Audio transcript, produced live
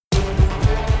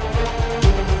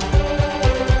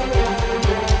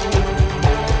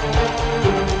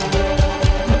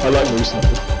Moose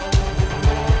Knuckle.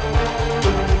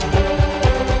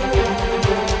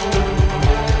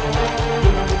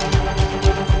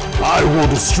 I will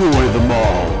destroy them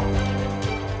all.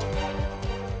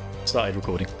 Started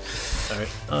recording. Sorry.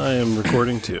 I am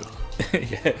recording too.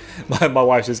 Yeah, my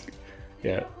wife just,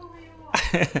 yeah.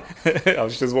 I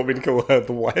was just want me to call her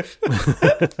the wife.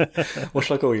 What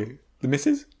should I call you? The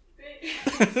missus?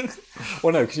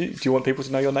 Well, no, do you want people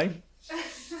to know your name?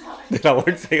 Then I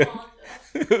won't say it.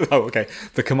 Oh, okay.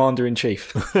 The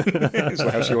Commander-in-Chief. That's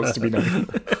how she wants to be known.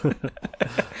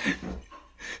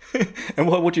 And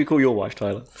what do you call your wife,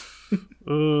 Tyler?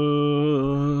 The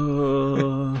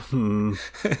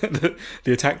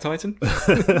Attack Titan?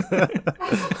 The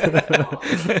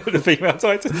female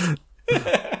Titan?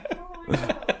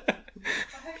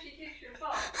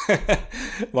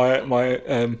 My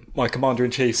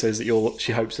Commander-in-Chief says that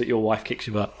she hopes that your wife kicks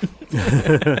your butt.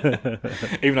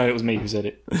 Even though it was me who said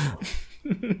it.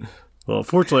 Well,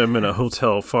 fortunately, I'm in a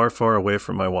hotel far, far away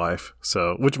from my wife,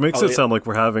 so which makes it sound like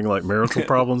we're having like marital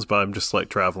problems, but I'm just like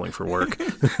traveling for work.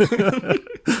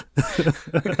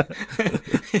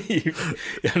 You've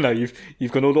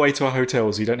gone all the way to our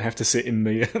hotel, so you don't have to sit in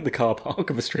the car park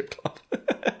of a strip club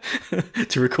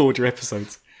to record your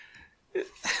episodes.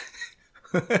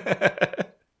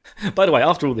 By the way,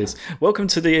 after all this, welcome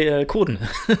to the Corden,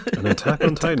 an Attack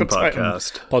on Titan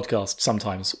podcast. Podcast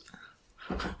sometimes.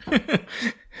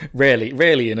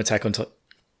 Rarely an Attack on Titan.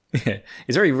 Yeah,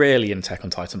 it's very rarely an Attack on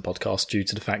Titan podcast due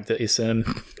to the fact that it's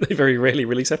they very rarely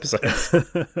release episodes,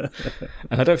 and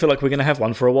I don't feel like we're going to have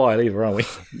one for a while either, are we?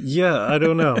 Yeah, I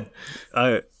don't know.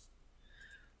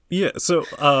 So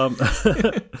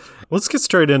let's get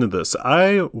straight into this.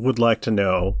 I would like to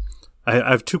know. I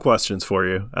have two questions for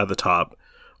you at the top.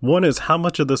 One is, how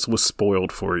much of this was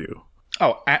spoiled for you?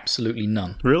 Oh, absolutely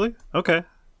none. Really? Okay.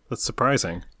 That's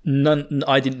surprising. None.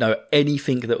 I didn't know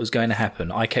anything that was going to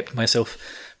happen. I kept myself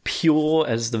pure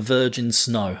as the virgin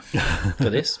snow for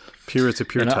this. Pure as a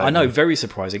pure Titan. I know, very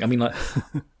surprising. I mean, like,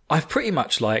 I've pretty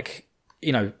much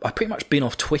been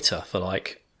off Twitter for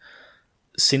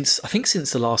since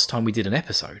the last time we did an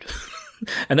episode.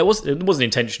 And it wasn't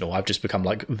intentional. I've just become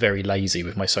like very lazy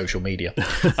with my social media.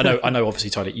 I know.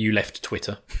 Obviously, Tyler, you left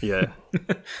Twitter. Yeah.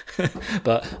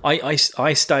 But I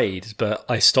stayed, but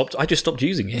I stopped. I just stopped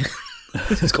using it.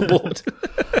 I just got bored.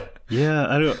 Yeah,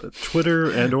 I don't.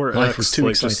 Twitter and or Life X was too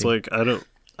exciting. Just like I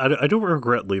don't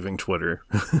regret leaving Twitter.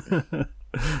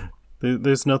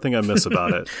 There's nothing I miss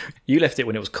about it. You left it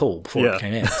when it was cool before it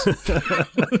became X.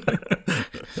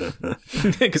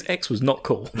 Because X was not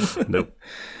cool. Nope.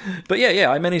 But yeah,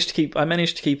 I managed to keep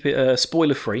it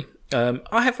spoiler free.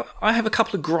 I have a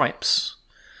couple of gripes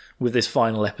with this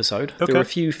final episode. Okay. There are a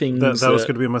few things that was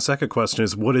going to be my second question.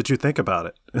 Is what did you think about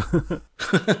it?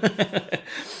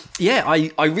 Yeah,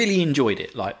 I really enjoyed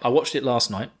it. Like, I watched it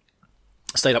last night.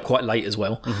 Stayed up quite late as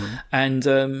well, and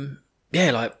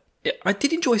I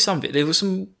did enjoy some of it. There was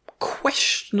some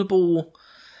questionable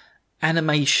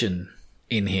animation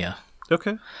in here.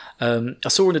 Okay. I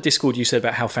saw in the Discord you said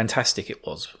about how fantastic it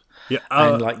was. Yeah,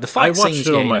 and like the fight scenes,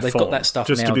 it on my they've phone, got that stuff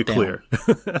just now to be down. clear.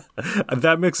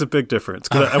 That makes a big difference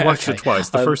because I watched it twice.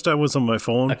 The first time was on my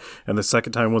phone, and the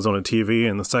second time was on a TV.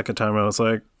 And the second time I was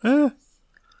like, there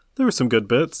were some good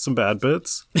bits, some bad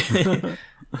bits.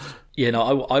 Yeah,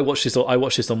 no, I watched this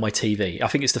on my TV. I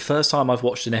think it's the first time I've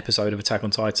watched an episode of Attack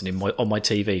on Titan on my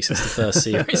TV since the first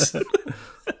series.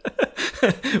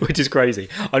 Which is crazy.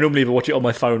 I normally either watch it on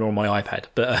my phone or on my iPad.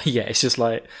 But yeah, it's just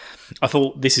like, I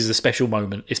thought this is a special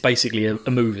moment. It's basically a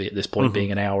movie at this point,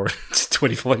 being an hour and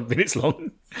 25 minutes long.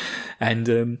 And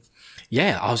I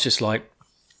was just like,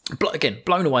 again,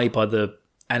 blown away by the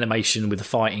animation with the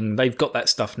fighting. They've got that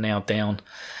stuff now down.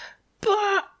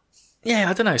 But yeah,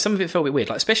 I don't know. Some of it felt a bit weird,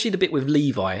 like especially the bit with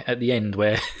Levi at the end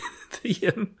where the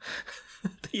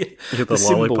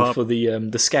symbol lollipop for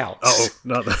the scouts. Oh,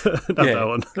 not that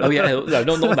one. Oh yeah,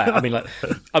 no, not that. I mean, like,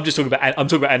 I'm talking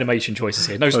about animation choices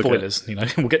here. No spoilers. Okay.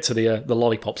 We'll get to the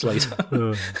lollipops later.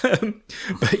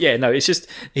 But yeah, no, it's just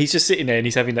he's just sitting there and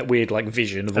he's having that weird like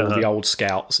vision of all the old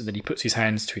scouts, and then he puts his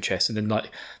hands to his chest, and then like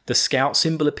the scout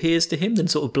symbol appears to him, then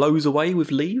sort of blows away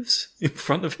with leaves in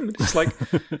front of him. And it's like,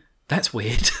 that's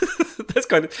weird. that's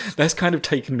kind of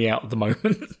taken me out of the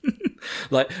moment.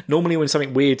 Like, normally when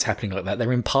something weird's happening like that,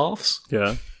 they're in paths.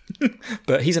 Yeah.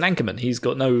 But he's an anchorman. He's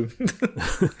got no...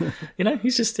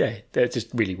 he's just... Yeah, they're just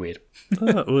really weird.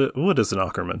 What is an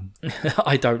anchorman?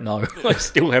 I don't know. I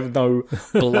still have no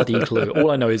bloody clue.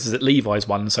 All I know is that Levi's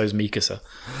one and so is Mikasa.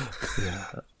 Yeah.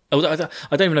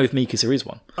 I don't even know if Mikasa is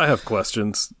one. I have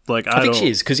questions. Like, I think she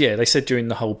is, because, they said during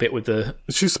the whole bit with the...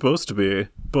 She's supposed to be,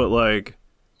 but, like...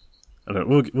 I don't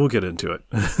know, we'll get into it.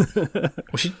 Well,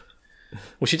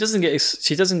 Well, she doesn't get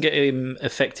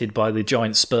affected by the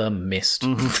giant sperm mist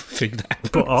thing.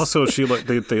 But also,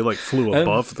 they flew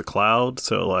above the cloud,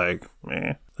 so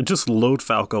just load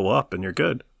Falco up and you're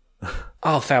good.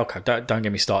 Oh, Falco! Don't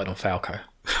get me started on Falco.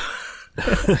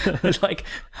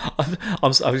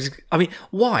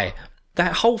 Why?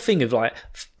 That whole thing of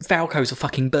Falco's a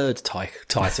fucking bird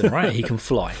titan, right? He can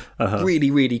fly.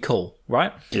 Really, really cool,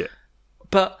 right? Yeah.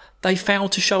 But they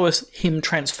failed to show us him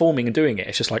transforming and doing it.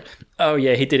 It's just oh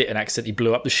yeah, he did it and accidentally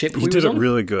blew up the ship. He did it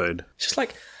really good. It's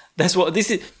just that's what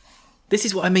this is. This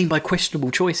is what I mean by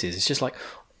questionable choices. It's just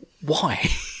why?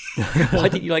 Why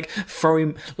didn't you throw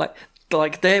him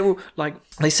they're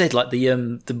they said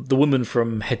the woman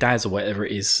from Hedaz or whatever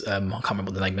it is, I can't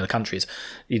remember what the name of the country is,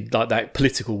 that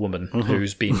political woman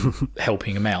who's been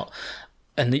helping him out,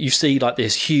 and that you see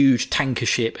this huge tanker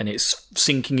ship and it's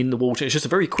sinking in the water. It's just a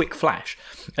very quick flash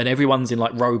and everyone's in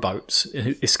rowboats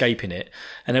escaping it,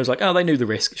 and it was they knew the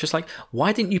risk. It's just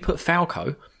why didn't you put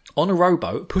Falco on a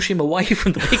rowboat, push him away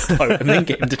from the big boat and then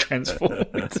get him to transform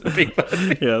into the big boat?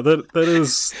 Yeah, that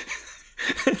is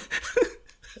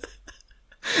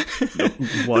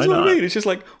why not? I mean. It's just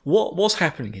what's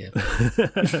happening here?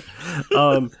 It's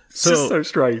just so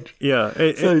strange. Yeah,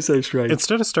 so strange.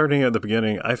 Instead of starting at the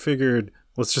beginning, I figured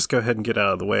let's just go ahead and get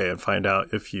out of the way and find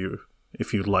out if you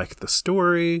liked the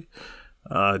story,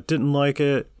 didn't like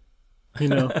it.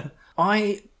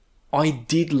 I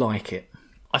did like it.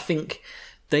 I think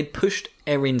they pushed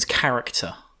Erin's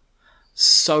character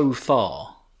so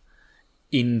far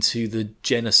into the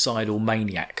genocidal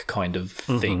maniac kind of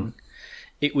thing.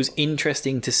 It was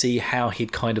interesting to see how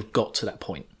he'd kind of got to that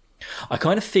point. I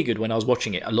kind of figured when I was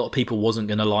watching it, a lot of people wasn't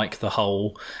going to like the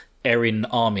whole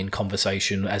Erin-Armin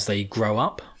conversation as they grow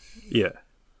up. Yeah.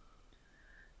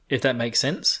 If that makes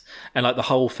sense. And the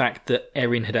whole fact that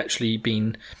Erin had actually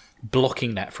been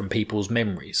blocking that from people's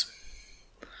memories.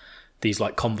 These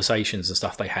conversations and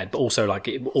stuff they had, but also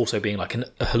it also being a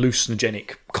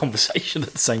hallucinogenic conversation at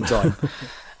the same time.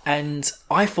 And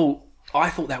I thought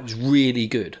that was really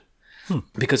good.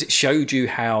 Because it showed you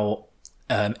how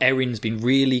Erin's been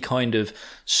really kind of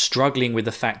struggling with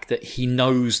the fact that he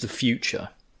knows the future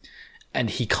and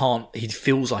he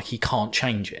feels like he can't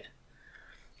change it.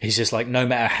 He's just no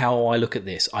matter how I look at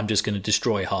this, I'm just going to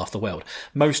destroy half the world.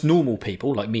 Most normal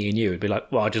people, like me and you, would be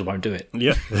well, I just won't do it.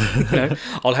 Yeah.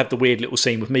 I'll have the weird little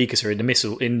scene with Mikasa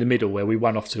in the middle where we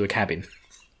run off to a cabin.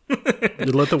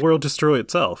 You let the world destroy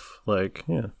itself.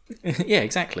 Yeah. Yeah,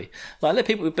 exactly. Let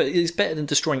people, but it's better than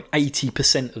destroying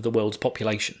 80% of the world's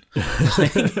population. And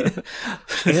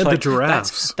the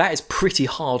giraffes. That is pretty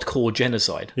hardcore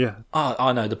genocide. Yeah.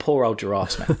 I know, the poor old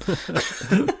giraffes, man.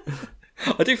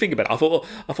 I do think about it. I thought,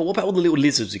 what about all the little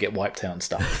lizards who get wiped out and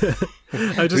stuff?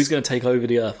 Who's going to take over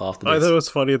the earth after this? I thought it was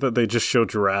funny that they just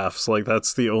showed giraffes.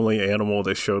 That's the only animal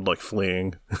they showed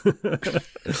fleeing.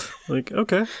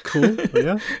 Okay, cool.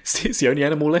 Yeah, it's the only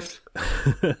animal left.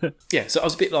 Yeah, so I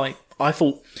was a bit I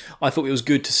thought it was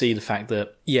good to see the fact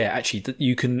that actually that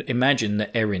you can imagine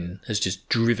that Erin has just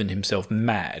driven himself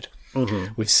mad.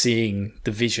 With seeing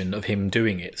the vision of him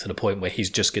doing it to the point where he's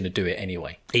just going to do it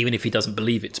anyway, even if he doesn't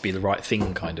believe it to be the right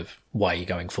thing kind of way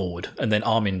going forward. And then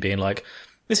Armin being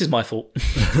this is my fault.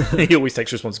 He always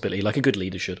takes responsibility like a good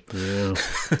leader should. Yeah.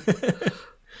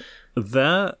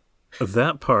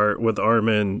 That part with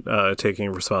Armin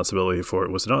taking responsibility for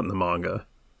it was not in the manga,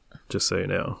 just so you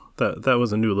know. That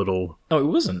was a new little... Oh, it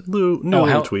wasn't?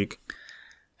 Little tweak.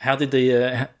 How did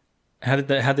the... How did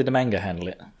the manga handle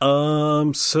it?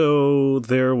 So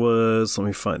there was, let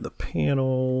me find the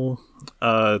panel.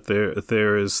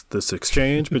 There is this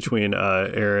exchange between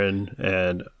Eren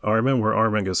and Armin, where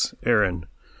Armin goes, Eren,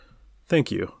 thank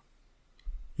you.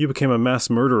 You became a mass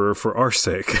murderer for our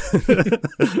sake.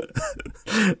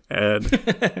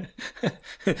 And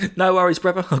no worries,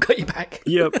 brother. I've got you back.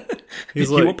 Yep. He's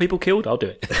you want people killed? I'll do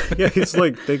it. Yeah, he's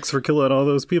thanks for killing all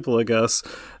those people, I guess.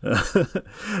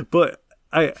 But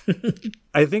I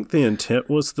think the intent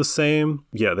was the same.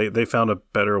 Yeah, they found a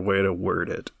better way to word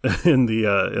it in the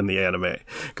anime,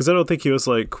 because I don't think he was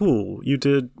cool, you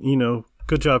did,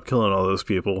 good job killing all those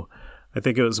people. I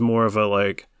think it was more of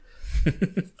a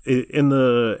in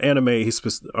the anime,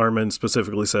 Armin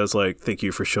specifically says thank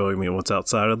you for showing me what's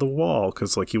outside of the wall,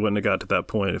 because he wouldn't have got to that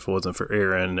point if it wasn't for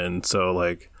Eren, and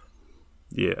so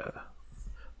yeah.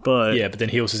 But then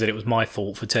he also said it was my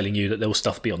fault for telling you that there was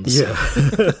stuff beyond the sun.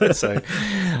 Yeah. So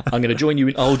I'm going to join you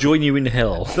in. I'll join you in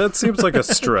hell. That seems like a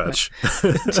stretch.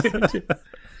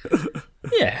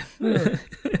 Yeah,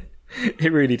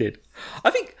 it really did. I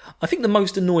think the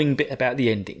most annoying bit about the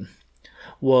ending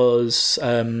was.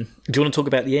 Do you want to talk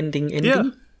about the ending?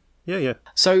 Yeah.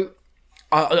 So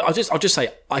I'll just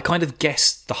say I kind of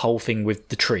guessed the whole thing with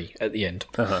the tree at the end.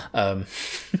 When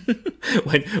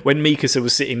Mikasa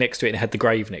was sitting next to it and had the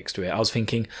grave next to it, I was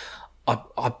thinking,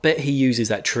 I bet he uses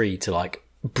that tree to like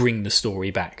bring the story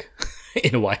back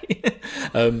in a way.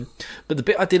 But the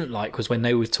bit I didn't like was when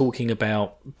they were talking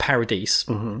about Paradise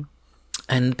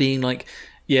and being like,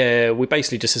 yeah, we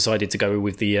basically just decided to go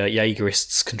with the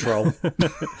Jaegerists' control.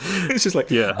 It's just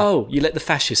like, oh, you let the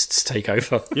fascists take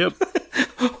over. Yep.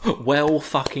 Well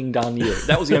fucking done you.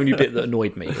 That was the only bit that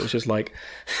annoyed me. It was just like,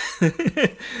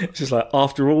 it's just like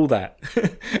after all that,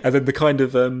 and then the kind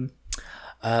of the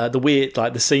weird,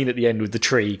 like the scene at the end with the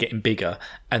tree getting bigger,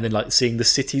 and then like seeing the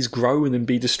cities grow and then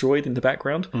be destroyed in the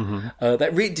background.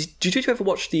 That really, did you ever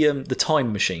watch the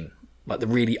Time Machine? Like the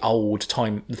really old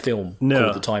film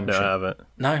called The Time Machine? No, I haven't.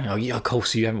 No? Oh, yeah, of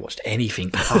course you haven't watched anything.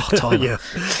 Oh, Tyler. Yeah,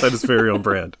 that is very on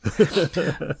brand.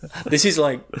 This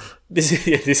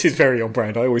is very on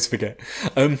brand. I always forget.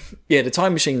 The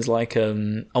Time Machine's like, I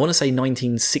want to say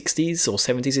 1960s or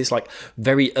 70s. It's like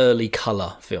very early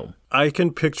colour film. I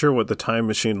can picture what the Time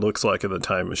Machine looks like in the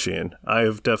Time Machine.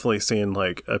 I've definitely seen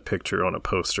like a picture on a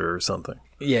poster or something.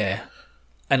 Yeah.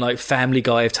 And like Family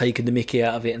Guy have taken the mickey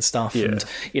out of it and stuff. Yeah. And,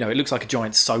 you know, it looks like a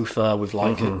giant sofa with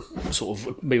like a sort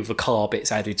of, maybe with a car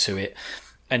bits added to it.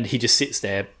 And he just sits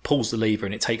there, pulls the lever,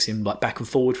 and it takes him like back and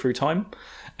forward through time.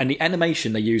 And the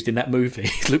animation they used in that movie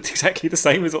looked exactly the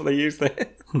same as what they used there.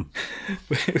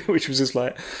 Which was just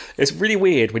like, it's really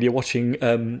weird when you're watching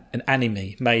an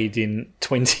anime made in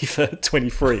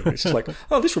 2023. It's just like,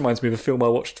 oh, this reminds me of a film I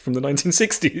watched from the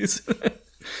 1960s.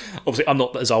 Obviously, I'm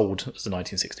not as old as the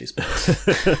 1960s,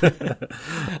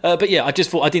 but yeah, I just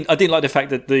thought I didn't like the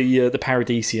fact that the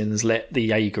Paradisians let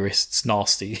the Jaegerists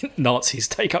Nazis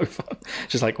take over.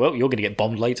 Just like, well, you're going to get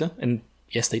bombed later, and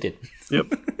yes, they did.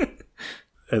 Yep.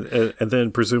 And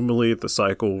then presumably the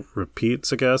cycle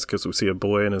repeats, I guess, because we see a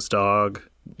boy and his dog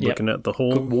looking at the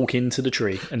hole. Walk into the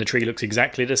tree, and the tree looks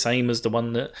exactly the same as the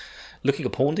one that looking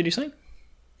at porn. Did you say?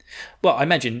 Well, I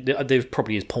imagine there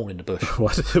probably is porn in the bush.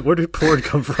 What? Where did porn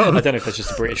come from? I don't know if that's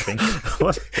just a British thing.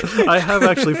 What? I have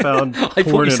actually found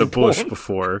porn in a bush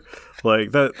before.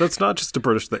 Like that's not just a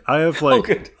British thing. I have like. Oh,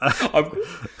 good.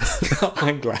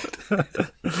 I'm glad.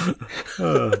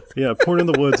 Yeah, porn in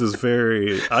the woods is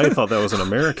very. I thought that was an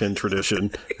American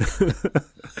tradition.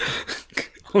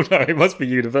 Oh no, it must be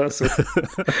universal.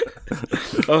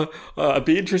 I'd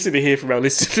be interested to hear from our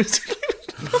listeners.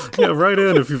 Yeah, write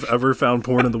in if you've ever found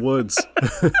porn in the woods.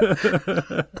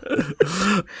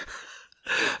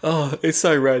 Oh, it's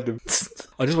so random.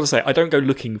 I just want to say, I don't go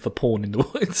looking for porn in the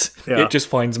woods. Yeah. It just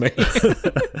finds me.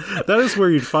 That is where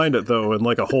you'd find it, though, in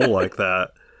like a hole like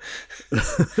that.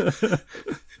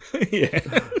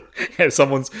 Yeah.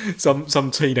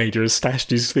 Some teenager has stashed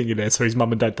his thing in there so his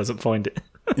mum and dad doesn't find it.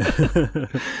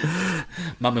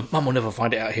 Mum will never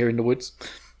find it out here in the woods.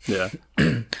 Yeah.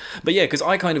 But yeah, because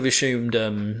I kind of assumed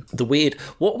the weird...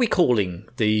 What are we calling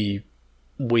the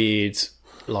weird,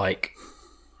 like,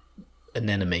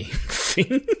 anemone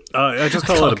thing? I just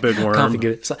call it a big worm. I can't think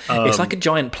of it. It's like a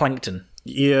giant plankton.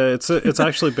 Yeah, it's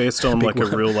actually based on like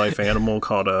worm. A real-life animal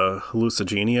called a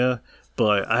hallucigenia,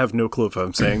 but I have no clue if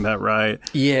I'm saying that right.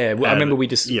 Yeah, well, I remember we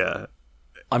discussed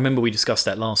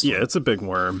that last time. Yeah, it's a big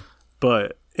worm.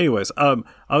 But anyways, I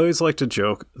always like to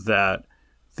joke that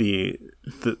the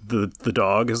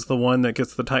dog is the one that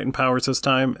gets the Titan powers this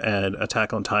time, and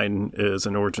Attack on Titan is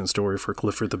an origin story for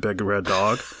Clifford the Big Red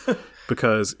Dog,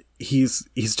 because he's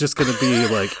just gonna be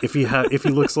like, if he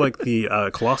looks like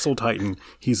the Colossal Titan,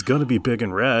 he's gonna be big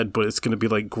and red, but it's gonna be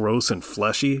like gross and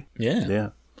fleshy. Yeah.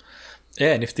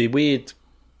 And if the weird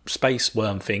space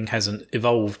worm thing hasn't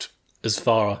evolved as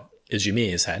far as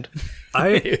Ymir's had,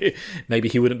 maybe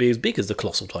he wouldn't be as big as the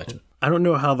Colossal Titan. I don't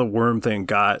know how the worm thing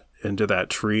got into that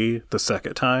tree the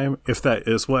second time, if that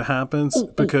is what happens,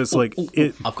 because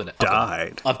it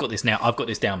died. I've got this now. I've got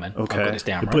this down, man. Okay. I've got this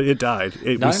down, right? But it died.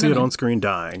 We see it on screen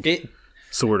dying.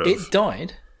 Sort of. It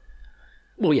died.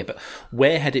 Well, yeah, but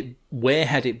where had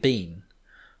it been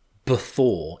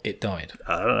before it died?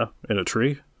 I don't know. In a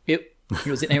tree? It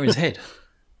was in Aaron's head.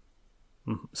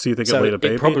 So you think it laid a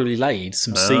baby? It probably laid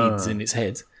some seeds in its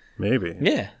head. Maybe.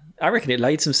 Yeah. I reckon it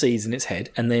laid some seeds in its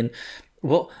head, and then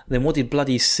what did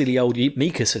bloody silly old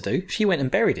Mikasa do? She went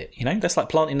and buried it, you know? That's like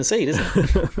planting the seed, isn't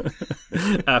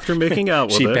it? After making out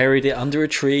with she buried it under a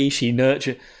tree, she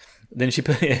nurtured. Then she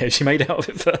made out of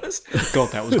it first.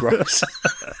 God, that was gross.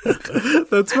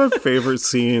 That's my favorite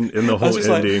scene in the whole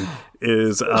ending.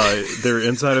 Is they're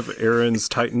inside of Aaron's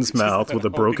Titan's mouth with a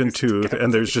broken tooth,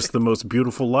 and there's just the most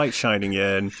beautiful light shining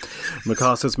in.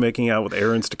 Mikasa's making out with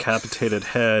Aaron's decapitated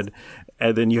head,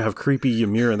 and then you have creepy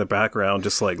Ymir in the background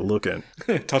just like looking.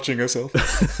 Touching herself.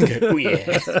 Okay. Oh,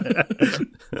 yeah.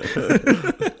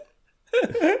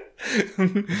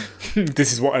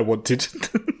 This is what I wanted.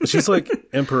 She's like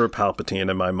Emperor Palpatine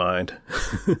in my mind.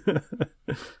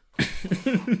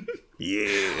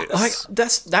 Yes.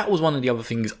 That was one of the other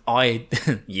things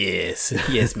yes,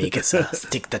 Mikasa,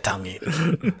 stick the tongue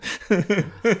in.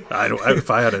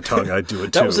 If I had a tongue, I'd do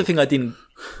it too. That was the thing I didn't.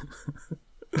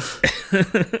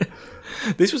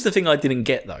 This was the thing I didn't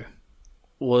get though.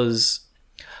 Was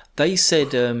they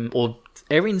said, or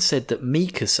Eren said that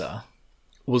Mikasa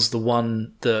was the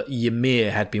one that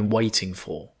Ymir had been waiting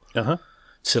for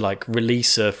to like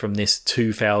release her from this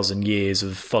 2,000 years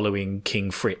of following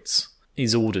King Fritz,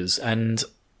 his orders. And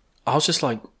I was just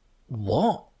like,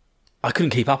 what? I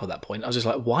couldn't keep up at that point. I was just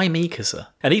like, why Mikasa?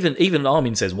 And even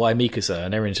Armin says, why Mikasa?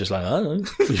 And Eren's just like, I don't know.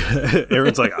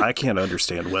 Eren's like, I can't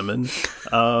understand women.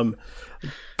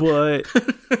 But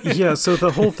yeah, so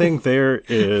the whole thing there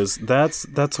is that's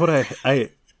what I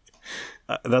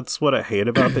that's what I hate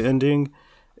about the ending,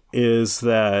 is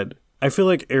that I feel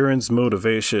like Eren's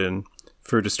motivation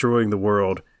for destroying the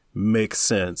world makes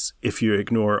sense if you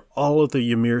ignore all of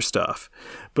the Ymir stuff.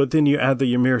 But then you add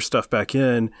the Ymir stuff back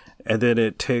in, and then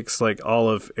it takes like all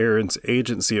of Eren's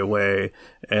agency away,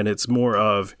 and it's more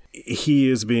of he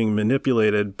is being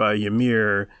manipulated by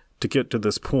Ymir to get to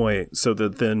this point, so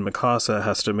that then Mikasa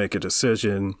has to make a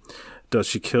decision. Does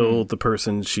she kill the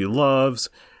person she loves,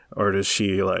 or does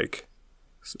she like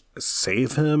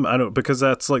save him? I don't, because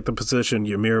that's like the position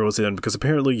Ymir was in, because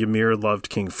apparently Ymir loved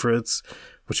King Fritz,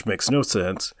 which makes no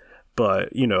sense.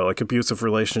 But, you know, like abusive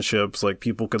relationships, like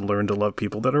people can learn to love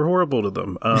people that are horrible to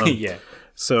them. Yeah.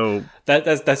 So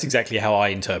that's exactly how I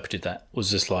interpreted that.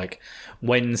 Was just like,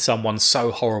 when someone's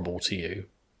so horrible to you,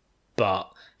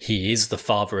 but he is the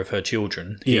father of her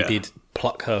children. He did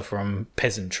pluck her from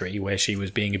peasantry where she was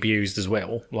being abused as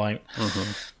well. Like,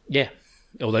 yeah.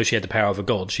 Although she had the power of a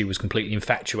god, she was completely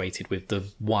infatuated with the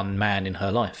one man in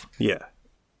her life. Yeah.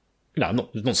 No, I'm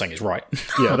not saying it's right.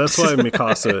 Yeah, that's why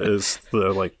Mikasa is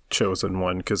the like chosen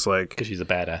one, because she's a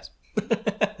badass.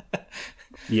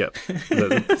 Yep,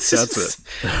 that's it.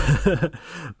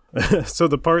 So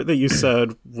the part that you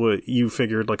said what you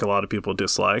figured like a lot of people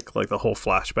dislike, like the whole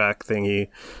flashback thingy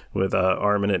with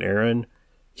Armin and Eren.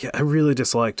 Yeah, I really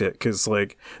disliked it, because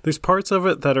like there's parts of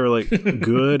it that are like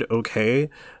good, okay,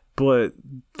 but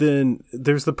then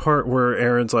there's the part where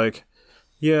Eren's like,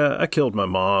 yeah, I killed my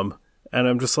mom. And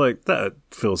I'm just like, that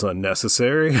feels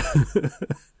unnecessary.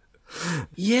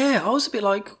 Yeah, I was a bit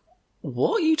like,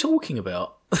 what are you talking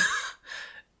about?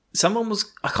 Someone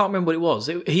was, I can't remember what it was.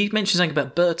 He mentioned something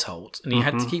about Bertolt, and he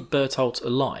had to keep Bertolt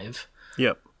alive.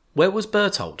 Yep. Where was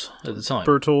Bertolt at the time?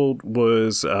 Bertolt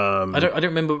was... I don't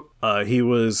remember. He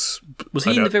was... Was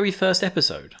he in the very first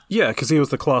episode? Yeah, because he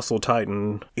was the Colossal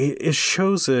Titan. It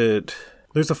shows it...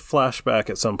 There's a flashback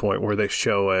at some point where they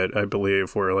show it, I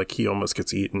believe, where like he almost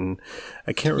gets eaten.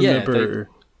 I can't remember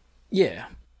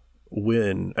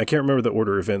when. I can't remember the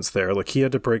order of events there. Like he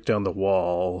had to break down the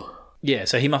wall. Yeah,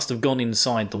 so he must have gone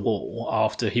inside the wall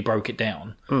after he broke it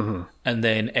down. And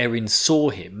then Eren saw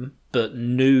him, but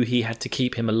knew he had to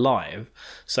keep him alive,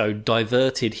 so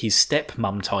diverted his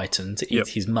stepmom Titan to eat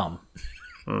his mum.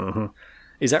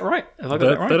 Is that right? Have I got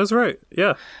that right? That is right,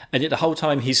 yeah. And yet the whole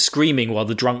time he's screaming while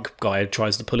the drunk guy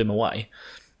tries to pull him away.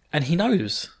 And he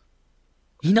knows.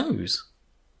 He knows.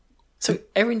 So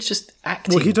Eren's just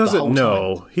acting. Well, he doesn't the whole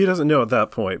know. time. He doesn't know at that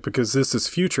point, because this is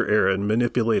future Eren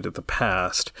manipulated the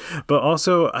past. But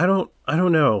also, I don't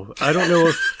know. I don't know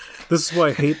if... This is why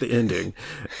I hate the ending.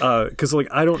 Because, like,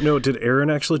 I don't know, did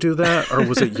Eren actually do that? Or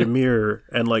was it Ymir,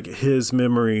 and, like, his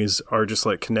memories are just,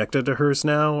 like, connected to hers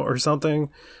now or something?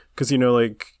 Because, you know,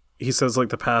 like, he says, like,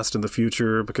 the past and the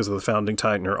future, because of the Founding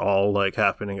Titan, are all, like,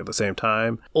 happening at the same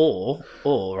time. Or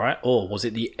was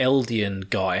it the Eldian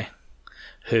guy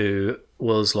who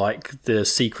was, like, the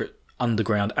secret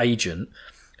underground agent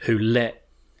who let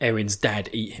Eren's dad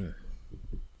eat him?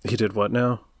 He did what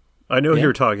now? I know who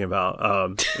you're talking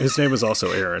about. His name is also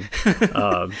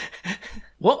Eren.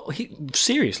 What?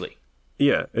 Seriously?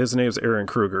 Yeah, his name's Eren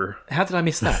Kruger. How did I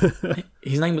miss that?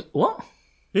 His name was... What?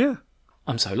 Yeah.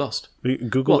 I'm so lost.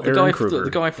 Google Eren Kruger.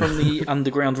 The guy from the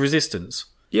Underground Resistance?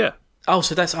 Yeah.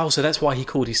 So that's why he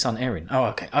called his son Eren. Oh,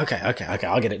 okay.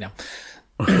 I get it now.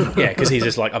 Yeah, because he's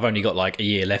just like, I've only got like a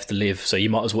year left to live, so you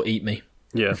might as well eat me.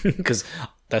 Yeah. Because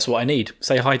that's what I need.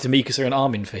 Say hi to Mikasa and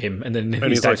Armin for him, and then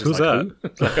he's like, "Who's that?"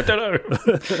 Like, I don't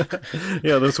know.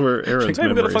 Yeah, that's where Eren's I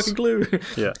haven't memories. got a fucking clue.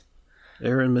 Yeah.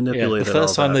 Eren manipulated the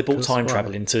first all time that. they brought time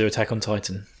travel into Attack on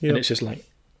Titan, Yep. and it's just like,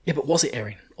 yeah, but was it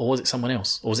Eren, or was it someone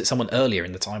else, or was it someone earlier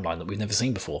in the timeline that we've never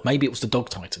seen before? Maybe it was the Dog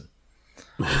Titan.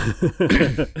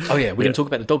 Oh yeah, we're going to talk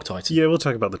about the Dog Titan. Yeah, we'll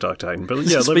talk about the Dog Titan. But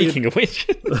yeah, Speaking of which,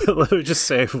 let me just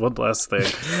say one last thing.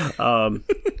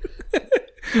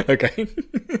 Okay.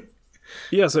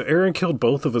 Yeah, so Eren killed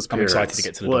both of his I'm parents. excited to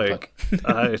get to the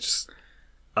dog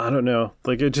I don't know.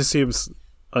 Like, it just seems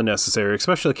unnecessary,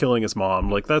 especially killing his mom.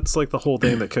 Like, that's like the whole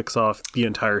thing that kicks off the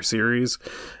entire series.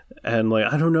 And like,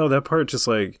 I don't know, that part just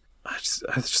like, I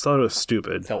just thought it was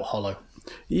stupid. Felt hollow.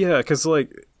 Yeah, because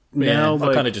like now, I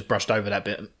like, kind of just brushed over that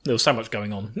bit. There was so much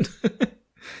going on.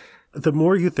 the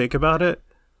more you think about it,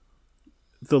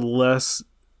 the less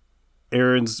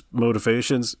Eren's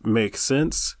motivations make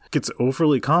sense. It gets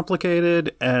overly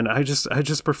complicated, and I just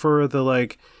prefer the,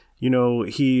 like, you know,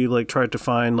 he like tried to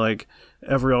find like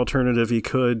every alternative he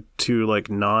could to like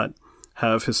not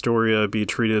have Historia be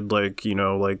treated like, you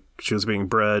know, like she was being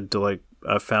bred to like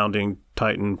a founding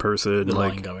Titan person,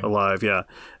 like alive, yeah.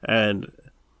 And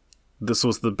this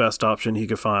was the best option he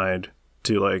could find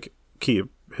to like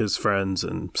keep his friends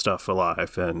and stuff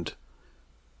alive, and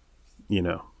you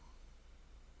know,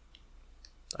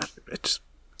 it's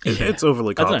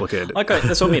overly complicated. Okay,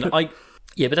 that's what I mean.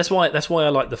 Yeah, but that's why I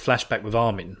like the flashback with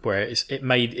Armin, where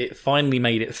it finally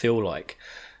made it feel like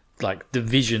the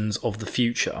visions of the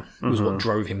future was what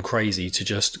drove him crazy to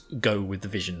just go with the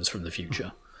visions from the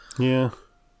future. Yeah.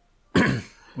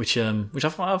 which I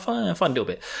find a little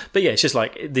bit, but yeah, it's just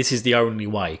like this is the only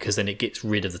way, because then it gets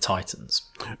rid of the Titans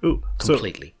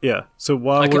completely. So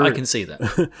while I can see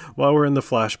that. While we're in the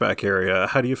flashback area,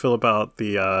 how do you feel about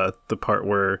the part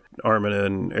where Armin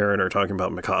and Eren are talking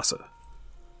about Mikasa?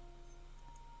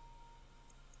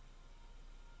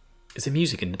 Is there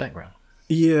music in the background?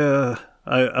 Yeah,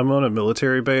 I'm on a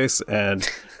military base, and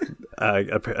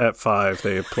at 5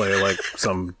 they play like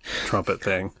some trumpet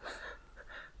thing.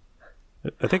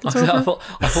 I think it's I thought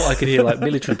I could hear like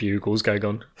military bugles going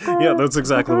on. Yeah, that's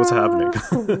exactly what's happening.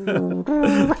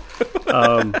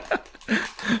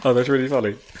 Oh, that's really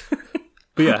funny.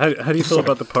 But yeah, how do you feel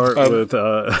about the part with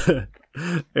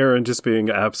Eren just being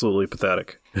absolutely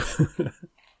pathetic?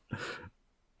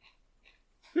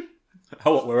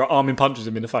 Where Armin punches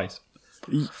him in the face?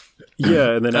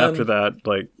 Yeah, and then after that,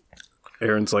 like,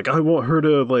 Eren's like, I want her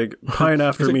to like pine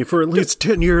after me for at least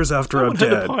 10 years after I'm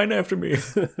dead. Pine after me.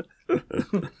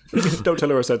 Don't tell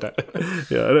her I said that.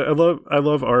 Yeah, I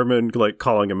love Armin like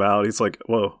calling him out. He's like,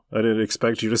 "Whoa, I didn't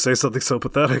expect you to say something so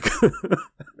pathetic."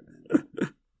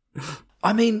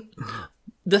 I mean,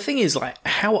 the thing is, like,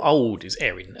 how old is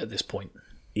Eren at this point?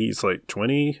 He's like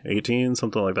 20, 18,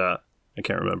 something like that. I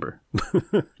can't remember.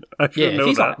 I should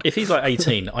know that. If he's like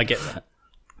 18, I get that.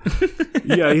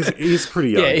 Yeah, he's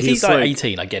pretty young. Yeah, if he's like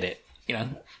 18, I get it. You know,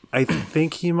 I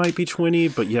think he might be 20,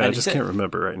 but yeah, I just can't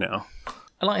remember right now.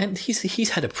 And he's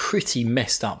had a pretty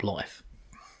messed up life.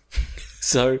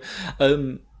 So I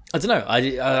don't know.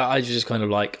 I just kind of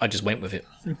like, I just went with it.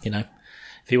 You know,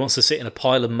 if he wants to sit in a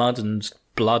pile of mud and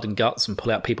blood and guts and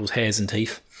pull out people's hairs and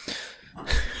teeth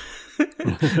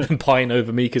and pine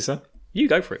over Mikasa, you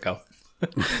go for it, girl.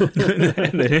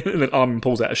 and then Armin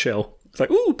pulls out a shell. It's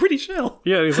like, ooh, pretty shell.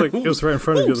 Yeah, he's like, it was right in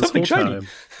front of you this whole time.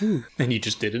 And you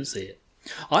just didn't see it.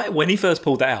 When he first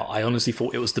pulled that out, I honestly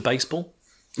thought it was the baseball.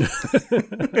 I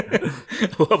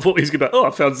thought he was going to be like, I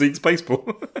found Zeke's baseball.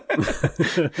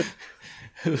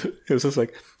 It was just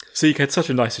like, Zeke had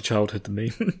such a nicer childhood than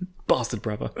me. Bastard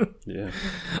brother. Yeah.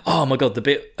 Oh my God, the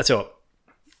bit, I tell you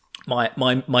what,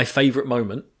 my favourite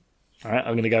moment, all right,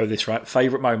 I'm going to go with this, right?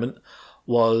 Favourite moment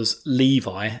was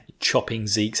Levi chopping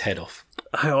Zeke's head off.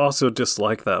 I also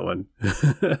dislike that one.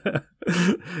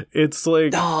 It's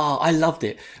like, I loved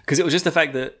it because it was just the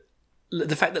fact that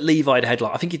Levi had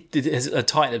like, I think a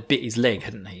Titan had bit his leg,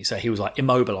 hadn't he? So he was like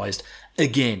immobilized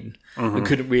again and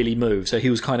couldn't really move. So he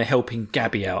was kind of helping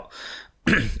Gabby out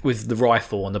with the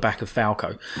rifle on the back of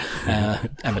Falco,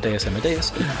 Amadeus, and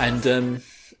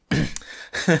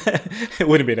it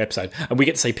wouldn't be an episode. And we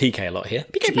get to say PK a lot here.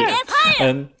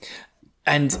 PK.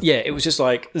 And yeah, it was just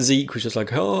like Zeke was just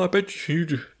like, "Oh, I bet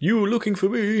you were looking for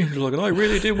me." Like, and I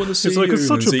really did want to see you. It's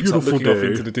such a Zeke's beautiful looking day off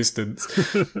into the distance.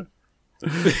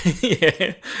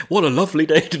 Yeah, what a lovely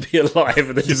day to be alive,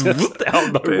 and then just whooped out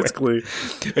of nowhere. Basically,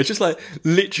 it's just like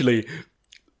literally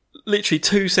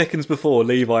 2 seconds before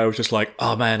Levi was just like,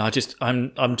 "Oh man,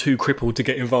 I'm too crippled to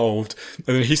get involved,"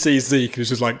 and then he sees Zeke and is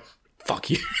just like, "Fuck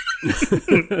you."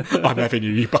 I'm having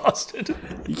you bastard.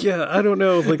 Yeah, I don't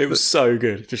know. Like, it was so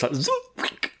good. Just like,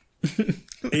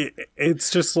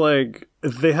 it's just like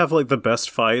they have like the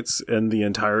best fights in the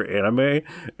entire anime,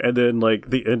 and then like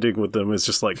the ending with them is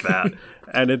just like that.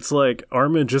 And it's like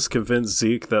Armin just convinced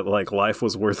Zeke that like life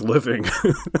was worth living.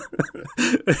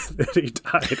 That he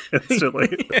died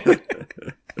instantly.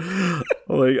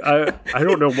 Like, I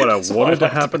don't know what I wanted to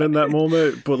happen in that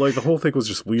moment, but like the whole thing was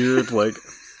just weird. Like,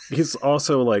 he's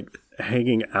also like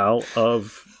hanging out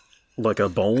of like a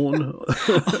bone.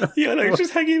 Yeah, no, he's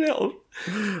just hanging out.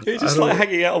 He's just like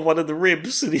hanging out of one of the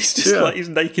ribs, and he's just like his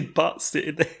naked butt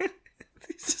sitting there.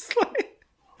 He's just like,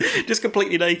 just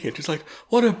completely naked. Just like,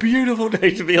 what a beautiful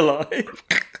day to be alive.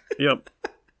 Yep.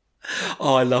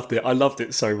 Oh, I loved it. I loved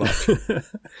it so much.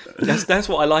 That's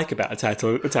what I like about Attack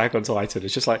on Titan.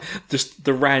 It's just like just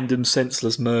the random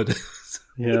senseless murders.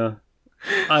 Yeah.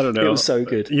 I don't know. It was so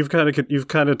good. You've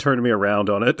kind of turned me around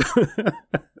on it.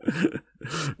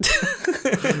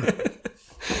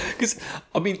 Because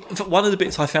I mean, one of the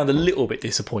bits I found a little bit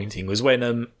disappointing was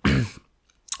when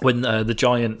when the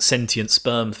giant sentient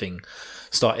sperm thing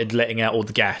started letting out all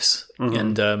the gas,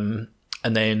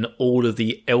 and then all of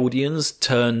the Eldians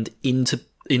turned into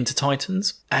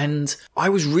Titans, and I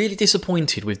was really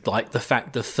disappointed with like the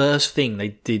fact the first thing they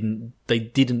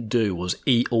didn't do was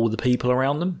eat all the people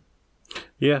around them.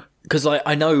 Yeah, because like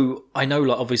I know like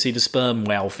obviously the sperm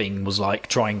whale thing was like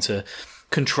trying to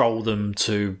control them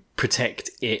to protect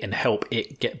it and help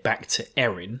it get back to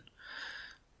Eren.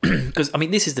 Because I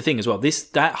mean, this is the thing as well.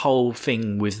 That whole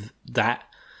thing with that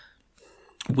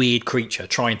weird creature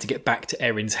trying to get back to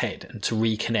Eren's head and to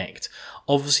reconnect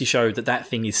obviously showed that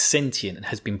thing is sentient and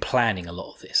has been planning a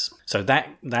lot of this. So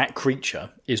that creature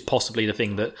is possibly the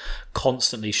thing that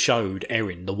constantly showed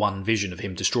Eren the one vision of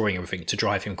him destroying everything to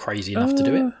drive him crazy enough to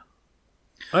do it.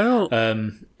 I don't.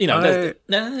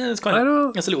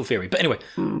 That's a little theory. But anyway,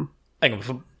 hang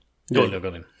on. Go on. Go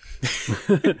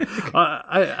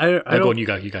on, you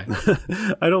go.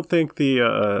 I don't think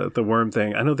the worm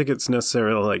thing, I don't think it's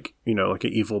necessarily like, like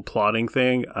an evil plotting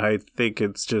thing. I think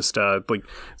it's just like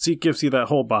Zeke gives you that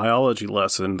whole biology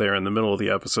lesson there in the middle of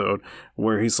the episode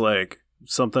where he's like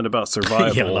something about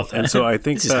survival. Yeah, I love that. And so I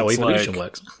think this is how evolution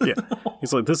works. Yeah,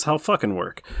 he's like, this is how fucking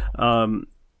work. And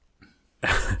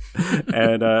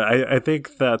I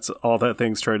think that's all that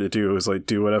thing's trying to do is like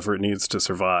do whatever it needs to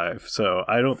survive. So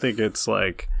I don't think it's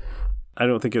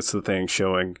the thing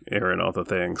showing Eren all the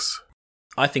things.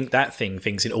 I think that thing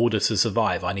thinks in order to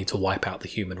survive, I need to wipe out the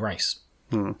human race.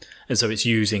 And so it's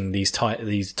using these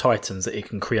titans that it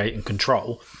can create and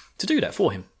control to do that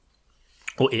for him.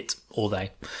 Or it, or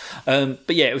they.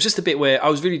 But yeah, it was just a bit where I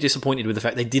was really disappointed with the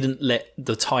fact they didn't let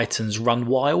the titans run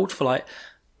wild for like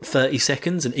 30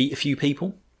 seconds and eat a few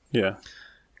people. Yeah.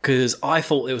 Because I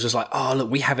thought it was just like, oh,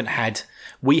 look, we haven't had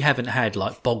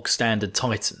like bog standard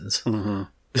titans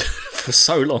for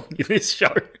so long in this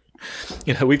show.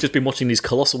 We've just been watching these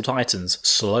colossal titans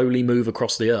slowly move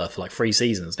across the earth for like 3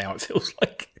 seasons now, it feels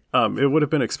like. It would have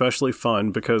been especially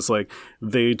fun because like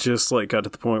they just like got to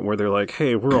the point where they're like,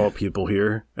 hey, we're all people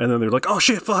here. And then they're like, oh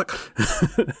shit, fuck.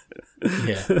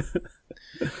 Yeah.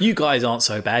 You guys aren't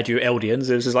so bad, you Eldians.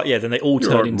 It was just like, yeah, then they all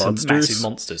turn into massive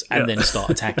monsters and then start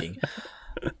attacking.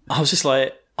 I was just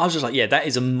like, yeah, that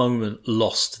is a moment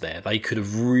lost there. They could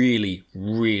have really,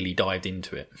 really dived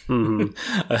into it.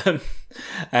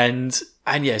 And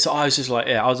yeah, so I was just like,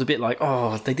 yeah, I was a bit like,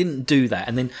 oh, they didn't do that.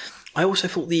 And then I also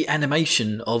thought the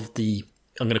animation of the,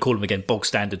 I'm going to call them again, bog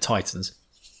standard Titans,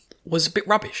 was a bit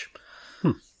rubbish.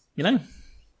 I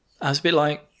was a bit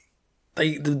like,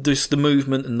 the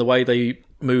movement and the way they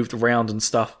moved around and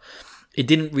stuff, it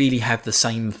didn't really have the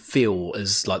same feel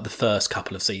as like the first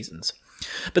couple of seasons.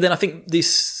 But then I think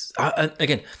this,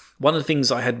 again, one of the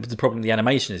things I had with the problem with the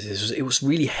animation is it was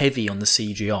really heavy on the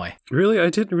CGI. Really? I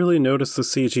didn't really notice the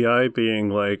CGI being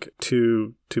like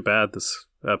too bad this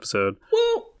episode.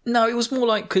 Well, no, it was more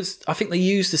like, because I think they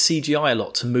used the CGI a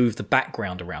lot to move the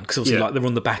background around, because obviously like they're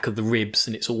on the back of the ribs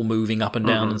and it's all moving up and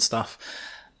down and stuff.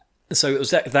 So it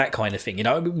was that kind of thing.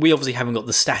 We obviously haven't got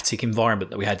the static environment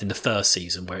that we had in the first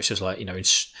season, where it's just like,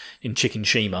 in Chicken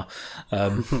Shima,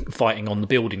 fighting on the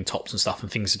building tops and stuff, and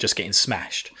things are just getting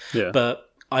smashed. Yeah. But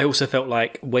I also felt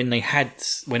like when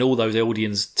all those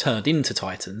Eldians turned into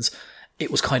Titans,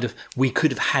 it was kind of, we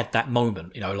could have had that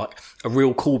moment, like a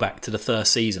real callback to the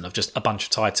first season of just a bunch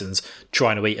of Titans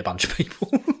trying to eat a bunch of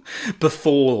people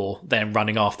before then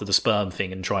running after the sperm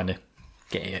thing and trying to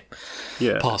get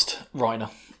it past Reiner.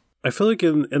 I feel like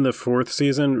in the 4th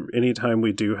season, anytime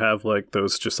we do have like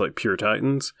those just like pure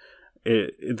Titans,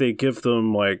 they give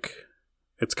them like,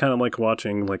 it's kind of like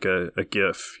watching like a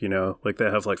GIF, like they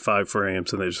have like 5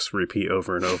 frames and they just repeat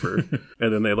over and over,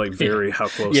 and then they like vary how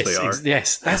close they are.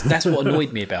 Yes, that's what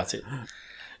annoyed me about it.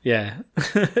 Yeah,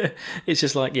 it's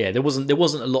just like, yeah, there wasn't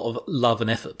a lot of love and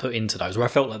effort put into those, where I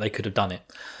felt like they could have done it,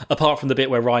 apart from the bit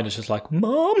where Reiner's just like,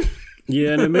 Mom.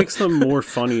 Yeah, and it makes them more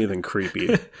funny than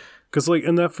creepy. Because like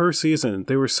in that first season,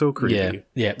 they were so creepy.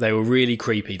 Yeah, they were really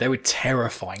creepy. They were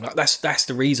terrifying. Like that's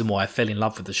the reason why I fell in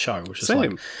love with the show. Was just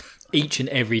Same. like each and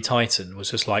every Titan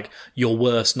was just like your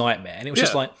worst nightmare, and it was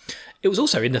just like it was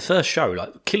also in the first show.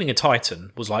 Like killing a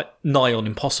Titan was like nigh on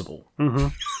impossible. Mm-hmm.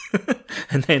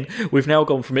 And then we've now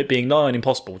gone from it being nigh on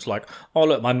impossible to like, oh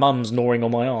look, my mum's gnawing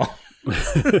on my arm.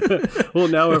 Well,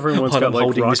 now everyone's got like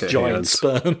holding rocket this giant hands.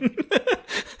 sperm.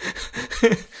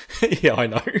 Yeah, I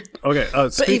know. Okay,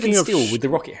 But speaking even of still, with the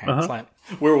rocket hands, like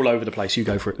we're all over the place. You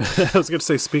go for it. I was going to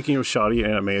say, speaking of shoddy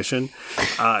animation,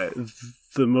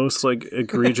 the most like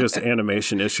egregious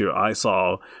animation issue I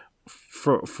saw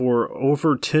for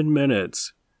over 10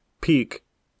 minutes, Peak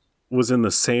was in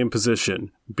the same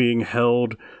position, being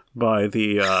held by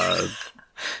the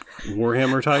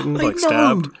Warhammer Titan, like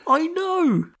stabbed. I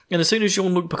know. And as soon as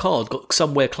Jean-Luc Picard got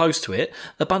somewhere close to it,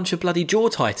 a bunch of bloody Jaw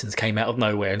Titans came out of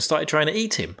nowhere and started trying to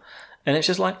eat him. And it's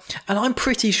just like, and I'm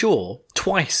pretty sure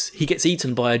twice he gets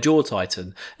eaten by a Jaw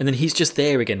Titan, and then he's just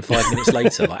there again 5 minutes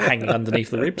later, like hanging underneath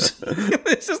the ribs.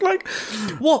 It's just like,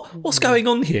 what's going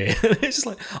on here? It's just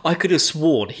like, I could have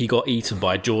sworn he got eaten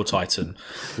by a Jaw Titan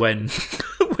when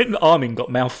Armin got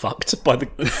mouth fucked by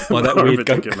that weird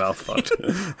goat. Get mouth fucked.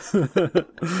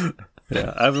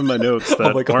 Yeah, I have in my notes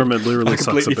that Armin literally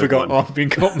sucks a big forgot one. Armin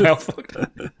got mouth fucked.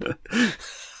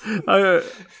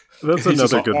 That's He's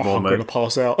another like, good I'm moment. going to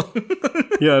pass out.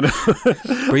 Yeah, no.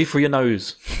 Breathe through your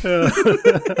nose.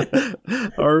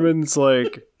 Armin's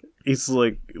like, he's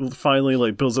like, finally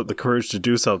like builds up the courage to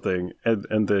do something,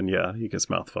 and then he gets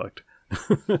mouth fucked.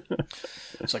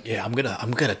 It's like, yeah, I'm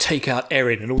gonna take out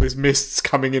Eren, and all this mist's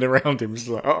coming in around him. It's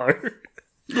like,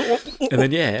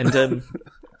 and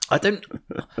then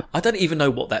I don't even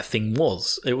know what that thing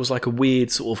was. It was like a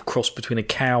weird sort of cross between a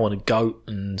cow and a goat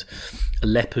and a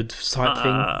leopard type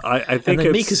thing. I think and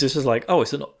then Mika's just like, oh,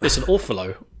 it's an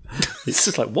orphalo. It's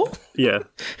just like, what? Yeah.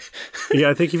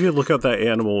 I think if you look up that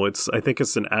animal, I think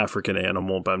it's an African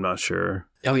animal, but I'm not sure.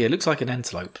 Oh yeah, it looks like an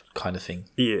antelope kind of thing.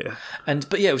 Yeah.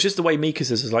 But it was just the way Mika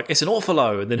says is like, it's an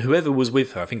orphalo, and then whoever was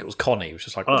with her, I think it was Connie, was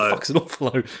just like, what the fuck's an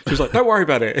orphalo? She was like, don't worry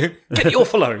about it. Get the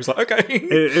orphalo. It was like, okay.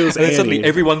 It was and then suddenly Annie.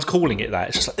 everyone's calling it that.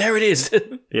 It's just like, there it is.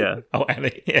 Yeah. Oh,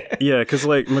 Annie. Yeah. Yeah, because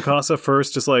like Mikasa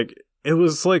first is like, it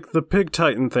was like the pig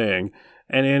titan thing.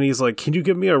 And Annie's like, can you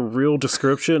give me a real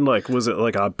description? Like, was it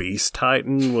like a beast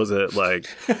titan? Was it like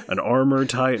an armor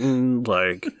titan?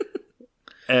 Like,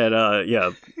 and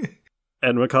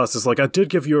And Mikasa's like, I did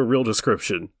give you a real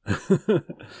description.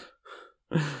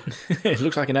 It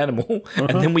looks like an animal. And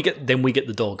then we get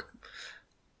the dog.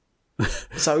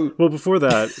 So well, before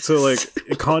that, so like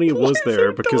Connie was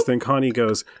there because then Connie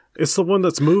goes, it's the one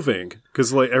that's moving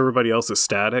because like everybody else is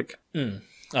static.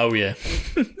 Oh yeah,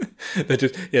 they're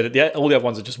just all the other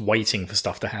ones are just waiting for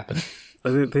stuff to happen.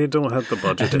 They don't have the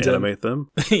budget to animate them.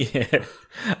 Yeah,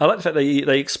 I like the fact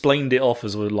they explained it off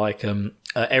as like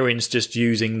Eren's just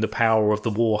using the power of the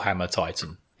Warhammer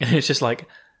Titan, and it's just like,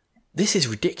 this is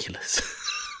ridiculous.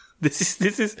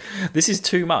 This is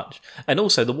too much. And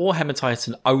also, the Warhammer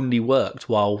Titan only worked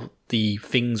while the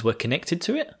things were connected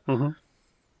to it. Mm-hmm.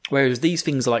 Whereas these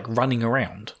things are like running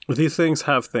around. These things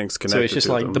have things connected to them. So it's just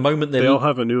like the moment they all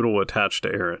have a noodle attached to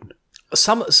Eren.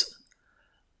 Some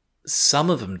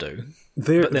of them do.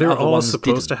 They're all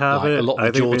supposed to have it.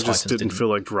 I think they just didn't feel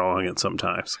like drawing it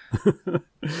sometimes.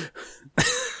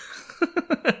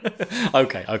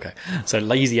 Okay. So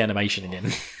lazy animation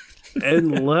again.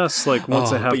 Unless, like,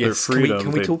 once they have their freedom,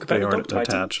 can we talk about they aren't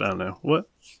attached. I don't know. What?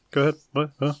 Go ahead.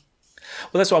 What? Huh?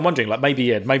 Well, that's what I'm wondering. Like,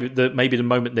 maybe the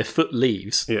moment their foot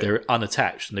leaves, they're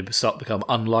unattached and they start to become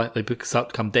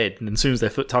dead. And then as soon as their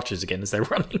foot touches again as they're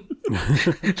running,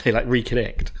 they like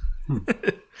reconnect.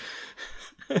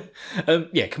 Can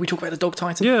we talk about the Dog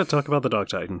Titan? Yeah, talk about the Dog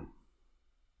Titan.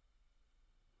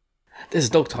 There's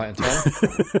a Dog Titan, Tom.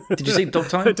 Did you see the Dog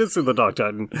Titan? I did see the Dog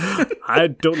Titan. I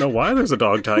don't know why there's a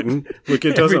Dog Titan. Like,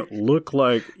 it doesn't look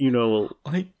like,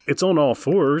 it's on all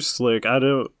fours. Like, I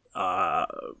don't...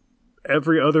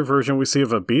 every other version we see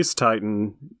of a Beast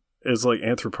Titan is, like,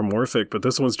 anthropomorphic, but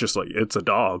this one's just like, it's a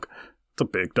dog. It's a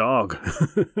big dog.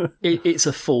 It's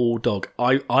a full dog.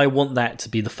 I want that to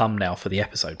be the thumbnail for the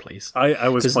episode, please. I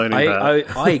was planning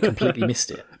that. I completely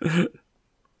missed it.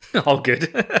 Oh, good.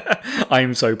 I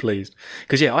am so pleased.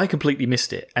 Because, I completely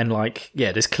missed it. And,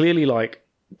 there's clearly,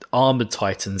 armoured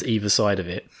titans either side of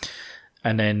it.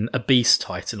 And then a beast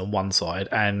titan on one side.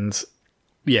 And,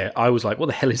 I was like, what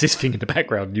the hell is this thing in the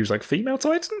background? And he was like, female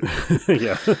titan?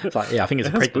 Yeah. It's like, I think it's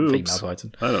a pregnant female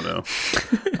titan. I don't know.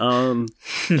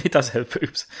 It does have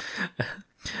boobs.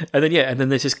 And then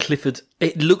there's just Clifford.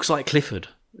 It looks like Clifford.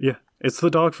 Yeah. It's the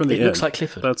dog from the end. It looks like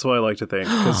Clifford. That's what I like to think.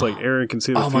 Because like Aaron can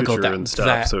see the future and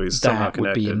stuff, so he's somehow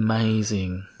connected. That would be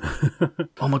amazing.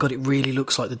 Oh my god, it really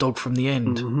looks like the dog from the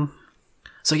end. Mm-hmm.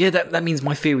 So yeah, that means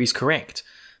my theory's correct.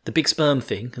 The big sperm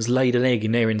thing has laid an egg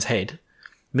in Aaron's head.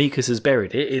 Mikas has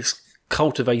buried it. It's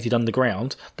cultivated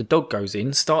underground. The dog goes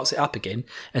in, starts it up again,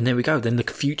 and there we go. Then the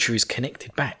future is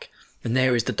connected back. And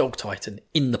there is the dog titan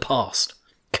in the past,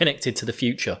 connected to the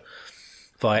future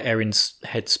via Aaron's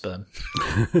head sperm.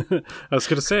 I was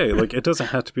going to say, like, it doesn't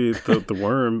have to be the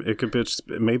worm. It could be just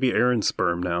maybe Aaron's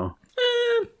sperm now.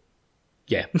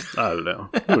 Yeah. I don't know.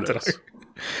 Who knows?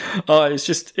 Oh, it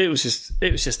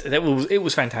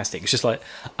was fantastic. It's just like,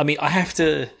 I mean, I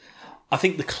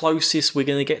think the closest we're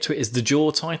going to get to it is the Jaw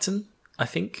Titan, I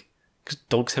think, because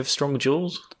dogs have strong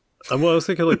jaws. Well, I was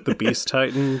thinking like the Beast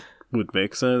Titan would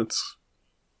make sense.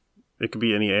 It could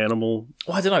be any animal.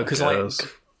 Well, I don't know, because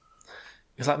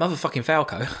it's like motherfucking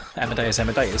Falco, Amadeus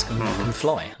can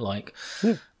fly, like,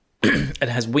 and it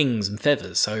has wings and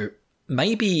feathers. So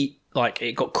maybe like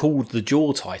it got called the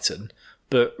Jaw Titan,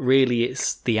 but really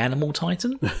it's the Animal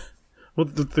Titan. Well,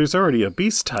 there's already a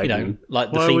Beast Titan. You know,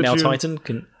 like the female Titan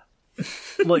can.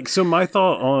 Like, so my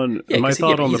thought on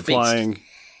the beast. flying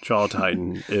Jaw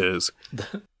Titan is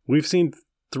we've seen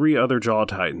 3 other Jaw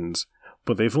Titans,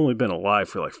 but they've only been alive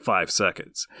for like 5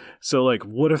 seconds. So, like,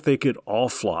 what if they could all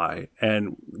fly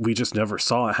and we just never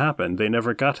saw it happen? They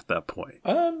never got to that point.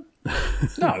 No,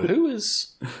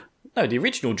 the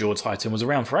original Jaw Titan was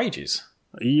around for ages.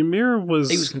 Ymir was...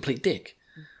 He was a complete dick.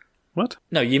 What?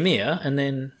 No, Ymir, and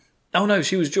then... Oh, no,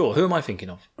 she was Jaw. Who am I thinking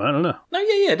of? I don't know. No,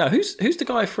 yeah, no. Who's the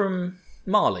guy from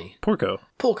Mali? Porco,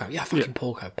 yeah, fucking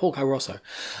Porco. Porco Rosso.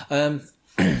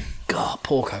 God,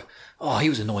 Porco. Oh, he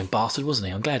was an annoying bastard, wasn't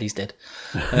he? I'm glad he's dead.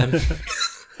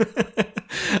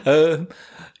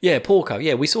 Yeah, Porco.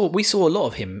 Yeah, we saw a lot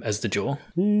of him as the Jaw.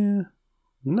 Yeah,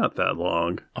 not that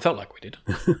long. I felt like we did.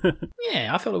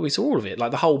 Yeah, I felt like we saw all of it.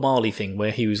 Like the whole Mali thing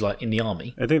where he was like in the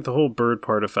army. I think the whole bird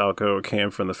part of Falco came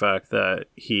from the fact that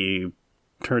he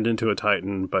turned into a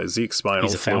Titan by Zeke's spinal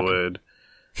fluid.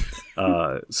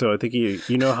 So I think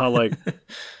you know how like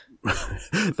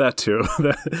that too.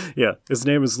 Yeah, his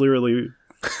name is literally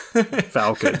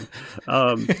Falcon.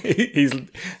 His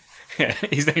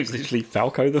name's literally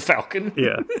Falco the Falcon.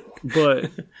 Yeah, but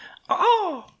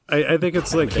I think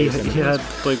it's like he had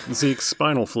like Zeke's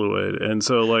spinal fluid, and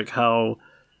so like how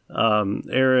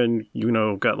Aaron,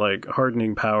 got like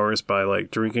hardening powers by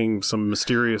like drinking some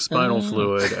mysterious spinal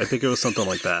fluid. I think it was something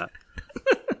like that.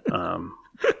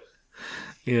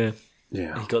 Yeah.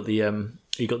 He got the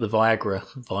Viagra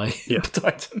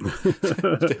Titan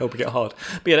to help it get hard.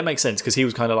 But yeah, that makes sense because he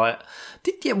was kind of like,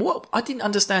 what I didn't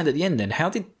understand at the end. Then how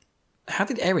did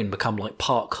Aaron become like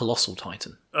part colossal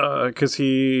Titan? Because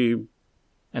he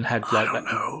had like I don't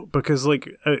know, because like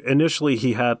initially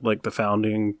he had like the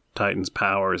founding Titan's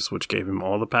powers, which gave him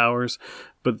all the powers,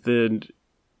 but then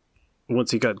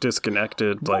once he got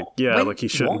disconnected, he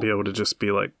shouldn't be able to just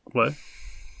be like what?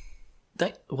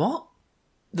 What?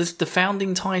 The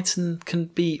founding Titan can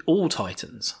be all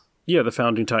Titans. Yeah, the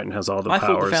founding Titan has all the powers. I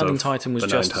thought the founding Titan was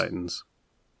just 9 Titans.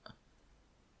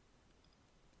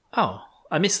 Oh,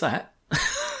 I missed that.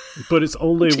 But it's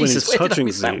only when he's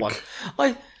touching Zeke. That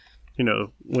one?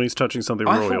 When he's touching something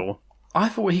royal. I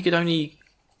thought he could only.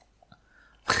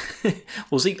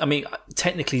 Well, Zeke. I mean,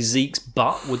 technically, Zeke's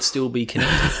butt would still be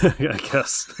connected. Yeah, I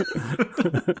guess.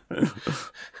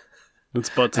 It's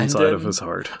butts inside of his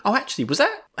heart. Oh, actually, was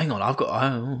that? Hang on, I've got.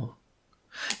 Oh.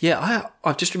 Yeah,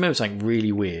 I've just remembered something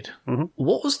really weird. Mm-hmm.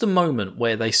 What was the moment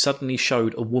where they suddenly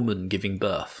showed a woman giving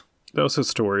birth? That was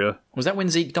Historia. Was that when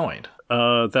Zeke died?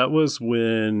 That was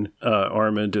when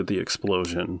Armin did the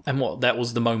explosion. And what? That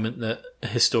was the moment that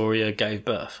Historia gave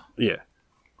birth? Yeah.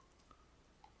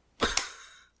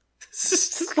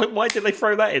 Why did they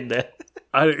throw that in there?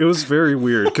 It was very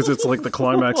weird because it's like the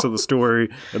climax of the story,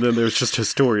 and then there's just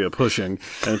Historia pushing,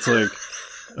 and it's like,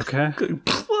 okay.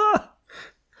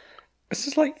 It's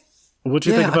just like, what'd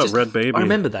you think about Red Baby? I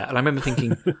remember that, and I remember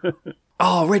thinking,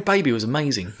 oh, Red Baby was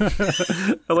amazing.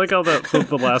 I like how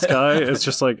the last guy is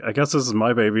just like, I guess this is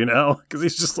my baby now, because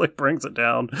he's just like brings it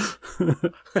down.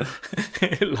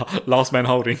 Last man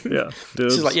holding. Yeah, dude.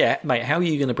 It's like, yeah, mate, how are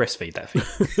you going to breastfeed that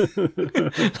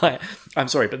thing? Like, I'm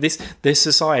sorry, but this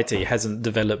society hasn't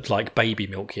developed like baby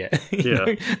milk yet.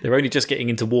 Yeah, they're only just getting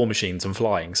into war machines and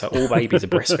flying, so all babies are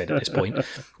breastfed at this point.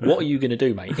 What are you going to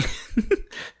do, mate?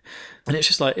 And it's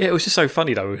just like, it was just so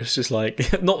funny though. It's just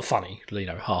like, not funny,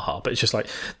 haha, but it's just like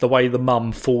the way the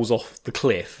mum falls off the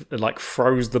cliff and like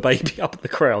throws the baby up at the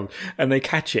crowd and they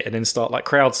catch it and then start like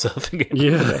crowd surfing it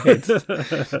over their heads.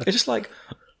 It's just like,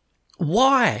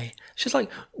 Why? She's like,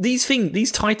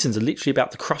 these titans are literally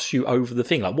about to crush you over the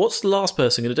thing. Like, what's the last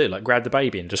person going to do? Like, grab the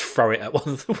baby and just throw it at one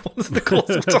of the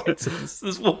colossal titans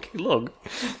that's walking along.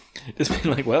 Just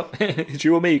being like, well, it's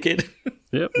you or me, kid.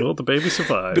 Yep. Well, the baby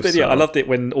survives. But then, yeah, I loved it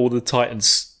when all the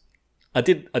titans. I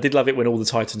did love it when all the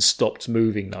titans stopped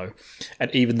moving though,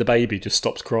 and even the baby just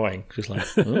stops crying. Just like,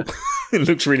 oh. It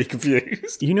looks really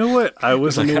confused. You know what I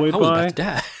was annoyed I was by? about to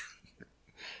die.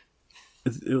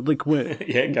 Like when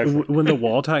Go for it. when the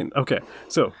wall titan. Okay,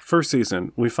 so first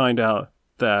season we find out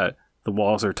that the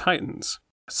walls are titans.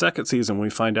 Second season we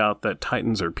find out that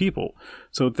titans are people.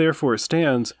 So therefore it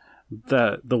stands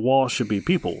that the wall should be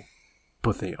people,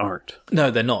 but they aren't.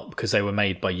 No, they're not, because they were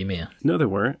made by Ymir, No, they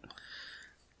weren't.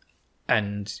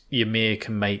 and Ymir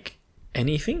can make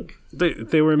anything.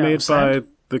 They were made by sand?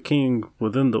 the king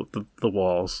within the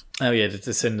walls. Oh yeah, the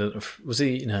descendant of, was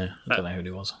he? No, I don't know who he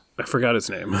was. I forgot his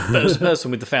name. But it was the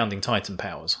person with the founding Titan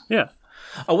powers. Yeah.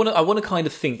 I want to kind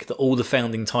of think that all the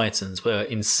founding Titans were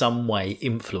in some way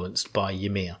influenced by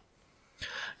Ymir.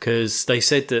 Because they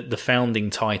said that the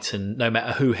founding Titan, no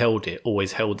matter who held it,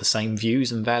 always held the same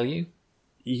views and value.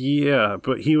 Yeah,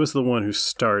 but he was the one who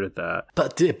started that.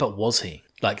 But was he?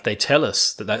 Like, they tell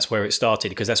us that that's where it started,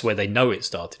 because that's where they know it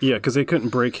started. Yeah, because they couldn't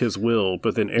break his will,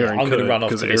 but then Aaron I'm gonna could, run off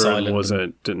because to this Aaron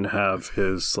island didn't have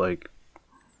his, like,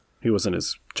 he wasn't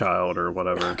his child or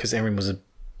whatever. Because Aaron was a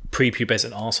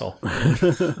prepubescent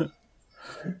arsehole.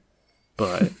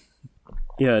 But,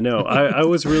 yeah, no, I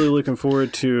was really looking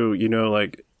forward to,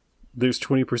 like, there's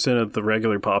 20% of the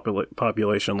regular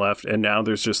population left, and now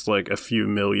there's just like a few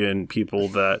million people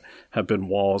that have been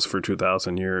walls for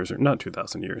 2,000 years, or not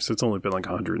 2,000 years. It's only been like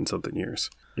 100 and something years.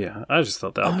 Yeah, I just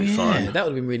thought that would be fun. That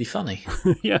would have been really funny.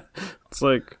 Yeah, it's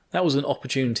like That was an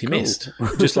opportunity missed.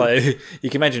 Just like, you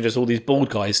can imagine just all these bald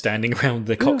guys standing around,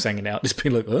 their cocks hanging out, just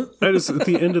being like, huh? that is at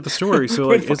the end of the story. So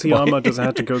like Isayama doesn't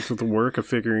have to go through the work of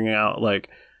figuring out like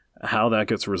how that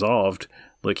gets resolved.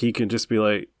 Like he can just be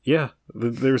like, yeah,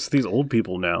 there's these old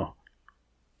people now.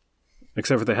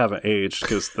 Except for they haven't aged,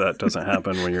 because that doesn't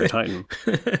happen when you're a Titan.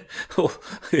 Oh,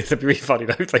 it'd be really funny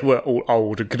though if they were all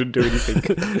old and couldn't do anything.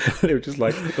 They were just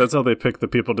like, That's how they pick the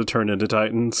people to turn into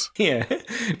Titans. yeah,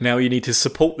 now you need to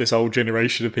support this old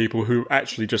generation of people who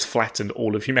actually just flattened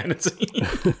all of humanity.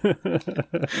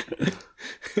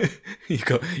 You've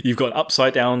got an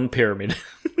upside down pyramid.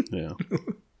 Yeah.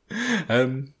 I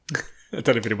don't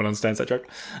know if anyone understands that joke.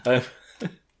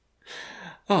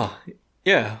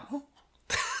 Yeah.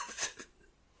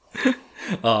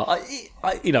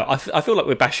 I feel like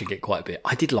we're bashing it quite a bit.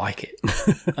 I did like it.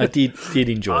 I did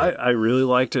enjoy it. I really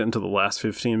liked it until the last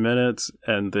 15 minutes,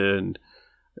 and then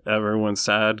everyone's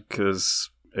sad because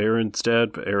Aaron's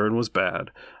dead, but Aaron was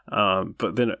bad.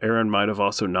 But then Aaron might have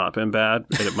also not been bad,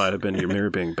 and it might have been Ymir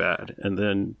being bad, and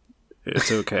then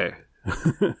it's okay.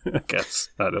 I guess.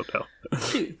 I don't know.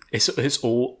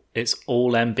 It's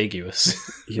all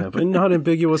ambiguous. Yeah, but not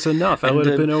ambiguous enough. That would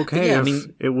have been okay yeah,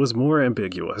 if it was more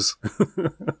ambiguous.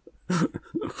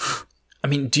 I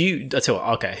mean,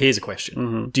 okay, here's a question.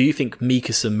 Mm-hmm. Do you think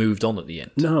Mikasa moved on at the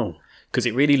end? No. Because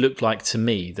it really looked like to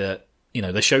me that,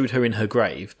 they showed her in her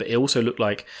grave, but it also looked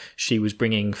like she was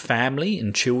bringing family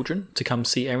and children to come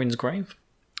see Erin's grave.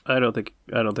 I don't think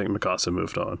Mikasa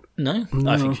moved on. No?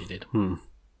 I think she did.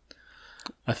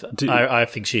 I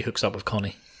think she hooks up with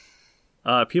Connie.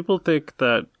 People think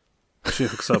that she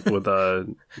hooks up with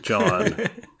John,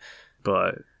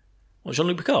 but What,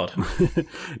 Jean-Luc Picard?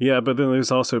 yeah, but then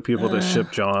there's also people that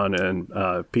ship John and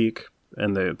Peak,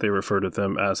 and they refer to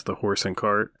them as the horse and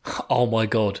cart. Oh my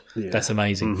god, that's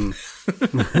amazing.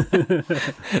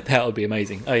 Mm-hmm. That would be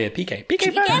amazing. Oh yeah, PK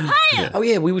fire. Yeah. Oh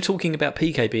yeah, we were talking about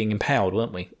PK being empowered,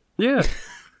 weren't we? Yeah.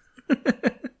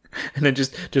 And then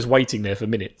just waiting there for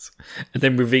minutes, and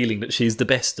then revealing that she's the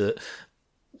best at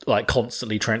like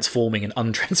constantly transforming and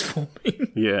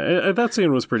untransforming. Yeah, that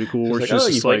scene was pretty cool. Where like, she's oh,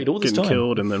 just you've like waited all this getting time.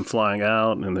 killed and then flying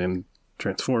out and then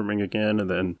transforming again, and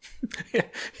then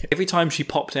Every time she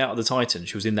popped out of the Titan,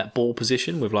 she was in that ball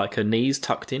position with like her knees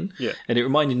tucked in. Yeah. And it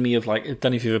reminded me of like, I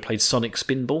don't know if you ever played Sonic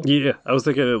Spinball. yeah, I was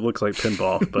thinking it looked like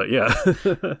pinball, but yeah.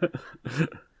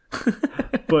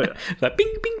 But Like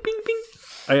bing, bing, bing, bing.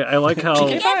 I like how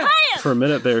PK fire. for a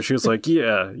minute there she was like,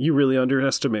 yeah, you really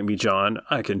underestimate me, John.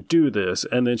 I can do this.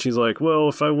 And then she's like, well,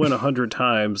 if I win 100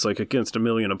 times like against 1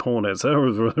 million opponents,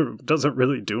 that doesn't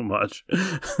really do much.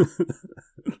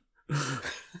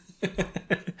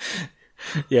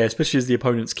 Yeah, especially as the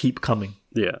opponents keep coming.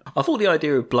 Yeah. I thought the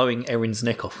idea of blowing Erin's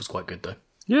neck off was quite good though.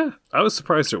 Yeah, I was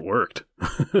surprised it worked.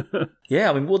 Yeah,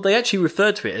 I mean, well, they actually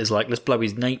referred to it as like, let's blow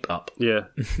his nape up. Yeah.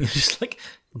 Just like,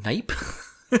 nape?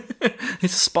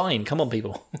 It's a spine. Come on,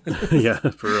 people. Yeah,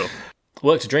 for real.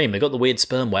 Worked a dream. They got the weird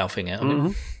sperm whale thing out of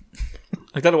him.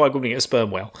 I don't know why I'm calling it a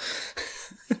sperm whale.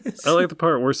 I like the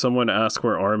part where someone asks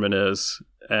where Armin is,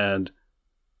 and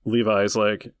Levi's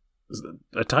like,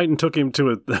 a Titan took him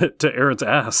to Aaron's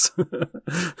ass.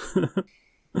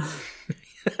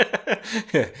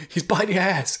 He's biting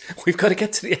ass. We've got to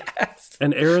get to the ass.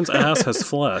 And Aaron's ass has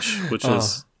flesh, which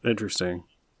is interesting.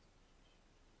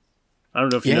 I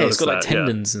don't know if you noticed that. It's got like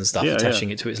tendons and stuff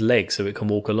attaching it to its legs so it can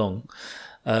walk along.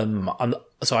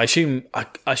 So I assume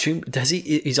does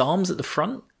he his arms at the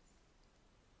front?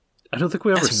 I don't think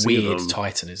we ever see them. That's weird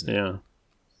Titan, isn't it? Yeah.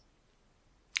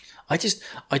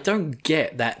 I don't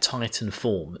get that Titan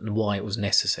form and why it was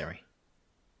necessary.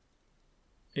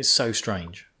 It's so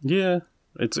strange. Yeah,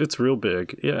 it's real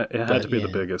big. Yeah, it had to be the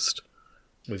biggest.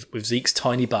 With Zeke's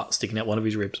tiny butt sticking out one of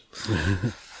his ribs.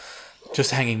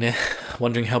 Just hanging there,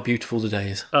 wondering how beautiful the day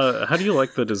is. How do you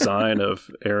like the design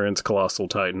of Aaron's Colossal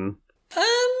Titan?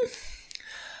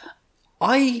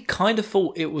 I kind of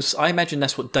thought it was... I imagine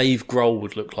that's what Dave Grohl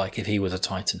would look like if he was a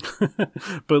Titan.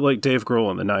 But like Dave Grohl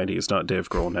in the 90s, not Dave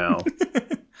Grohl now.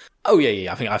 Oh,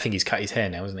 yeah. I think he's cut his hair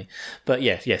now, isn't he? But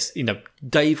yes. You know,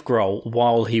 Dave Grohl,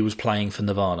 while he was playing for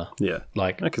Nirvana. Yeah.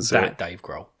 Like, I can see that it. Dave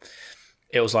Grohl.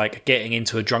 It was like getting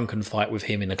into a drunken fight with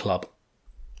him in a club.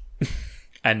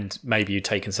 And maybe you'd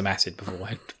taken some acid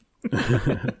beforehand.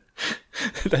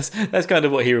 That's kind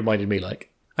of what he reminded me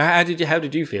like. How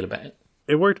did you feel about it?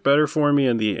 It worked better for me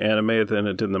in the anime than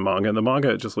it did in the manga. In the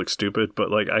manga, it just looked stupid,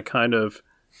 but like I kind of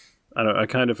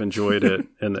enjoyed it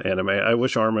in the anime. I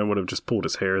wish Armin would have just pulled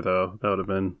his hair though. That would have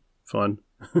been fun.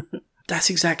 That's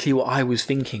exactly what I was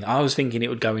thinking. I was thinking it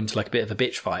would go into like a bit of a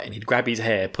bitch fight, and he'd grab his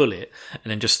hair, pull it,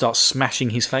 and then just start smashing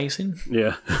his face in.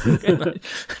 Yeah. Like,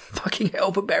 fucking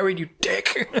hell, but Aaron, you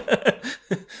dick!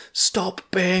 Stop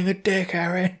being a dick,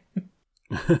 Aaron.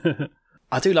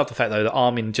 I do love the fact though that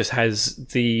Armin just has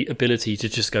the ability to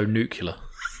just go nuclear.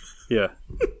 Yeah.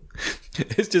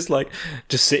 It's just like,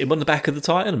 just sit him on the back of the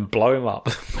Titan and blow him up.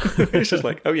 It's just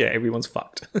like, oh yeah, everyone's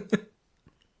fucked.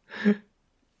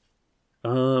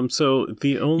 So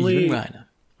the only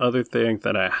other thing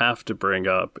that I have to bring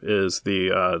up is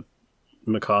the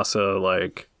Mikasa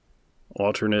like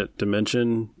alternate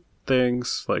dimension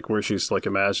things, like where she's like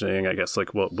imagining, I guess,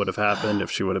 like what would have happened if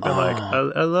she would have been like,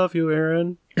 I love you,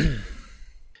 Aaron.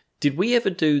 Did we ever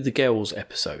do the girls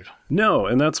episode? No,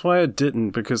 and that's why I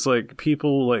didn't, because like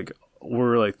people like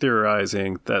were like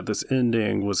theorizing that this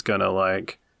ending was gonna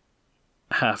like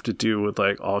have to do with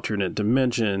like alternate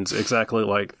dimensions, exactly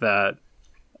like that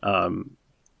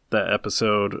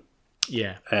episode.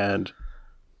 Yeah. And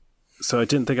so I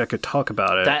didn't think I could talk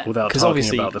about it without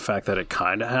talking about the fact that it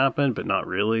kind of happened, but not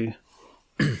really.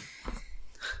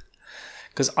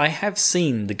 Because I have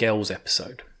seen the girls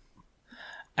episode,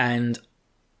 and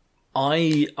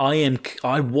I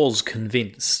was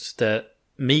convinced that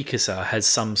Mikasa has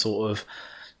some sort of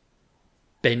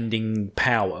bending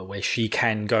power where she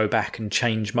can go back and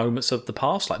change moments of the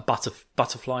past, like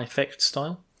butterfly effect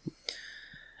style.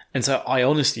 And so I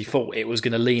honestly thought it was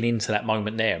going to lean into that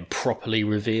moment there and properly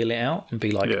reveal it out and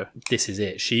be like, This is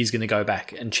it. She's going to go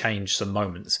back and change some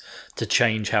moments to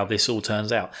change how this all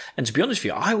turns out. And to be honest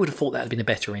with you, I would have thought that had been a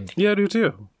better ending. Yeah, I do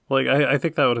too. Like, I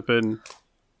think that would have been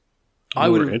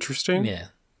more interesting. Yeah.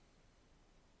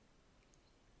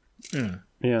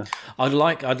 Yeah. I'd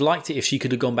liked it if she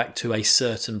could have gone back to a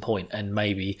certain point and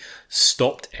maybe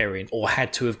stopped Eren, or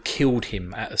had to have killed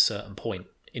him at a certain point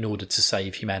in order to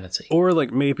save humanity. Or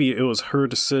like maybe it was her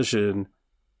decision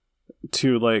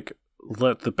to like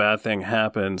let the bad thing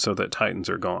happen so that Titans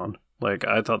are gone. Like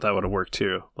I thought that would have worked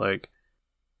too. Like,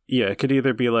 yeah, it could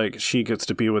either be like she gets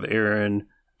to be with Eren,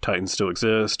 Titans still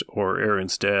exist, or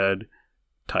Eren's dead,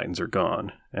 Titans are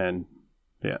gone. And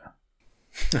yeah.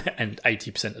 And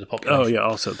 80% of the population. Oh, yeah,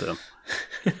 also them.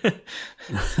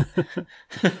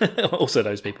 Also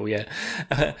those people, yeah.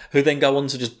 Who then go on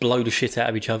to just blow the shit out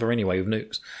of each other anyway with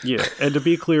nukes. Yeah, and to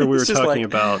be clear, we were talking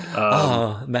about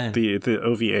the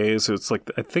OVAs. So it's like,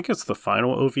 I think it's the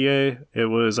final OVA. It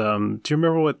was, do you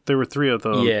remember what, there were 3 of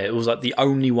them. Yeah, it was like the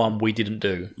only one we didn't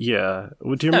do. Yeah. Do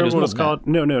you remember what it was called?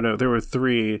 No. There were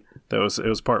 3. It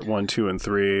was part 1, 2, and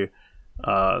 3.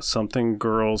 Something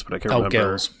Girls, but I can't remember.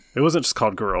 Girls. It wasn't just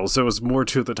called Girls. There was more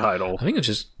to the title. I think it was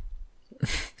just...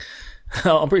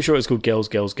 I'm pretty sure it was called Girls,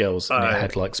 Girls, Girls. And it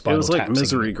had like Spinal Tap. It was like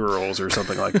Misery Girls or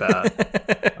something like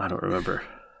that. I don't remember.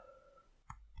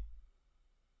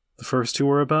 The first 2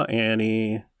 were about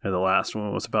Annie, and the last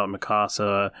one was about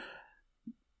Mikasa.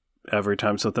 Every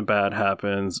time something bad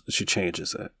happens, she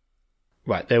changes it.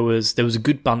 Right. There was a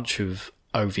good bunch of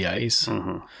OVAs.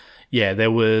 Mm-hmm. Yeah,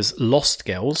 there was Lost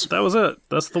Girls. That was it.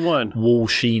 That's the one. Wall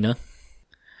Sheena.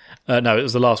 No, it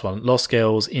was the last one. Lost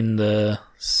Girls in the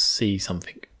Sea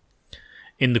something.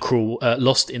 In the cruel,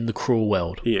 Lost in the Cruel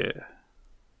World. Yeah.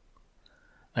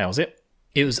 That was it.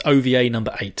 It was OVA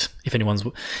number 8.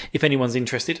 If anyone's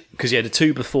interested, because the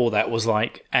 2 before that was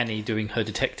like Annie doing her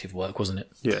detective work, wasn't it?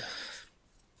 Yeah.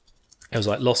 It was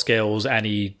like Lost Girls,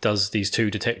 Annie does these 2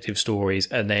 detective stories,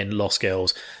 and then Lost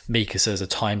Girls, Mikasa's a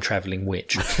time-travelling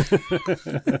witch.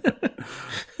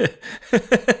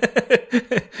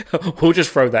 We'll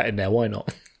just throw that in there, why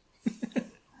not?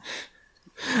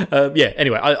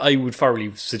 Anyway, I would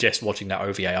thoroughly suggest watching that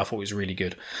OVA. I thought it was really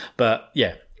good. But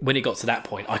yeah, when it got to that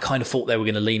point, I kind of thought they were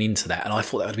going to lean into that, and I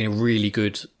thought that would have been a really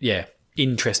good,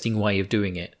 interesting way of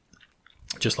doing it.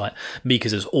 Just like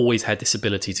Mikasa's always had this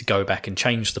ability to go back and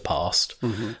change the past,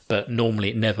 but normally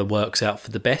it never works out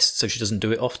for the best, so she doesn't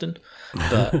do it often.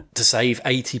 But to save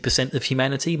 80% of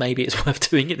humanity, maybe it's worth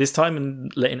doing it this time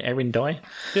and letting Eren die.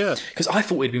 Yeah. Because I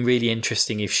thought it'd been really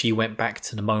interesting if she went back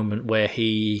to the moment where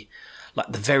the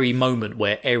very moment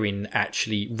where Eren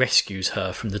actually rescues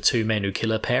her from the 2 men who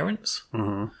kill her parents.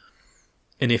 Mm-hmm.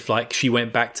 And if she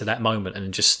went back to that moment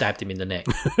and just stabbed him in the neck.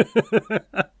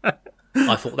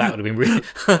 I thought that would have been really.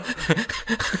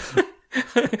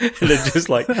 And then just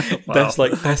wow.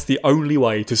 That's the only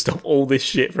way to stop all this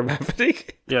shit from happening.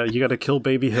 Yeah, you got to kill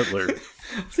baby Hitler.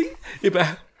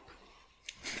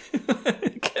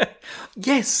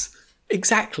 Yes,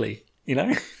 exactly.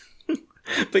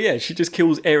 But yeah, she just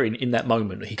kills Eren in that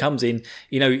moment. He comes in,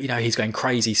 he's going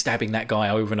crazy, stabbing that guy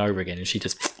over and over again, and she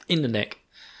just in the neck.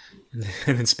 And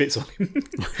then spits on him.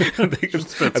 and then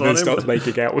starts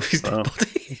making out with his dead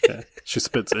body. Okay. She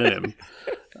spits in him.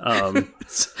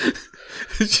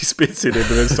 She spits in him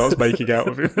and then starts making out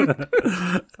with him. And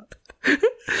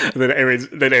then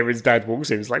Eren's dad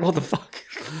walks in. He's like, "What the fuck?"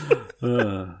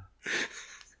 And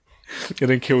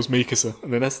then kills Mikasa.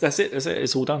 And then that's it. That's it.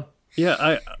 It's all done.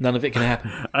 Yeah, none of it can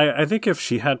happen. I think if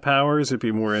she had powers, it'd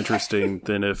be more interesting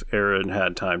than if Eren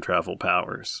had time travel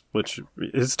powers. Which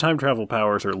his time travel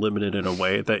powers are limited in a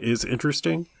way that is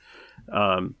interesting,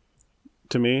 to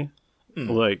me.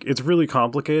 It's really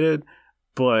complicated,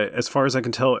 but as far as I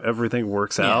can tell, everything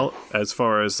works out. As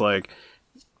far as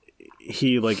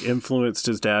he influenced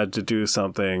his dad to do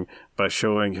something by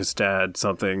showing his dad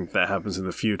something that happens in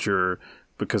the future.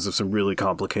 Because of some really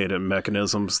complicated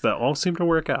mechanisms that all seem to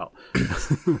work out.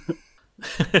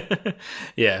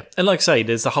 Yeah. And like I say,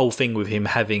 there's the whole thing with him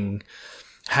having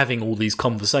all these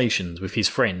conversations with his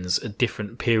friends at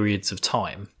different periods of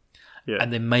time. Yeah.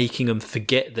 And then making them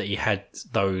forget that he had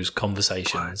those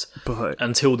conversations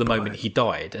until the moment he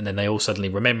died. And then they all suddenly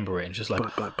remember it and just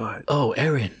oh,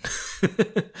 Eren.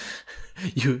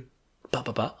 You...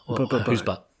 Whose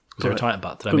butt? Was there a Titan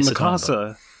butt? Did I miss a Titan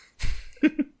butt?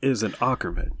 Is an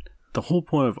Ackerman. The whole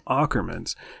point of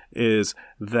Ackermans is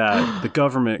that the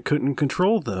government couldn't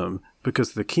control them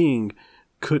because the king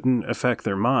couldn't affect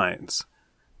their minds.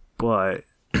 But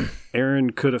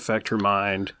Eren could affect her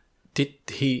mind. Did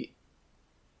he?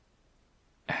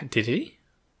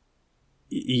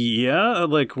 Yeah,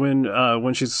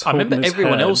 when she's. I remember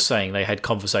everyone else saying they had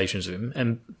conversations with him,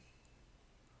 and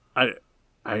I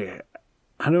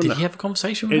don't know. Did he have a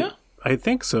conversation with her? I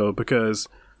think so, because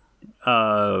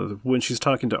when she's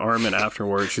talking to Armin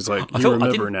afterwards, she's like, "You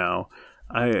remember now."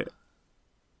 I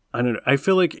don't know. I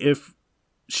feel like if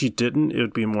she didn't, it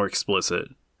would be more explicit.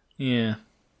 Yeah.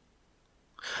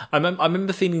 I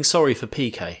remember feeling sorry for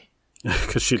PK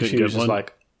because she didn't get one.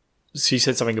 She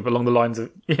said something along the lines of,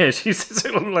 she said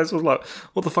something along the lines of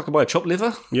 "What the fuck am I, a chopped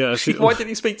liver?" Yeah. Why didn't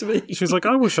he speak to me? She's like,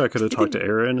 "I wish I could have talked to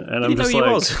Eren," and I'm just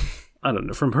like, I don't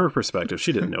know. From her perspective,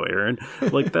 she didn't know Eren.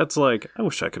 That's I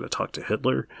wish I could have talked to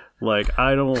Hitler.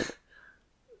 I don't.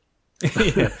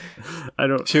 I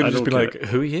don't. She would have just been like,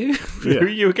 "Who are you? Who are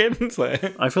you again?"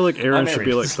 I feel like Eren should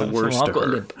be the worst. I've got a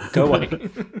limp. Go away.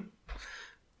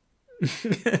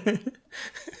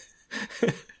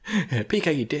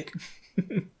 PK, you dick.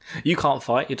 You can't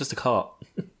fight. You're just a cart.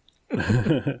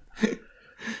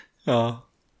 Oh.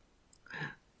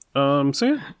 So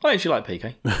yeah. I actually like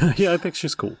PK. Yeah, I think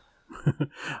she's cool.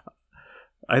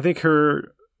 I think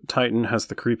her Titan has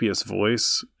the creepiest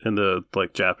voice in the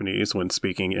Japanese when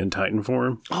speaking in Titan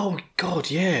form. Oh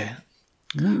God, yeah.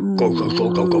 Go go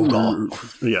go go go go.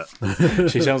 Yeah.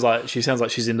 She sounds like she's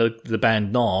in the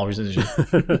band Nah, isn't she?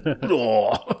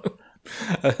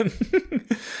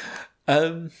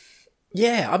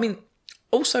 Yeah, I mean,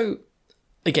 also,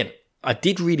 again, I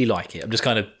did really like it. I'm just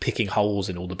kind of picking holes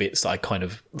in all the bits that I kind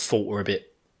of thought were a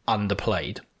bit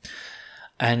underplayed.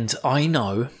 And I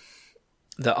know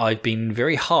that I've been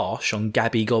very harsh on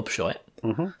Gabby Gobshite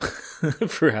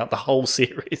throughout the whole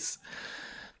series.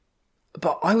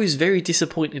 But I was very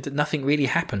disappointed that nothing really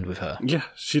happened with her. Yeah,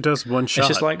 she does one shot. It's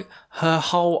just like her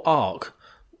whole arc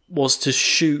was to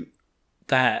shoot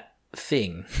that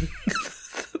thing,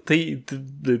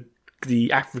 the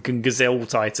African gazelle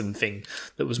titan thing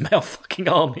that was Male fucking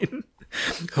Armin.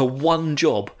 Her one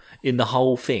job in the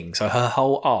whole thing. So her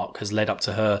whole arc has led up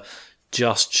to her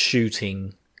just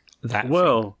shooting that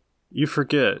thing. You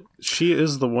forget, she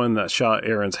is the one that shot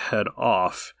Aaron's head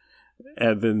off,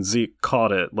 and then Zeke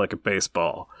caught it like a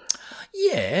baseball.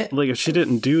 Yeah. Like, if she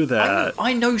didn't do that...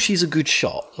 I know she's a good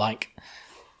shot. Like,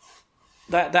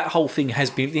 that whole thing has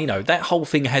been, that whole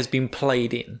thing has been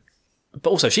played in. But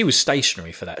also, she was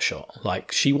stationary for that shot.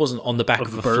 Like, she wasn't on the back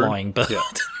of a flying bird. Yeah.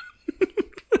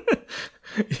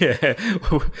 Yeah,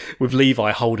 with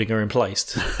Levi holding her in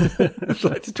place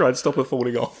like to try and stop her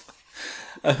falling off.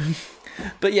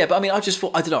 But I mean, I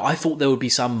thought there would be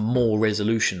some more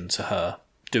resolution to her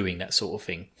doing that sort of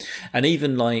thing. And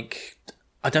even like,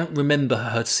 I don't remember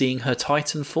her seeing her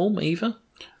Titan form either.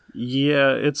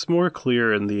 Yeah, it's more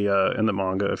clear in the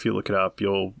manga. If you look it up,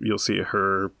 you'll see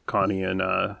her, Connie, and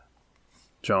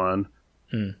John.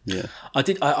 Mm. Yeah,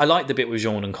 I liked the bit with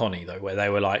Jean and Connie though, where they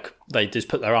were like, they just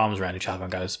put their arms around each other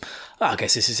and goes, I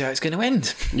guess this is how it's going to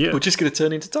end. Yeah. We're just going to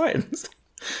turn into Titans.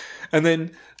 And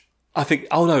then I think,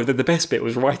 then the best bit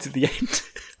was right at the end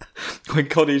when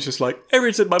Connie's just like,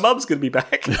 Aaron said my mum's going to be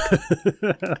back.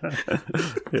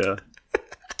 Yeah.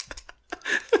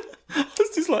 I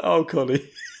was just like, oh, Connie,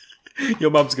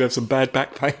 your mum's going to have some bad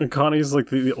back pain. And Connie's like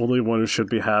the only one who should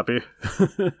be happy.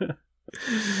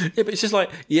 Yeah, but it's just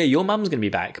like, your mum's going to be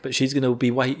back, but she's going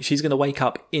to wake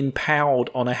up impaled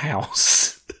on a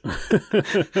house.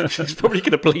 She's probably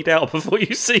going to bleed out before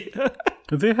you see her.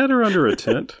 They had her under a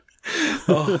tent.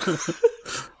 Oh.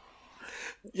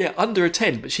 Yeah, under a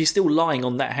tent, but she's still lying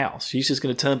on that house. She's just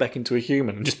going to turn back into a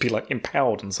human and just be like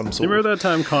impaled on some sort. You remember that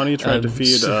time Connie tried to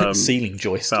feed ceiling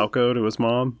joist Falco to his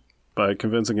mom by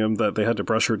convincing him that they had to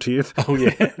brush her teeth? Oh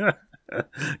yeah.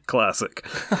 Classic.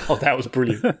 Oh, that was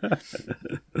brilliant.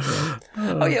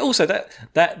 Oh yeah, also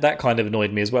that kind of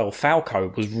annoyed me as well.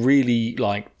 Falco was really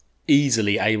like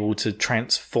easily able to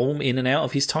transform in and out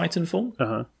of his Titan form.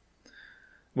 Uh-huh.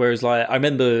 Whereas like I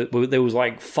remember there was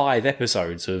like 5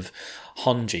 episodes of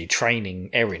Honji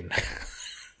training Eren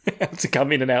to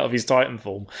come in and out of his Titan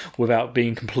form without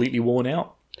being completely worn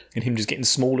out, and him just getting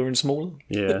smaller and smaller.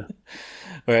 Yeah.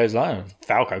 Whereas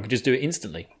Falco could just do it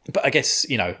instantly. But I guess,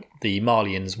 the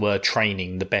Marlians were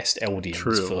training the best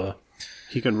Eldians for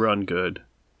he can run good.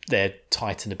 Their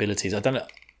Titan abilities. I don't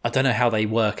know how they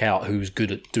work out who's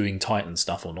good at doing Titan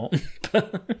stuff or not.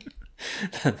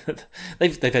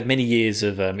 they've had many years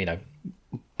of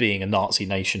being a Nazi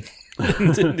nation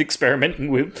and experimenting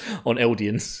on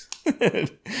Eldians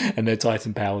and their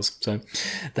Titan powers. So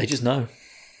they just know.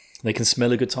 They can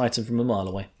smell a good Titan from a mile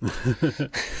away.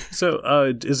 So,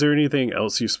 is there anything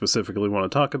else you specifically want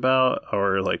to talk about,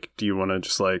 or like, do you want to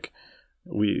just like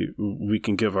we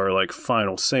can give our like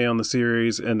final say on the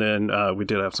series, and then we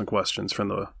did have some questions from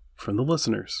the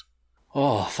listeners.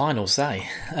 Oh, final say.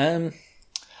 I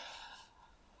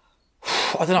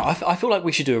don't know. I feel like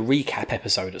we should do a recap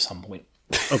episode at some point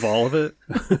of all of it.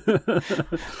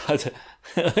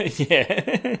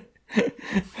 Yeah.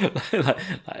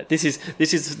 like, this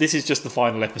is just the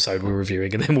final episode we're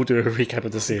reviewing, and then we'll do a recap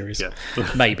of the series. Yeah.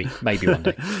 maybe one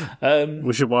day.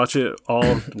 We should watch it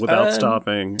all without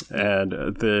stopping, and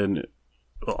then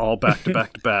all back to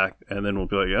back to back, and then we'll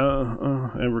be like,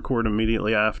 and record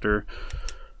immediately after,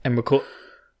 and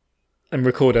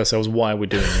record ourselves while we're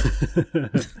doing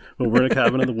it. Well, we're in a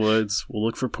cabin in the woods. We'll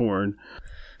look for porn.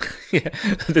 Yeah,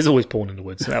 there's always porn in the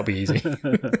woods, so that'll be easy.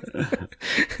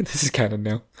 This is canon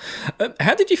now.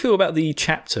 How did you feel about the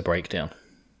chapter breakdown?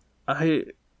 I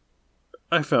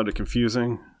found it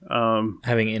confusing.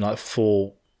 Having it in like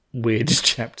 4 weird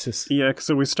chapters. Yeah,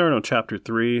 so we start on chapter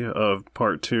 3 of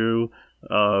part 2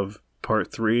 of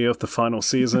part 3 of the final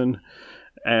season,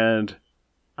 and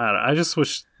I just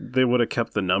wish they would have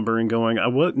kept the numbering going.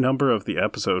 What number of the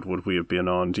episode would we have been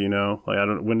on? Do you know? Like,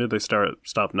 when did they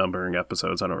stop numbering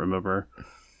episodes? I don't remember.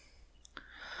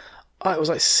 It was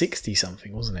like 60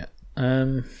 something, wasn't it?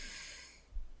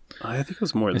 I think it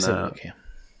was more than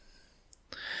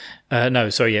that. No,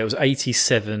 sorry, yeah, it was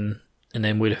 87, and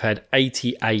then we'd have had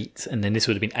 88, and then this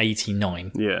would have been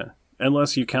 89. Yeah,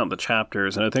 unless you count the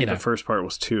chapters, and I think the first part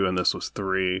was 2, and this was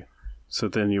 3. So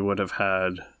then you would have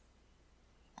had.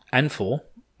 And 4.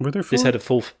 Were there 4? This had a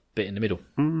 4th bit in the middle.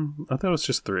 I thought it was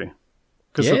just 3.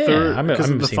 Because I remember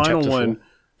the seeing final chapter one.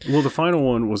 4. Well, the final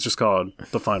one was just called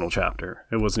the final chapter.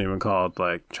 It wasn't even called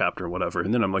like chapter whatever.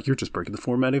 And then I'm like, you're just breaking the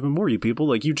format even more, you people.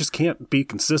 Like, you just can't be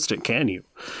consistent, can you?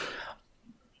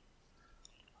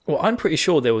 Well, I'm pretty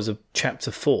sure there was a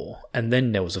chapter 4, and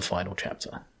then there was a final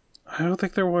chapter. I don't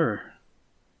think there were.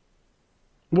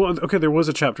 Well, okay, there was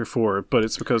a chapter 4, but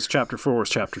it's because chapter 4 was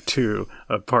chapter 2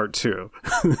 of part 2.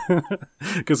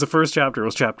 Because the first chapter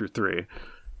was chapter 3.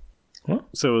 What?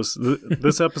 So it was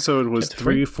this episode was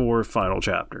 3, 4, final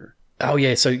chapter. Oh,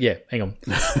 yeah, so, yeah, hang on.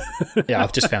 Yeah,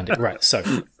 I've just found it. Right,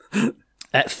 so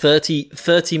at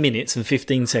 30 minutes and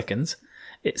 15 seconds,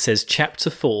 it says chapter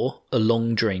 4, A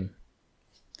Long Dream.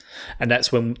 And that's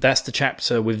the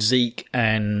chapter with Zeke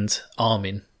and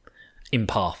Armin in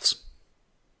Paths.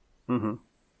 Mm-hmm.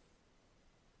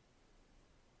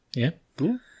 Yeah?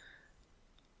 Yeah.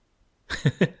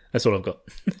 That's all I've got.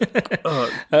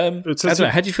 I don't know,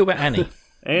 how do you feel about Annie?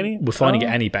 Annie? We're finally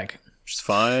getting Annie back. She's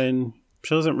fine.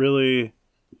 She doesn't really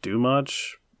do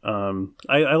much.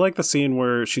 I like the scene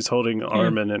where she's holding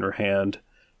Armin in her hand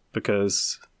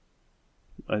because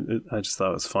I just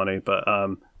thought it was funny. But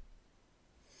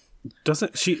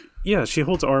doesn't she? Yeah, she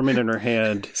holds Armin in her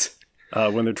hand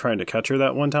when they're trying to catch her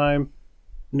that one time.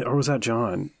 Or was that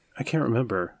John? I can't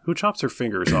remember. Who chops her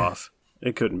fingers off?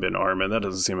 It couldn't have been Armin. That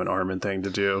doesn't seem an Armin thing to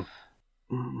do.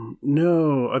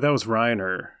 No, that was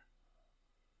Reiner.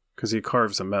 Because he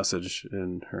carves a message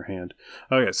in her hand.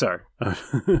 Okay, sorry.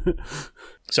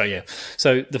 So, yeah.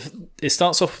 So,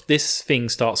 this thing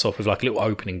starts off with like a little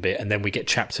opening bit, and then we get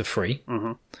chapter 3.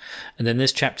 Mm-hmm. And then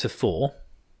there's chapter 4.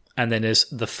 And then there's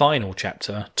the final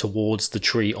chapter, Towards the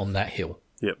Tree on That Hill.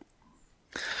 Yep.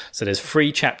 So there's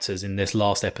 3 chapters in this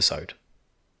last episode.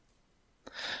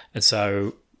 And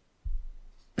so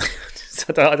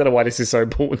I don't know why this is so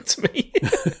important to me.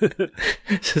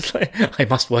 Just like, I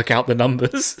must work out the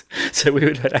numbers. So we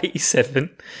would have had 87,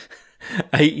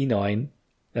 89,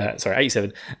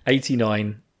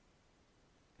 89.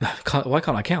 Why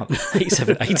can't I count?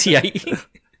 87, 88,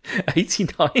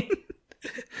 89,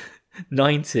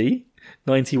 90,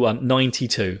 91,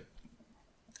 92.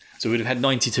 So we would have had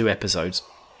 92 episodes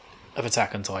of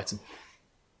Attack on Titan.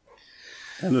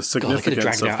 And the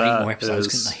significance of that 8 more episodes,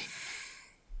 couldn't they?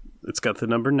 It's got the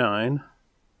number 9.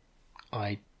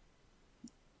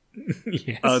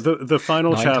 Yes. The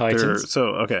final 9 chapter. Titans. So,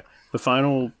 okay. The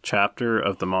final chapter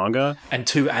of the manga. And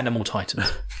 2 Animal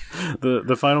Titans.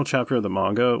 The final chapter of the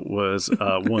manga was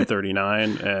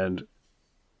 139, and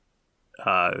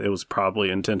it was probably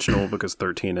intentional because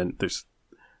 13 and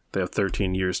they have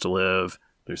 13 years to live.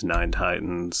 There's 9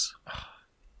 Titans.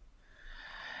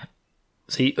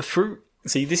 See,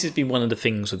 this has been one of the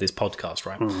things with this podcast,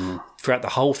 right? Mm-hmm. Throughout the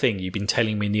whole thing, you've been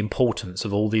telling me the importance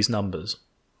of all these numbers.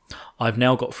 I've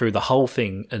now got through the whole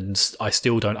thing, and I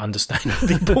still don't understand what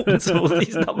the importance of all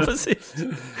these numbers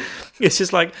is. It's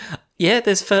just like, yeah,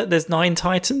 there's 9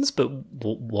 Titans, but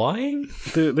why?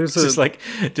 There's just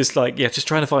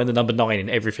trying to find the number 9 in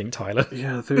everything, Tyler.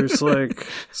 Yeah, there's like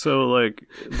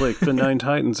the 9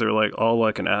 Titans are like all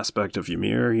like an aspect of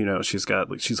Ymir. You know, she's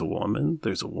a woman.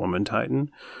 There's a woman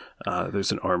Titan.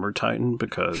 There's an armored Titan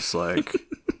because like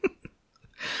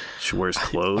she wears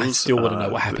clothes. I still want to know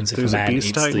what happens if a man There's a beast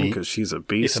eats Titan because she's a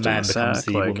beast if a man in a becomes sack.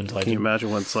 the Like, woman Titan. can you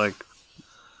imagine what's like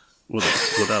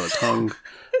without a tongue?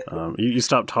 You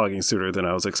stopped talking sooner than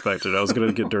I was expected. I was going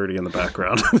to get dirty in the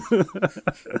background.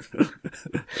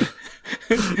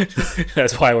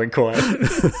 That's why I went quiet.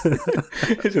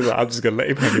 I'm just going to let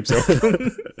him hang himself.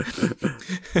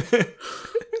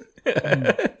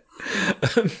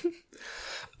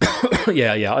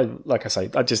 Yeah. Like I say,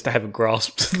 I just haven't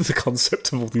grasped the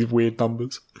concept of all these weird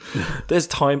numbers.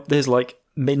 There's like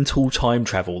mental time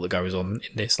travel that goes on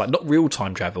in this, like not real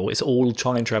time travel. It's all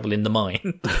time travel in the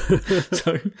mind.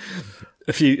 So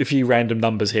a few random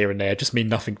numbers here and there just mean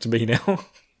nothing to me now.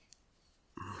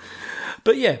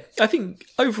 But yeah, I think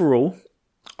overall,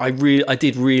 I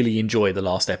did really enjoy the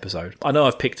last episode. I know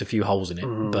I've picked a few holes in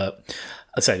it, but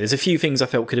I'd say there's a few things I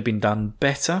felt could have been done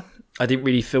better. I didn't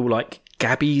really feel like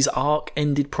Gabby's arc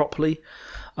ended properly.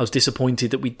 I was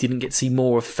disappointed that we didn't get to see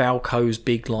more of Falco's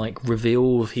big like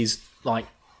reveal of his like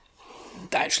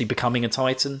actually becoming a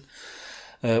Titan,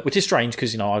 which is strange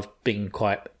because I've been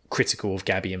quite critical of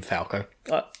Gabby and Falco.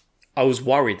 I was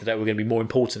worried that they were going to be more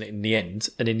important in the end,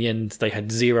 and in the end they had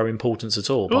zero importance at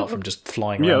all, apart from just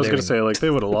flying around. Yeah, I was going to say, like, they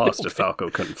would have lost if Falco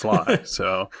couldn't fly,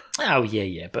 so... Oh,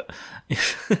 yeah, but...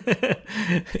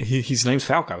 his name's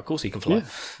Falco, of course he can fly. Yeah.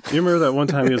 You remember that one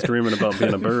time he was dreaming about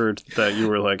being a bird, that you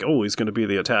were like, oh, he's going to be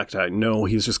the Attack Titan. No,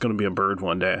 he's just going to be a bird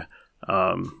one day.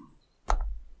 Oh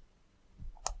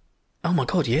my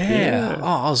god, yeah. Oh,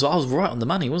 I was right on the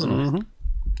money, wasn't I?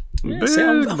 Yeah, big see,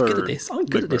 I'm bird. good at this. I'm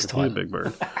good at this time. Big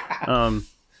bird.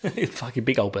 Fucking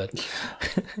big old bird.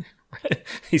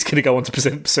 He's going to go on to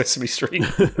present Sesame Street.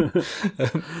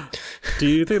 Do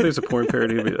you think there's a porn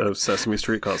parody of Sesame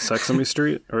Street called Sesame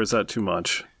Street, or is that too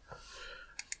much?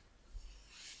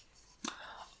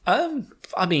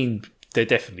 I mean, there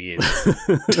definitely is.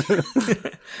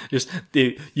 Just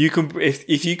you can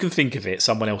if you can think of it,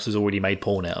 someone else has already made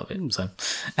porn out of it. So,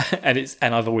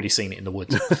 and I've already seen it in the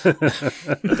woods.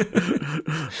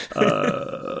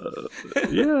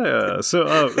 Yeah.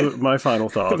 So my final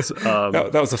thoughts.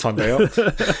 That was a fun day off.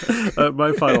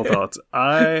 My final thoughts.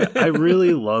 I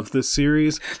really love this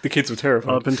series. The kids were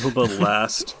terrified up until the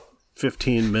last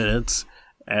 15 minutes,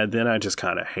 and then I just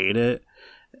kind of hate it.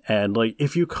 And like,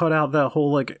 if you cut out that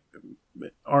whole like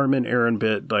Armin Aaron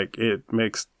bit, like it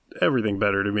makes everything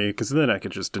better to me, because then I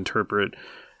could just interpret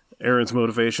Aaron's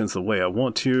motivations the way I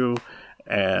want to.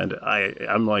 And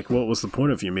I'm like, what was the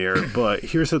point of Ymir? But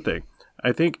here's the thing.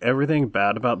 I think everything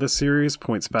bad about this series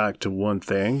points back to one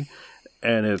thing,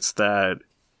 and it's that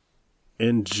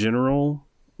in general,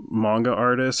 manga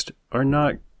artists are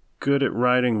not good at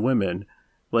writing women.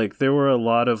 Like, there were a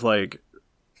lot of like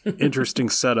interesting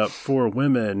setup for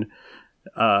women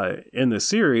in the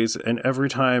series, and every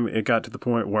time it got to the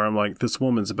point where I'm like, this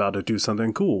woman's about to do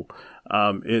something cool,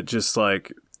 it just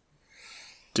like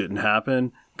didn't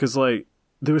happen, because like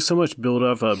there was so much build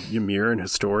up of Ymir and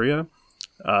Historia,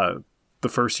 the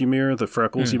first Ymir, the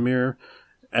Freckles Ymir,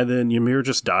 and then Ymir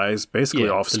just dies basically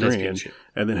off screen,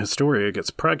 and then Historia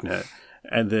gets pregnant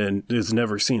and then is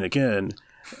never seen again,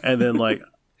 and then like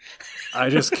I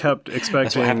just kept expecting.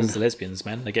 That's what happens to lesbians,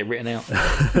 man. They get written out.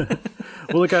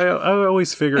 Well, like I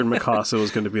always figured Mikasa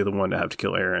was going to be the one to have to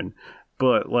kill Eren,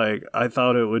 but like I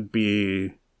thought it would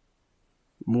be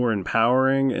more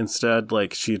empowering. Instead,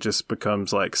 like she just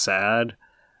becomes like sad.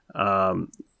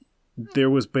 There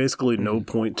was basically no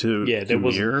point to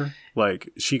Ymir. Like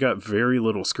she got very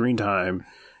little screen time,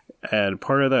 and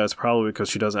part of that is probably because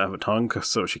she doesn't have a tongue,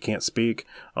 so she can't speak.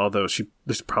 Although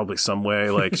there's probably some way.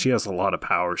 Like she has a lot of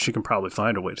power. She can probably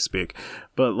find a way to speak.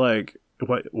 But like,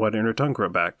 why didn't her tongue grow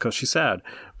back? Because she's sad.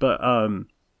 But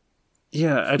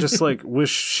yeah, I just like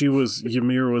wish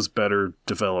Ymir was better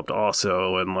developed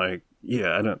also, and like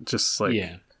I don't just like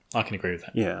I can agree with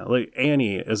that. Yeah, like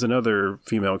Annie is another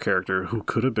female character who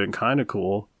could have been kind of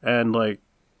cool, and like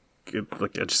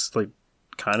it just like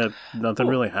kind of nothing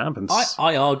really happens.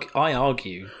 I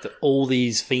argue that all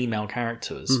these female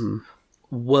characters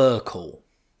were cool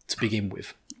to begin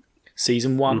with.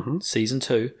 Season 1, Season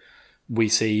 2, we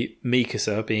see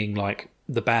Mikasa being like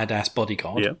the badass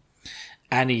bodyguard. Yeah.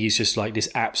 Annie is just like this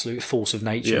absolute force of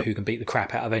nature who can beat the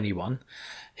crap out of anyone.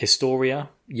 Historia,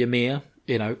 Ymir,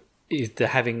 they're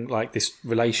having like this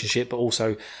relationship, but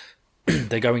also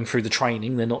they're going through the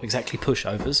training. They're not exactly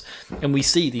pushovers. And we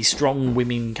see these strong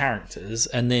women characters,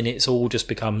 and then it's all just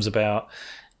becomes about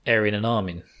Eren and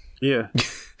Armin. Yeah.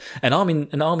 And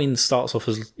Armin starts off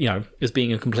as, as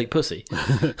being a complete pussy.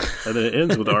 And then it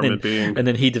ends with Armin being... And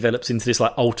then he develops into this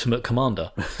like ultimate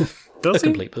commander. Does he?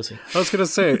 Complete pussy. I was going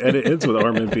to say, and it ends with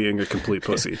Armin being a complete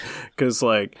pussy. Because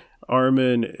like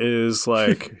Armin is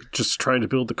like just trying to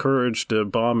build the courage to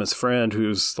bomb his friend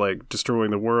who's like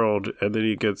destroying the world, and then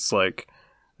he gets like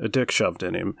a dick shoved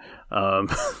in him. Then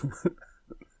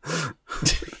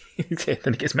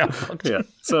he gets mouth-fucked. Yeah.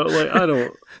 So like I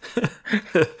don't.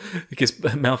 He gets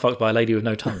mouth-fucked by a lady with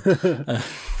no tongue.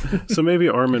 So maybe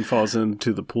Armin falls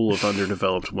into the pool of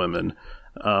underdeveloped women.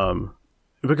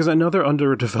 Because another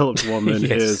underdeveloped woman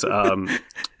is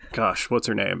gosh, what's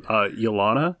her name?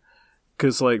 Yelena.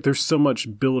 Because like there's so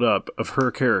much build up of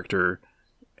her character,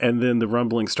 and then the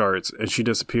rumbling starts and she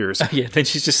disappears. Then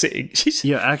she's just sitting.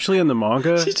 Actually in the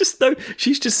manga,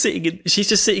 she's just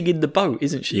sitting in the boat,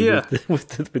 isn't she? Yeah, with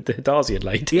the Darzian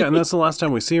lady. Yeah, and that's the last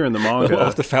time we see her in the manga.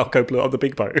 After Falco blew up the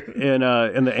big boat. In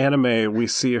the anime, we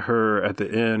see her at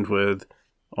the end with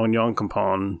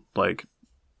Onyankompon like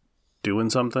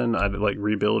doing something, like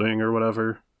rebuilding or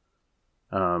whatever.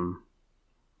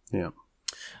 Yeah.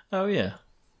 Oh yeah.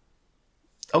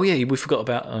 Oh yeah, we forgot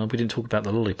about. We didn't talk about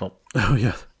the lollipop. Oh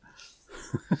yeah.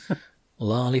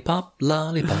 Lollipop,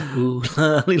 lollipop, ooh,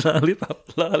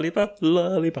 lollipop, lollipop,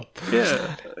 lollipop.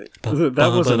 Yeah,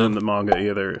 that wasn't in the manga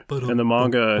either. In the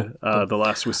manga, the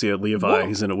last we see of Levi,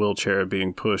 he's in a wheelchair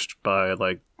being pushed by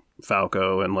like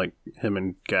Falco, and like him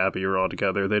and Gabby are all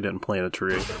together. They didn't plant a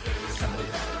tree.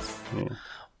 Yeah.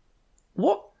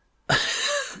 What?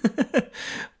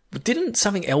 Didn't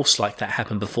something else like that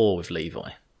happen before with Levi?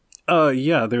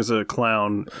 Yeah, there's a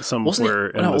clown somewhere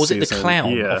in the season. It the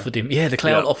clown offered him? Yeah, the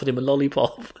clown offered him a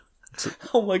lollipop.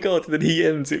 Oh my god, and then he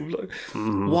ends it like,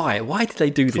 why? Why did they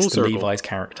do this to Levi's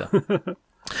character?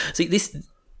 See,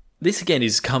 this again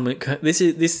is coming. This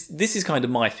is kind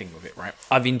of my thing with it, right?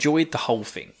 I've enjoyed the whole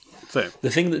thing. Same. The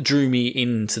thing that drew me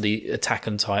into the Attack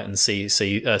on Titan series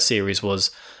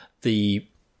was the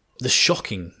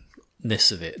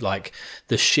shockingness of it, like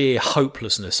the sheer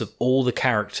hopelessness of all the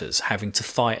characters having to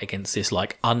fight against this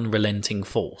like unrelenting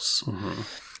force,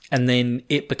 and then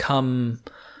it become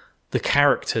the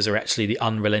characters are actually the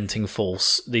unrelenting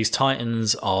force. These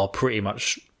Titans are pretty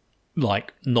much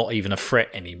like not even a threat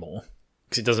anymore.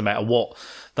 Because it doesn't matter what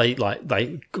they like.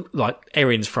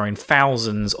 Eren's throwing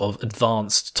thousands of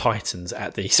advanced Titans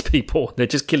at these people. They're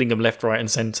just killing them left, right,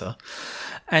 and center.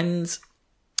 And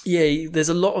yeah, there's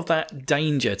a lot of that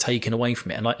danger taken away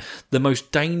from it. And like the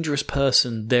most dangerous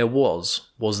person there was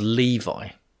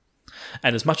Levi.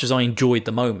 And as much as I enjoyed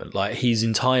the moment, like his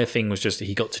entire thing was just that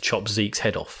he got to chop Zeke's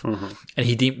head off, and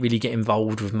he didn't really get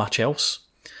involved with much else.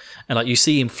 And like you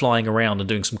see him flying around and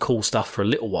doing some cool stuff for a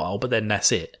little while, but then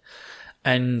that's it.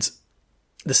 And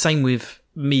the same with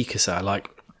Mikasa,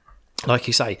 like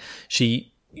you say,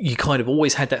 you kind of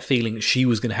always had that feeling that she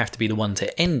was going to have to be the one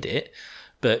to end it,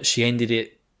 but she ended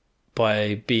it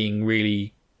by being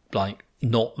really like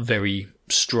not very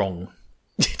strong.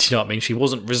 Do you know what I mean? She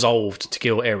wasn't resolved to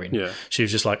kill Eren. Yeah. She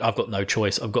was just like, I've got no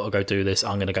choice. I've got to go do this.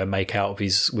 I'm going to go make out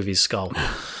with his skull.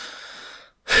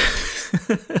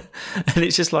 And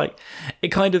it's just like, it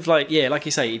kind of like, yeah, like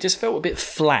you say, it just felt a bit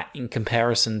flat in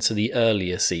comparison to the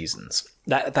earlier seasons.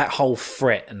 That whole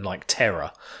threat and like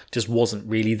terror just wasn't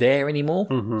really there anymore,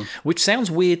 which sounds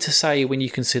weird to say when you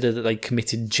consider that they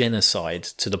committed genocide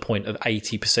to the point of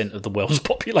 80% of the world's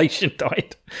population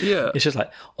died. Yeah. It's just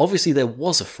like, obviously there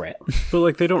was a threat, But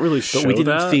like they don't really show but we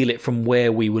didn't that. feel it from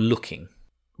where we were looking.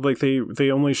 Like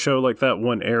they only show like that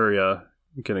one area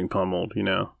getting pummeled, you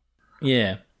know?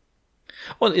 Yeah.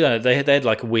 Well, you know, they had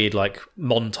like a weird like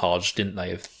montage, didn't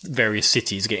they, of various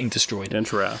cities getting destroyed And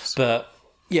giraffes. But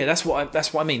yeah, that's what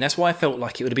I mean. That's why I felt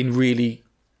like it would have been really,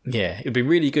 it'd be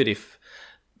really good if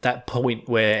that point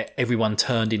where everyone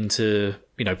turned into,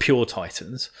 you know, pure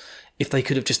Titans, if they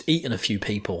could have just eaten a few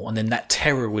people, and then that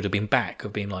terror would have been back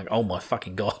of being like, oh my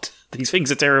fucking god, these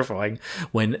things are terrifying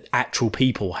when actual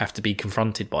people have to be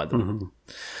confronted by them.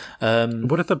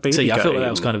 What if the baby So yeah, I got felt like that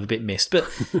eaten? was kind of a bit missed, but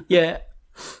yeah.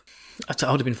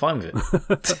 I would have been fine with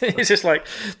it. It's just like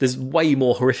there's way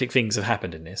more horrific things have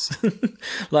happened in this.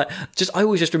 Like, I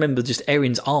always just remember just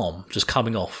Eren's arm just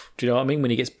coming off. Do you know what I mean? When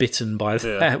he gets bitten by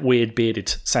that weird bearded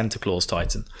Santa Claus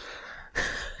Titan.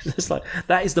 It's like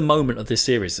that is the moment of this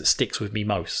series that sticks with me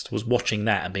most. Was watching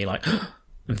that and being like,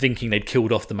 and thinking they'd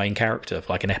killed off the main character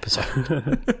for like an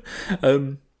episode.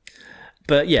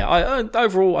 But yeah,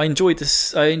 overall I enjoyed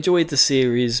this. I enjoyed the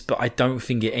series, but I don't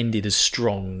think it ended as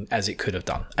strong as it could have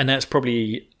done, and that's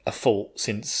probably a fault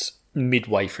since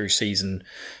midway through season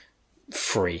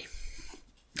 3.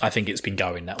 I think it's been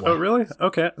going that way. Oh, really?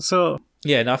 Okay, so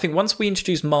Yeah, and I think once we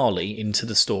introduced Marley into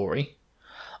the story,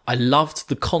 I loved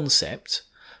the concept,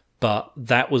 but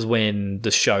that was when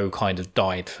the show kind of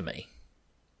died for me.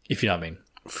 If you know what I mean.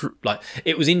 Like,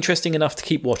 it was interesting enough to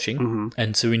keep watching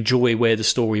and to enjoy where the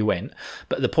story went,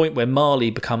 but at the point where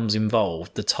Marley becomes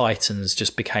involved, the Titans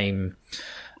just became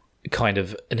kind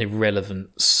of an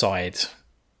irrelevant side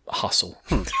hustle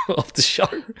of the show.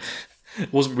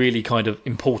 It wasn't really kind of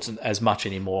important as much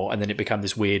anymore, and then it became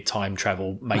this weird time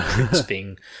travel matrix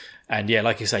thing. And yeah,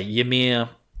 like you say, Ymir,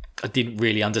 I didn't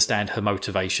really understand her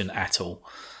motivation at all.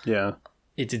 yeah.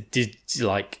 It did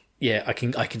like, yeah, I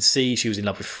can see she was in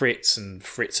love with Fritz, and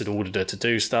Fritz had ordered her to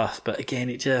do stuff, but again,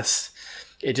 it just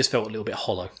felt a little bit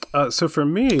hollow. So for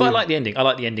me, But I like the ending. I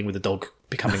like the ending with the dog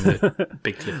becoming the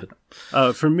big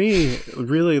Clifford. for me,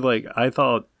 really, like I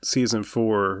thought season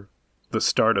 4, the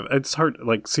start of it's hard.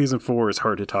 Like season 4 is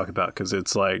hard to talk about because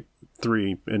it's like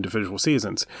 3 individual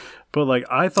seasons. But like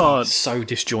I thought, It's so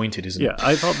disjointed, isn't it? yeah,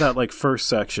 I thought that like first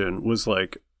section was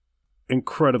like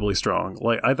incredibly strong.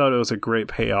 Like I thought it was a great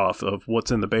payoff of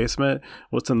what's in the basement.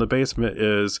 What's in the basement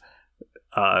is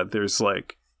there's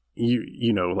like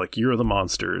you know, like you're the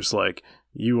monsters, like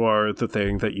you are the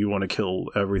thing that you want to kill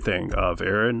everything of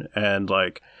Eren. And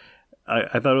like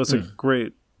I thought it was a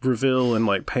great reveal and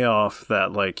like payoff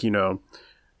that, like, you know,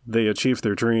 they achieved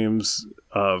their dreams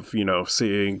of, you know,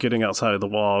 getting outside of the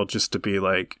wall just to be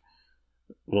like,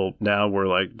 well, now we're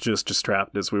like just as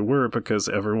trapped as we were because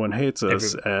everyone hates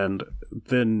us. And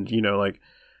then, you know, like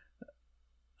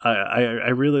I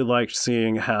really liked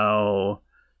seeing how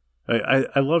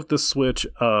I loved the switch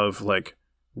of like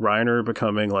Reiner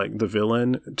becoming like the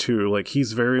villain to like he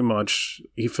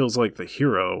feels like the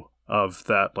hero of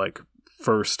that like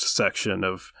first section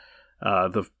of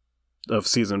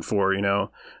season 4, you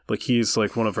know, like he's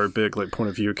like one of our big like point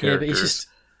of view characters.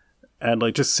 Yeah, but and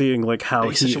like just seeing like how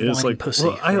He's he such a is whining like pussy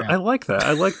well, I throughout. like that.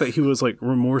 I like that he was like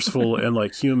remorseful and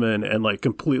like human and like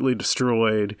completely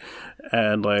destroyed,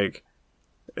 and like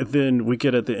then we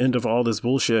get at the end of all this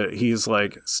bullshit, he's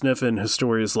like sniffing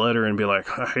Historia's letter and be like,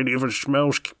 it even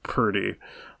smells pretty.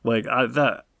 Like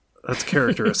that's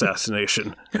character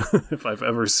assassination if I've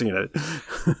ever seen it.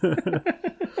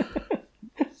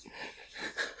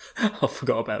 I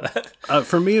forgot about that.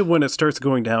 For me, when it starts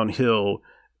going downhill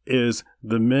is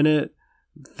the minute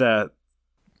that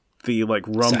the like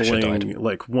Sasha rumbling, died.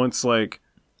 like once like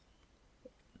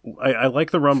I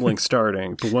like the rumbling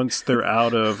starting, but once they're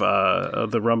out of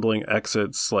the rumbling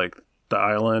exits like the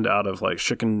island out of like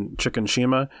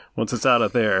Shikishima, once it's out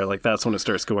of there, like that's when it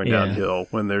starts going Yeah. downhill,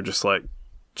 when they're just like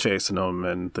chasing them,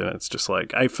 and then it's just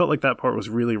like I felt like that part was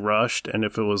really rushed, and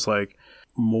if it was like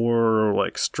more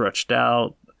like stretched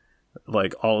out,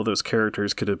 like all of those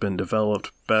characters could have been developed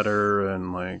better,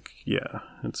 and like yeah,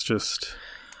 it's just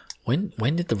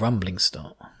When did the rumbling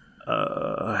start?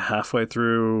 halfway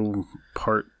through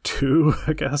part 2,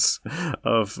 I guess,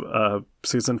 of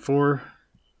season 4.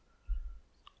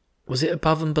 Was it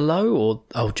Above and Below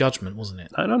or Judgment? Wasn't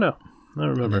it? I don't know. I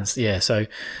don't remember. And then, yeah, so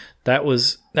that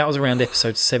was around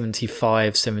episode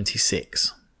 75,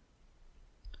 76.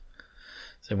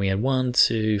 So we had 1,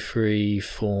 2, 3,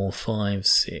 4, 5,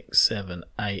 6, 7,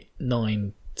 8,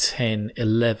 9, 10,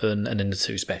 11, and then the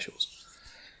 2 specials.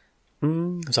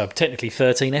 So technically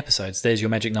 13 episodes. There's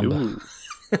your magic number. Ooh.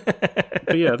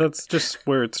 But yeah, that's just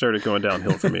where it started going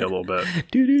downhill for me a little bit.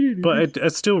 But I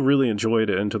still really enjoyed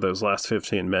it into those last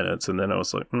 15 minutes, and then I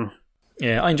was like,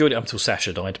 Yeah, I enjoyed it up until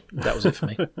Sasha died. That was it for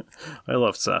me. I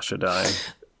love Sasha dying.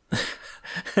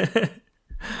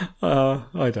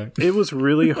 I don't. It was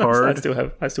really hard.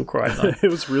 I still cry at night.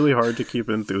 It was really hard to keep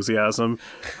enthusiasm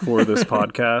for this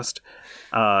podcast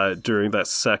during that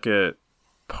second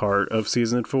part of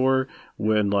season 4,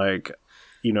 when like,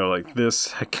 you know, like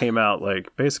this came out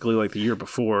like basically like the year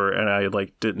before, and I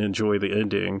like didn't enjoy the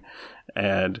ending,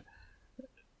 and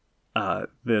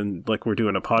then like we're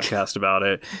doing a podcast about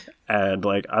it, and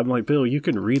like I'm like, Bill, you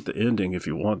can read the ending if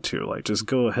you want to, like just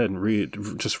go ahead and read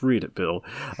it, Bill.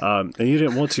 And you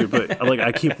didn't want to, but like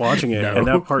I keep watching it, and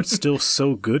that part's still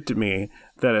so good to me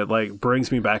that it like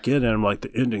brings me back in, and I'm like,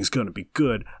 the ending's gonna be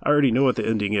good. I already know what the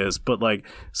ending is, but like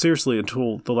seriously,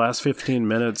 until the last 15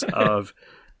 minutes of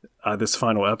this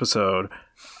final episode,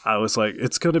 I was like,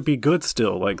 it's gonna be good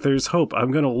still. Like there's hope.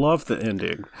 I'm gonna love the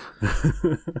ending.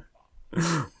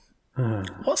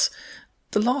 What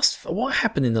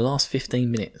happened in the last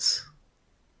 15 minutes?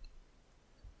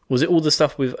 Was it all the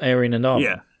stuff with Eren and Armin?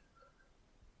 Yeah.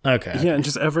 Okay. Yeah, and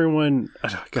just everyone.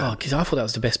 God, because I thought that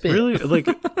was the best bit. really, like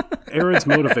Aaron's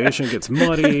motivation gets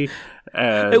muddy,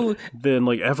 and then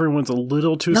like everyone's a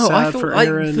little too sad for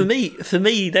Aaron. For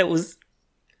me, that was.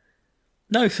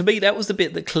 No, for me, that was the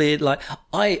bit that cleared. Like,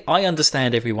 I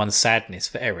understand everyone's sadness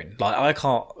for Eren. Like, I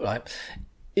can't. Like,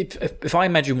 if I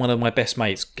imagine one of my best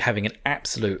mates having an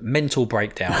absolute mental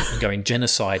breakdown and going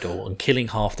genocidal and killing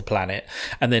half the planet,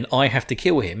 and then I have to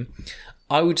kill him,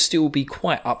 I would still be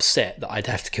quite upset that I'd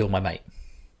have to kill my mate.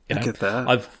 You know? I get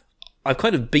that. I've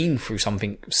kind of been through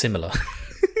something similar.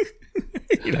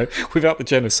 You know, without the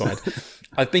genocide.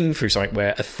 I've been through something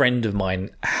where a friend of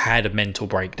mine had a mental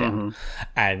breakdown,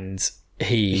 and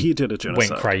he did a genocide.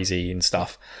 went crazy and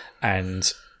stuff,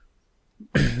 and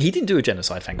he didn't do a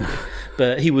genocide, thankfully,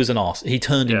 but he was an arse. He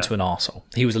turned into an arsehole.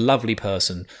 He was a lovely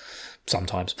person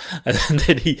sometimes, and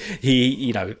then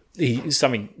he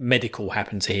something medical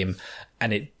happened to him,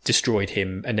 and it destroyed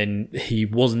him, and then he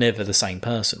was never the same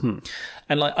person.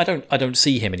 And like I don't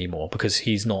see him anymore because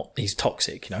he's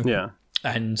toxic, you know. Yeah.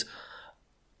 And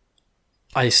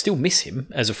I still miss him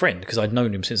as a friend because I'd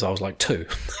known him since I was like 2.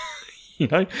 You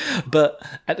know, but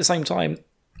at the same time,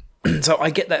 so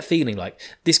I get that feeling like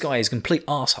this guy is a complete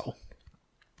arsehole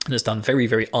and has done very,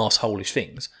 very arseholish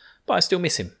things, but I still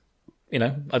miss him. You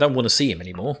know, I don't want to see him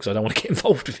anymore because I don't want to get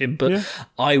involved with him, but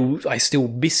I still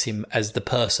miss him as the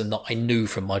person that I knew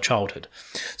from my childhood.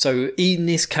 So in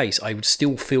this case, I would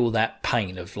still feel that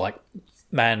pain of like,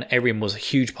 man, Eren was a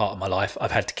huge part of my life.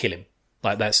 I've had to kill him.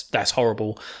 Like that's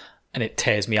horrible. And it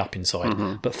tears me up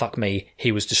inside. But fuck me,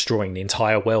 he was destroying the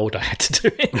entire world. I had to do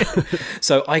it.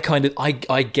 So I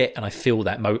get and I feel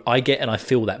that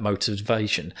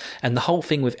motivation. And the whole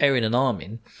thing with Eren and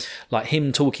Armin, like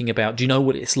him talking about, do you know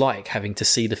what it's like having to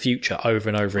see the future over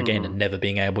and over again and never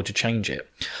being able to change it?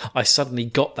 I suddenly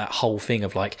got that whole thing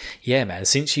of like, yeah, man,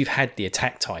 since you've had the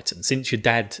Attack Titan, since your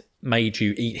dad made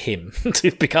you eat him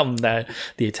to become the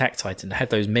Attack Titan,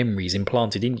 had those memories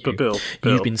implanted in you. But Bill,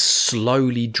 you've been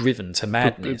slowly driven to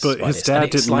madness. But his dad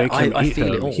didn't make him eat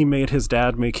him. He made his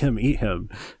dad make him eat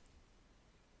him.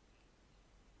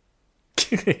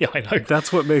 Yeah, I know.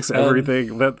 That's what makes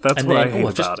everything. That's what I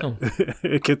hate just- about it.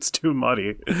 It gets too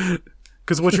muddy.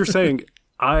 Because what you're saying,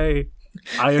 I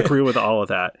agree with all of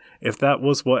that. If that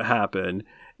was what happened,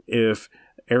 if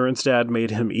Aaron's dad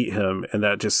made him eat him, and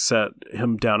that just set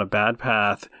him down a bad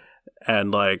path,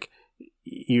 and like,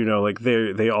 you know, like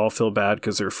they all feel bad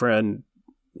because their friend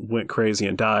went crazy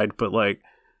and died, but like,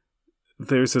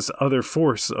 there's this other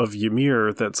force of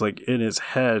Ymir that's like in his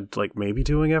head, like maybe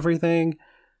doing everything.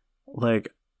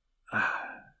 Like,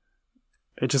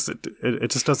 it just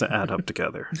doesn't add up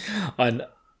together.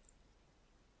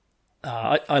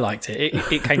 I liked it.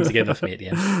 It came together for me at the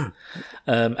end.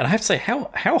 And I have to say,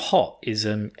 how hot is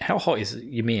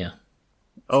Ymir?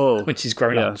 Oh, when she's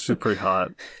grown yeah, up. she's pretty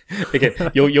hot.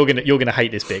 Again, you're gonna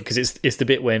hate this bit because it's the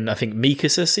bit when I think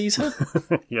Mikasa sees her.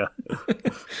 Yeah.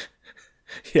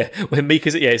 Yeah, when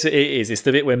Mikasa, yeah, it is. It's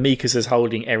the bit where Mikasa's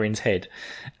holding Erin's head,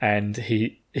 and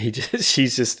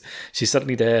she's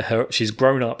suddenly there. She's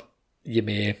grown up,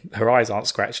 Ymir. Her eyes aren't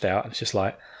scratched out, and it's just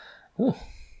like, oh,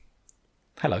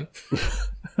 hello.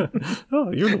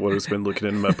 Oh, you're the one who's been looking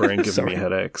into my brain, giving me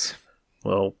headaches.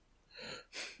 Well,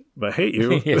 I hate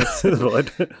you. Yes.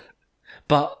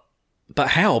 But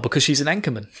how? Because she's an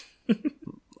anchorman.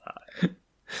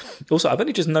 Also, I've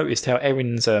only just noticed how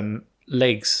Erin's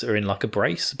legs are in like a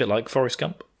brace, a bit like Forrest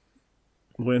Gump.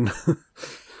 When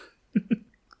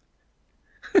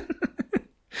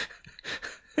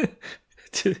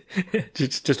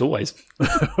just always.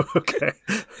 Okay.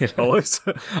 You know, Always.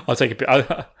 I'll take a bit.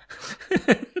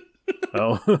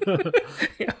 Oh.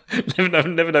 Yeah,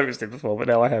 never noticed it before, but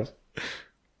now I have.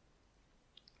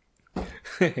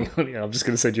 Hang on, yeah, I'm just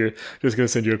going to send you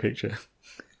a picture.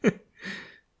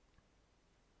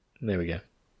 There we go.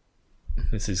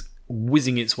 This is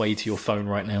whizzing its way to your phone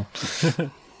right now.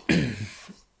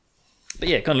 But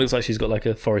yeah, it kind of looks like she's got like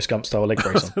a Forrest Gump style leg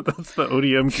brace on. That's the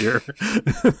ODM gear.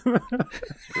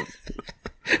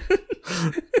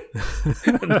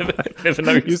 never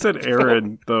noticed. You said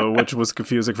Aaron, though, which was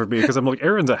confusing for me because I'm like,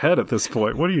 Aaron's ahead at this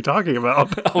point. What are you talking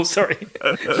about? Oh, sorry.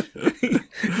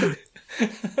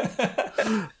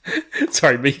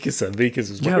 Sorry, Mikasa.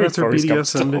 Mikasa's Yeah, that's her Forrest Gump BDSM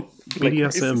style leg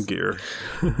braces. gear.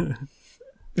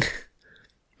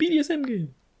 BDSM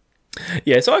game.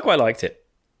 Yeah, so I quite liked it.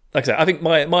 Like I said, I think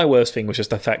my worst thing was just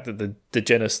the fact that the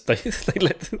Janus they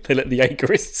let the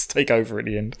Aegarists take over at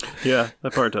the end. Yeah,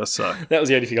 that part does suck. That was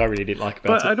the only thing I really didn't like about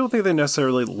But it. I don't think they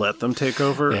necessarily let them take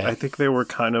over. Yeah. I think they were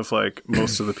kind of like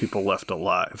most of the people left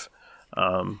alive.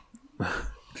 I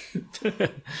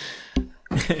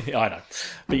know,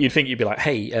 but you'd think you'd be like,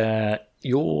 hey,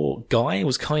 your guy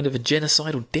was kind of a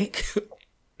genocidal dick.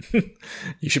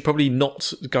 You should probably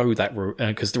not go that route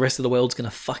because the rest of the world's going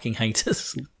to fucking hate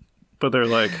us. But they're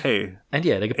like, hey, And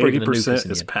yeah, they could bring in the nukes 80%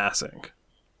 in is the passing.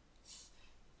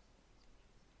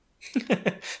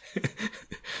 end.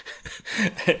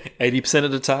 80%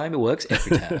 of the time, it works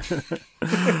every time.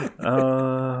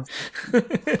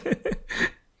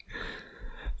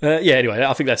 Yeah. Anyway,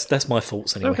 I think that's my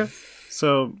thoughts anyway. Okay.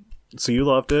 So you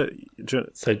loved it.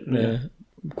 So,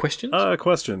 questions?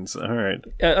 Questions. All right.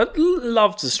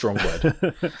 Love's a strong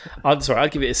word. I'm sorry,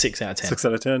 I'd give it a 6 out of 10. 6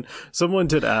 out of 10. Someone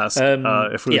did ask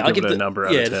if we would give it a number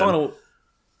out of 10. The final.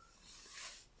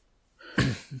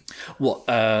 What?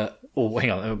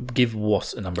 Hang on. Give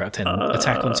what a number out of 10?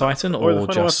 Attack on Titan or the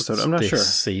final just episode. I'm not this sure.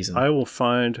 season? I'll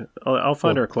find our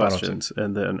final questions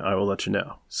and then I will let you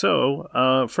know.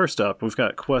 So first up, we've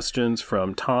got questions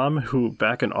from Tom, who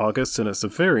back in August sent us a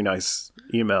very nice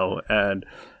email, and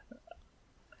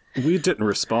we didn't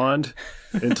respond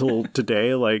until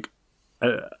today. Like,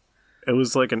 it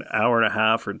was like an hour and a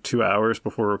half or 2 hours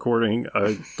before recording.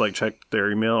 I like checked their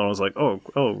email and I was like,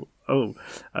 oh,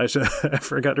 I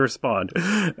forgot to respond.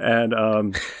 And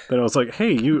then I was like,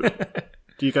 hey, do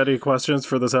you got any questions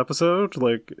for this episode?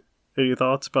 Like, any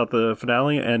thoughts about the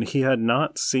finale? And he had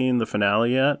not seen the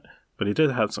finale yet, but he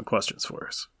did have some questions for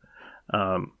us.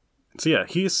 So yeah,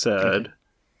 he said,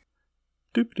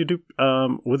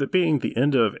 doop-de-doop, with it being the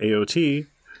end of AOT.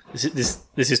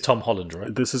 This is Tom Holland,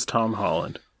 right? This is Tom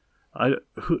Holland.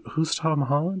 Who's Tom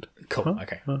Holland? Cool.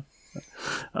 Okay.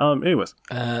 Anyways.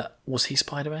 Was he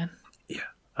Spider-Man? Yeah.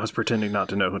 I was pretending not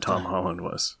to know who Tom Holland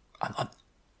was. I'm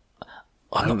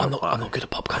not good at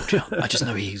pop culture. I just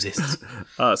know he exists.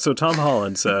 So Tom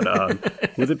Holland said,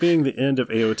 with it being the end of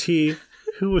AOT,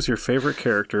 who was your favorite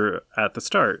character at the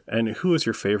start? And who is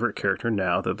your favorite character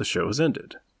now that the show has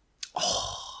ended?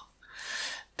 Oh,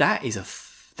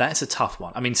 that's a tough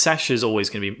one. I mean, Sasha's always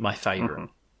going to be my favorite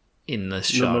in the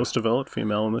show. The most developed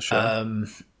female in the show.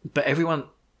 But everyone...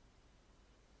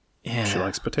 Yeah. She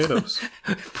likes potatoes.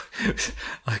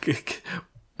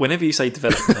 Whenever you say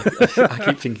developed, I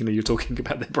keep thinking that you're talking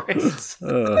about their brains.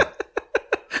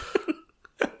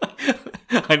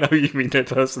 I know you mean their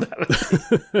personality.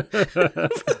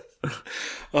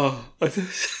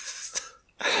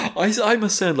 I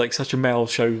must sound like such a male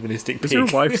chauvinistic pig. Is your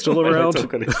wife still around?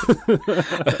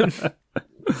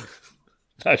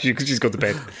 She's gone to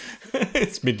bed.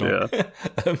 It's midnight.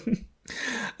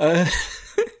 Yeah.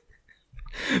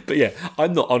 But yeah,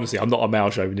 I'm not a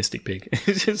male chauvinistic pig.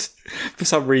 It's just, for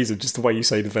some reason, just the way you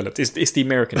say developed. It's the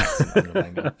American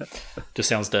accent. Just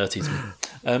sounds dirty to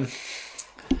me.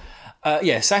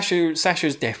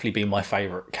 Sasha's definitely been my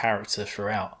favourite character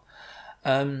throughout.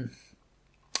 I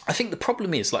think the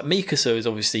problem is, like, Mikasa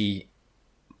obviously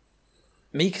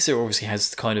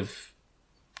has kind of...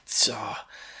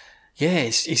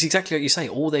 it's exactly like you say.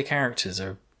 All their characters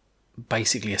are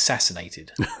basically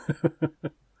assassinated.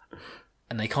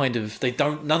 And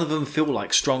none of them feel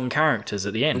like strong characters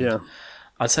at the end. Yeah.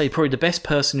 I'd say probably the best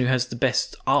person who has the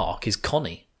best arc is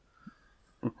Connie.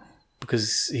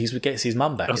 Because he gets his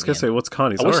mum back. I was going to say, what's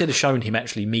Connie's arc? I wish they'd have shown him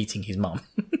actually meeting his mum.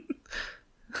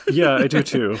 Yeah, I do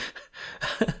too.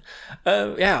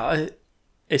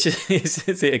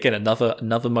 It's again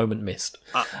another moment missed.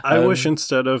 I wish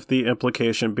instead of the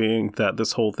implication being that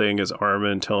this whole thing is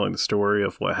Armin telling the story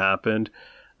of what happened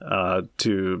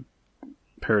to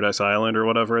Paradise Island or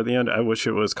whatever at the end, I wish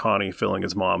it was Connie filling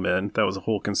his mom in. That was the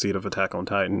whole conceit of Attack on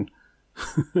Titan.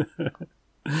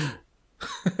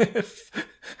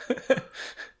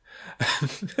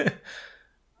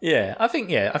 I think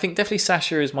definitely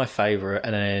Sasha is my favourite,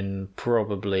 and then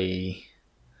probably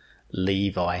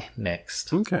Levi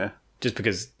next. Okay. Just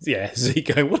because,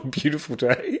 Zico, what a beautiful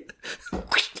day.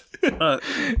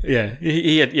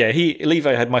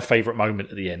 Levi had my favourite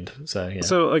moment at the end. So yeah.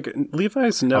 So like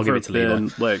Levi's never been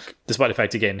Levi. Like, despite the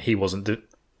fact again he wasn't. What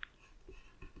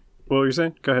were you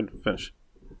saying? Go ahead, finish.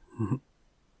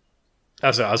 I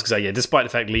was going to say, despite the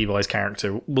fact Levi's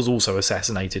character was also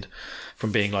assassinated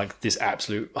from being like this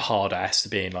absolute hard ass to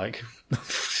being like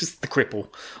just the cripple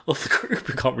of the group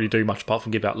who can't really do much apart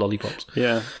from give out lollipops.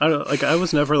 Yeah. I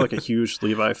was never like a huge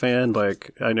Levi fan.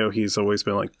 Like, I know he's always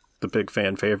been like the big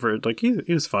fan favorite. Like, he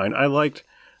was fine. I liked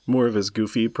more of his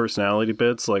goofy personality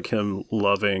bits, like him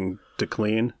loving to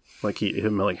clean, like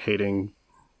him like hating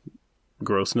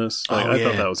grossness. Like, I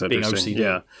thought that was interesting.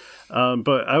 Yeah.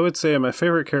 But I would say my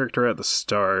favorite character at the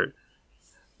start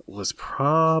was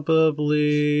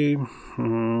probably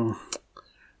trying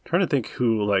to think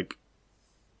who, like,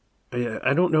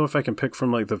 I don't know if I can pick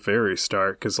from like the very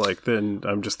start, because like then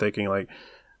I'm just thinking like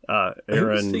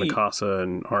Eren, Mikasa,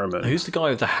 and Armin. Who's the guy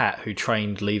with the hat who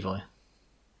trained Levi?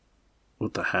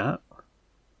 With the hat?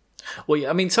 Well, yeah,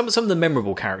 I mean some of the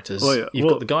memorable characters. Well, yeah. You've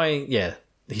got the guy,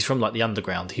 he's from like the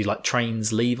underground. He like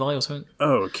trains Levi or something.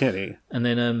 Oh, Kenny. And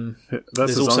then that's there's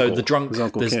his also uncle. the drunk. His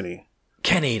uncle Kenny.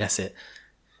 Kenny, that's it.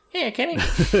 Yeah, Kenny.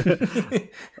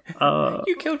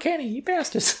 You killed Kenny, you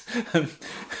bastards.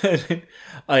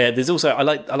 There's also I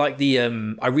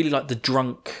really like the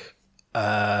drunk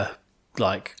guard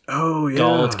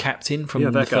captain from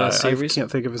the first series. I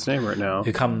can't think of his name right now.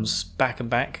 Who comes back and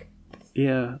back.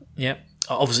 Yeah. Yeah.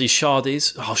 Obviously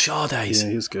Shardies. Oh, Shardies. Yeah,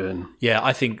 he's good. Yeah,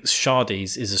 I think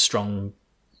Shardies is a strong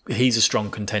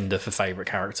contender for favourite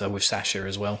character with Sasha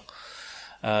as well.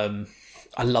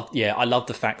 I love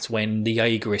the fact when the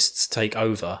Jaegerists take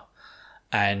over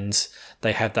and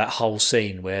they have that whole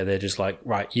scene where they're just like,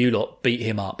 right, you lot beat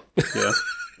him up. Yeah.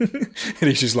 And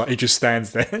he just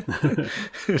stands there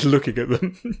looking at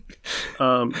them.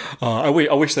 I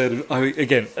wish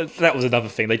again, that was another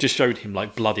thing. They just showed him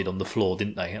like bloodied on the floor,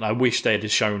 didn't they? And I wish they'd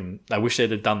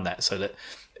have done that so that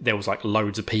there was like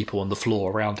loads of people on the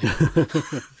floor around him.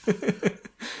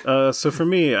 So for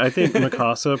me, I think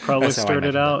Mikasa probably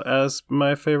started out as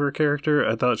my favorite character.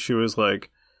 I thought she was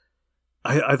like,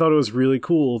 I thought it was really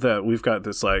cool that we've got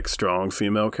this like strong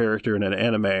female character in an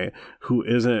anime who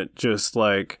isn't just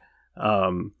like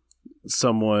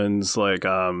someone's like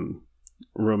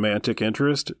romantic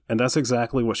interest, and that's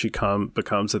exactly what she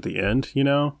becomes at the end, you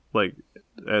know? Like,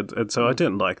 and so I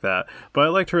didn't like that, but I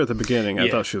liked her at the beginning. I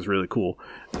thought she was really cool.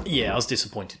 Yeah, I was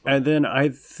disappointed. And then I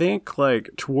think like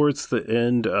towards the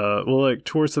end,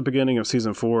 towards the beginning of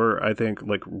season 4, I think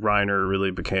like Reiner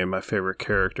really became my favorite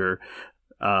character.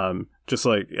 Just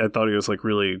like I thought he was like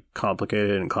really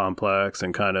complicated and complex,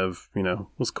 and kind of, you know,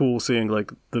 was cool seeing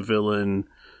like the villain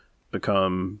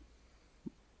become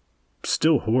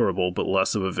still horrible but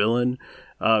less of a villain.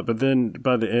 But then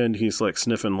by the end he's like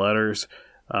sniffing letters,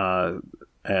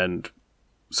 and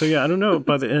so I don't know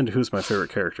by the end who's my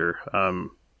favorite character.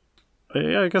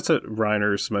 I guess that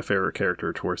Reiner's my favorite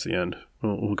character towards the end.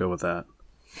 We'll go with that.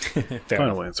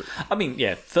 Final answer. I mean,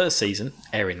 yeah, first season,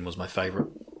 Erin was my favourite.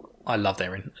 I loved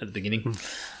Erin at the beginning.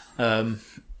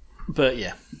 But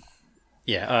yeah,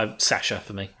 Sasha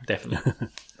for me, definitely.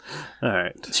 All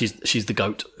right. She's the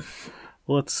goat.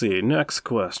 Let's see. Next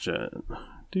question.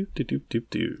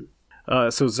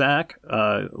 So Zach,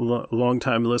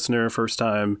 long-time listener,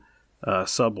 first-time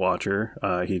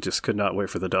sub-watcher. He just could not wait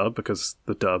for the dub because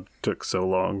the dub took so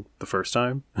long the first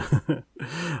time.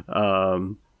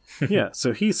 Yeah,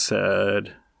 so he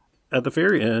said, at the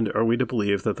very end, are we to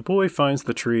believe that the boy finds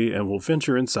the tree and will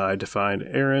venture inside to find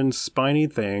Erin's spiny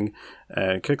thing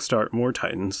and kickstart more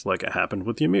Titans like it happened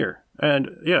with Ymir?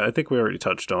 And yeah, I think we already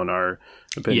touched on our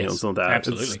opinions on that.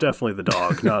 Absolutely. It's definitely the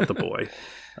dog, not the boy.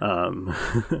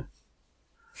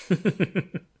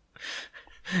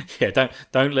 Yeah,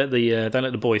 don't let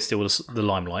the boy steal the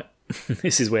limelight.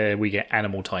 This is where we get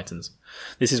Animal Titans.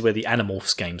 This is where the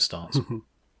Animorphs game starts.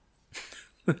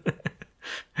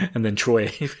 And then Troy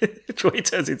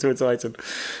turns into a Titan.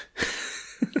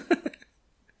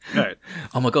 Right.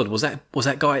 Oh my god, was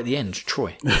that guy at the end,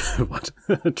 Troy? What?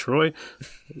 Troy?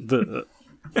 What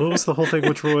was the whole thing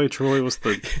with Troy? Troy was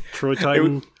the Troy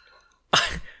Titan?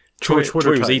 Troy Twitter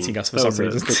was Titan. eating us for That some was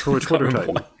reason. The Troy Twitter I don't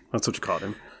know Titan. why. That's what you called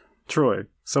him. Troy.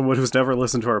 Someone who's never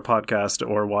listened to our podcast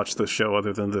or watched the show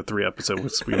other than the 3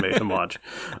 episodes we made him watch.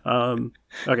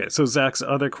 Okay, so Zach's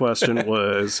other question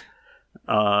was...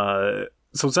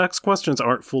 So Zach's questions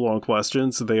aren't full-on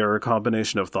questions. They are a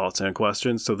combination of thoughts and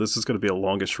questions, so this is going to be a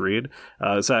longish read.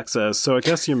 Zach says, so I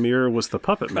guess Ymir was the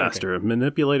puppet master,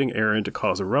 manipulating Erin to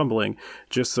cause a rumbling,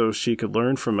 just so she could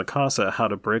learn from Mikasa how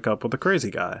to break up with a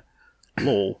crazy guy.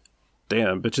 Lol.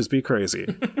 Damn, bitches be crazy.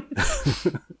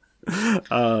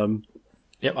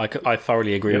 Yep, I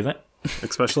thoroughly agree with that.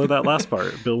 Especially that last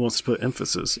part. Bill wants to put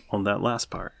emphasis on that last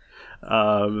part.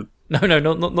 No,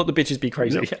 not the bitches be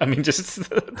crazy. No. I mean,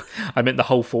 just I meant the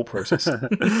whole thought process.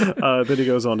 Then he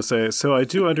goes on to say, so I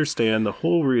do understand the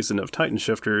whole reason of Titan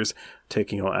shifters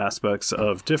taking on aspects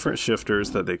of different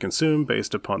shifters that they consume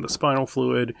based upon the spinal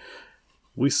fluid.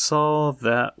 We saw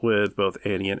that with both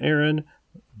Annie and Eren,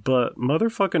 but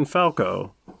motherfucking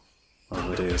Falco,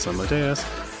 Amadeus,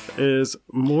 is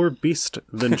more beast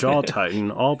than Jaw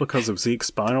Titan, all because of Zeke's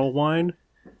spinal wine.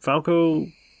 Falco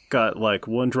got like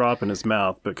one drop in his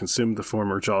mouth but consumed the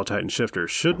former Jaw Titan shifter.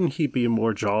 Shouldn't he be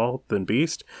more Jaw than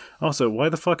Beast? Also, why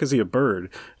the fuck is he a bird?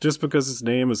 Just because his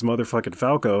name is motherfucking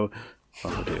Falco,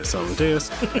 Amadeus,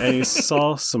 and he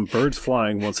saw some birds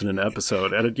flying once in an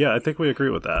episode. And yeah, I think we agree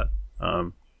with that.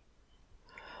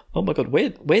 Oh my god,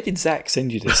 where did Zach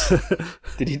send you this?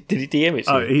 Did he DM it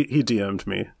to you? He DM'd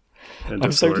me.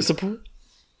 I'm so disappointed.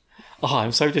 Oh,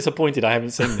 I'm so disappointed I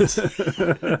haven't seen this.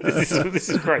 This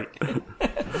is great.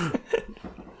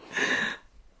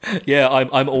 Yeah,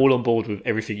 I'm all on board with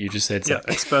everything you just said, Zach.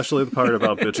 Yeah, especially the part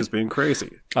about bitches being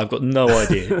crazy. I've got no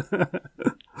idea.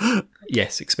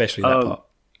 Yes, especially that part.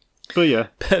 But yeah,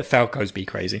 Falco's be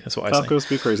crazy. That's what I say. Falco's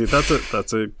be crazy.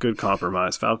 That's a good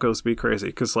compromise. Falco's be crazy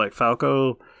because like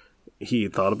Falco, he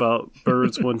thought about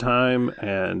birds one time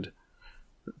and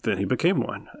then he became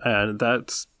one. And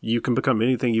that's, you can become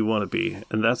anything you want to be.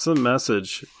 And that's the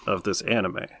message of this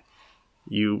anime.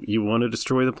 You want to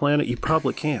destroy the planet? You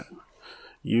probably can.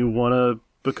 You want to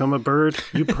become a bird?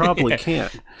 You probably can.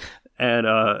 And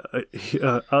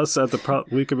us at the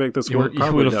we can make this work. You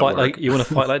want to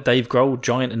fight like Dave Grohl,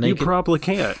 giant and naked? You probably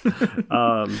can't.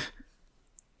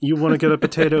 You want to get a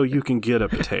potato? You can get a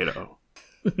potato.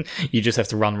 You just have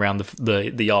to run around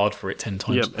the yard for it 10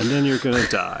 times. Yep, and then you're gonna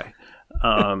die.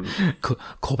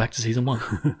 Call back to season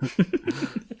 1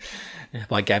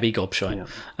 by Gabby Gobshite.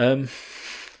 Yeah.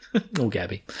 Oh,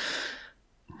 Gabby.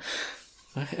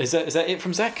 Is that it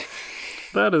from Zach?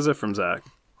 That is it from Zach.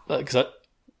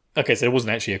 Okay, so there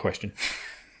wasn't actually a question.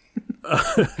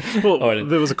 Well,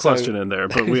 there was a question in there,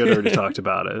 but we had already talked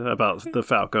about it, about the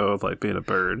Falco like being a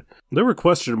bird. There were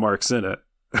question marks in it.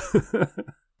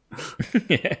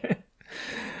 Yeah.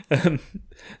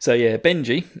 So yeah,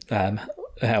 Benji, our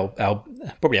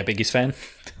probably our biggest fan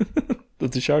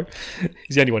of the show.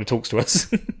 He's the only one who talks to us.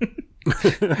 He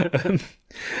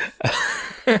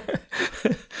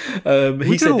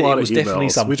said that it was definitely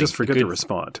something. We just forget to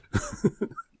respond.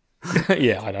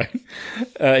 Yeah, I know.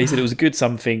 He said it was a good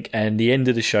something, and the end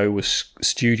of the show was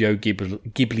Studio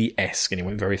Ghibli-esque, and it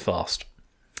went very fast.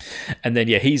 And then,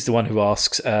 yeah, he's the one who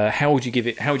asks, how would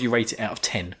you rate it out of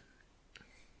 10?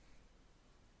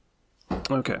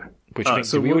 Okay.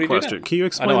 So one question. Can you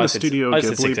explain the Studio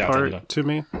Ghibli part to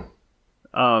me?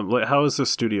 Like, how is the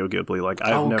Studio Ghibli? Like,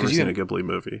 I've never seen a Ghibli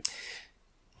movie.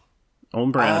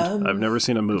 On brand. I've never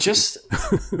seen a movie. Just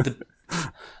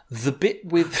The bit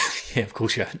with yeah, of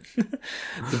course, yeah.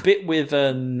 The bit with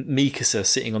Mikasa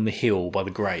sitting on the hill by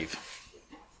the grave.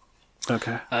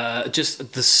 Okay.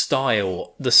 Just the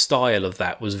style of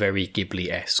that was very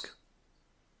Ghibli-esque.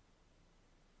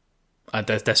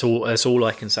 That's all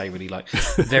I can say, really. Like,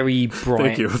 very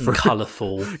bright and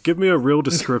colourful. Give me a real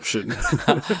description.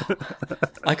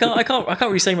 I can't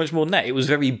really say much more than that. It was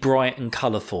very bright and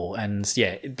colourful, and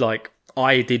yeah, like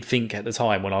I did think at the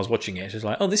time when I was watching it, it's just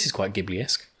like, oh, this is quite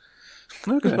Ghibli-esque.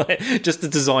 Okay. Like, just the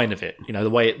design of it, the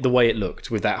way it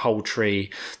looked with that whole tree,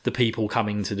 the people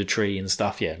coming to the tree and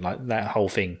stuff. Yeah, like that whole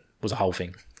thing was a whole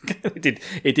thing.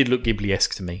 It did look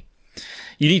Ghibli-esque to me.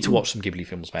 You need to watch some Ghibli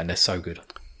films, man. They're so good.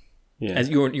 Yeah. As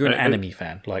you're an anime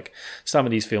fan, like some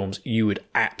of these films you would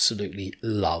absolutely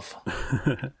love.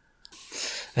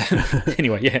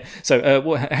 Anyway, yeah.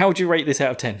 So, how would you rate this out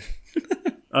of 10?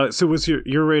 So was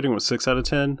your rating was 6 out of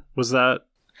 10? Was that?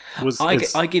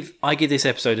 I give this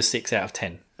episode a 6 out of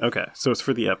 10. Okay, so it's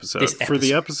for the episode. For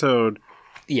the episode,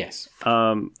 yes.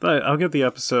 I'll give the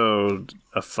episode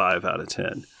a 5 out of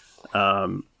 10.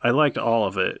 I liked all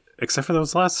of it except for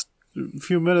those last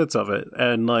few minutes of it,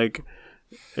 and like.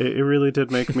 It really did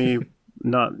make me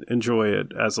not enjoy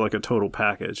it as like a total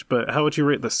package. But how would you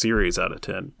rate the series out of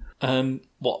 10?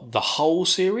 What, the whole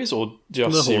series or just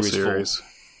the whole series 4?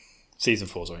 Season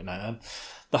 4, sorry, no.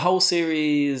 The whole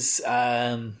series.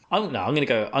 I'm gonna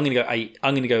go 8.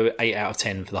 I'm gonna go 8 out of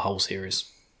 10 for the whole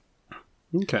series.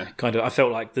 Okay. Kind of. I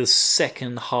felt like the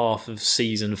second half of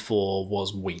season 4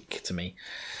 was weak to me,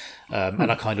 and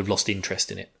I kind of lost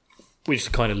interest in it.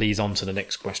 Which kind of leads on to the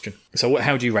next question. So,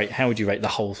 how would you rate the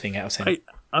whole thing out of 10?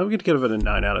 I'm going to give it a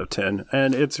 9 out of 10,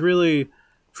 and it's really,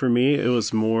 for me, it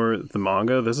was more the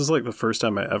manga. This is like the first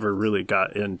time I ever really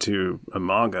got into a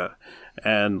manga,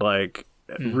 and like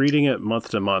reading it month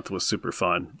to month was super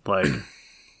fun. Like,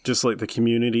 just like the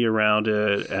community around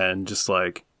it, and just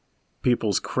like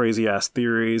people's crazy ass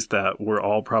theories that were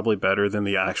all probably better than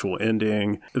the actual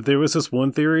ending. There was this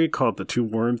one theory called the 2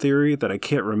 worm theory that I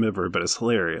can't remember, but it's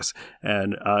hilarious.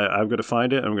 And I'm going to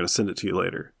find it. I'm going to send it to you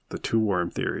later. The 2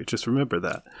 worm theory. Just remember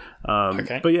that.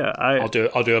 Okay. But yeah, I'll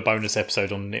do a bonus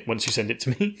episode on it once you send it to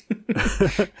me.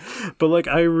 But like,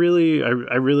 I really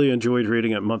enjoyed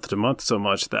reading it month to month so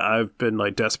much that I've been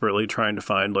like desperately trying to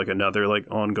find like another like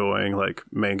ongoing like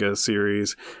manga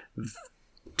series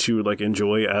to like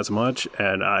enjoy as much,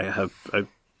 and I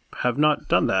have not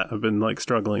done that. I've been like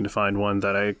struggling to find one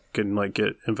that I can like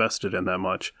get invested in that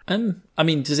much. I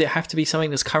mean, does it have to be something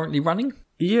that's currently running?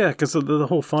 Yeah, because the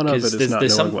whole fun of it is not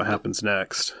knowing what happens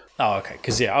next. Oh, okay.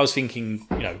 Because I was thinking,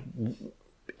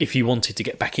 if you wanted to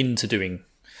get back into doing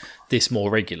this more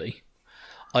regularly,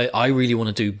 I really want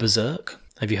to do Berserk.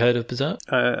 Have you heard of Berserk?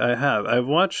 I have. I've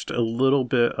watched a little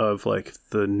bit of like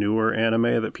the newer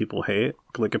anime that people hate.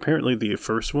 Like apparently the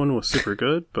first one was super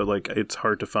good, but like it's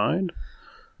hard to find.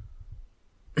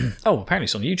 Oh, apparently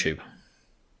it's on YouTube.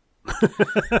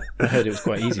 I heard it was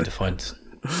quite easy to find.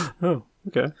 Oh,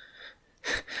 okay.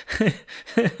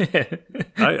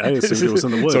 I assumed it was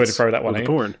in the woods. Sorry to throw that one in.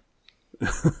 Porn.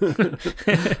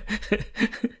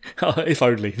 Oh, if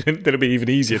only. Then it'd be even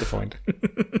easier to find.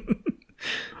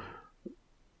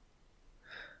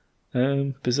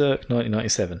 Berserk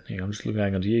 1997. I'm just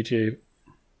going onto YouTube.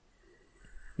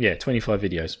 Yeah, 25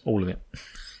 videos, all of it.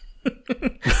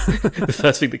 The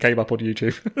first thing that came up on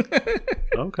YouTube.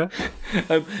 Okay.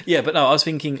 Yeah, but no, I was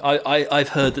thinking. I've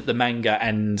heard that the manga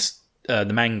and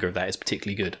the manga of that is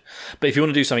particularly good. But if you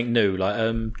want to do something new, like,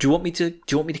 do you want me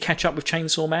to catch up with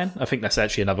Chainsaw Man? I think that's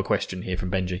actually another question here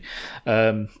from Benji.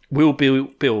 Will Bill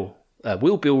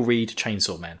read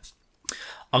Chainsaw Man?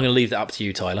 I'm going to leave that up to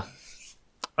you, Tyler.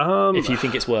 If you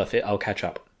think it's worth it, I'll catch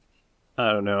up.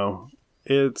 I don't know.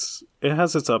 It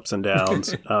has its ups and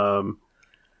downs.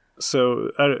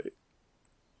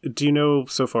 Do you know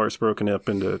so far it's broken up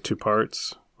into 2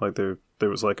 parts? Like there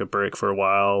was like a break for a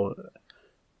while,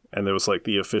 and there was like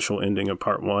the official ending of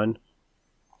part 1.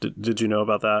 Did you know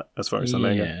about that as far as the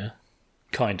manga? Yeah,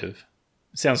 kind of.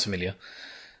 Sounds familiar.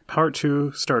 Part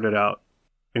 2 started out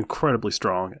incredibly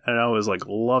strong, and I was like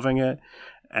loving it.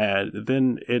 And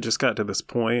then it just got to this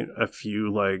point a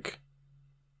few like,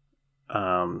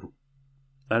 I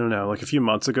don't know, like a few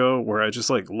months ago where I just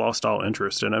like lost all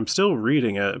interest, and I'm still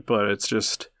reading it, but it's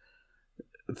just,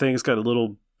 things got a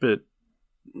little bit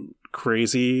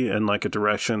crazy in like a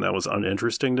direction that was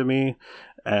uninteresting to me.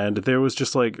 And there was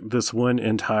just like this one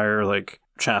entire like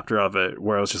chapter of it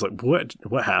where I was just like,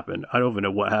 what happened? I don't even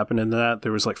know what happened in that.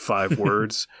 There was like 5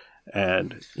 words,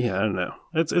 and yeah, I don't know.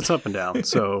 It's up and down.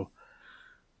 So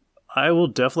I will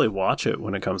definitely watch it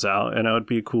when it comes out, and I would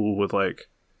be cool with like,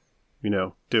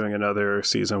 doing another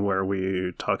season where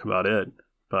we talk about it.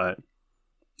 but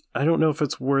I don't know if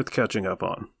it's worth catching up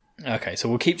on. Okay, so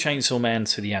we'll keep Chainsaw Man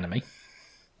to the anime,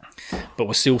 but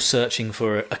we're still searching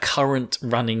for a current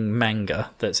running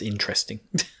manga that's interesting.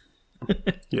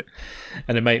 Yeah,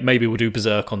 and then maybe we'll do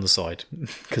Berserk on the side,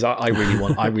 because I really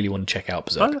want to check out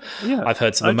Berserk. yeah, I've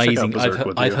heard some I'd check out amazing.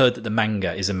 Berserk I've heard that the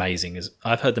manga is amazing.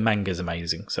 I've heard the manga is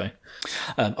amazing. So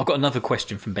I've got another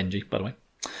question from Benji, by the way.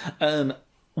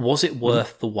 Was it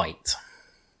worth the wait?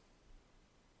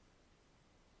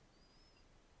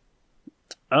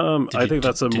 I think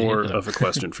that's more of a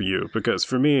question for you, because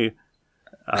for me,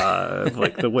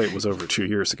 like the wait was over 2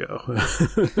 years ago.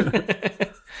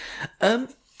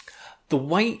 The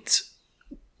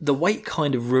wait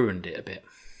kind of ruined it a bit.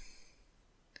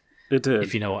 It did.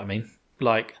 If you know what I mean.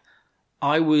 Like,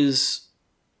 I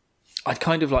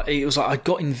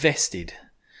got invested.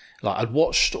 Like, I'd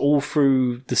watched all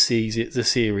through the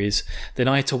series. Then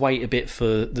I had to wait a bit for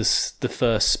the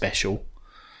first special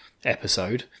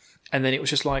episode. And then it was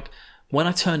just like, when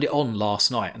I turned it on last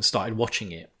night and started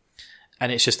watching it, and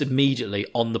it's just immediately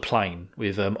on the plane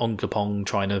with Onglapong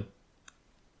trying to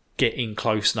get in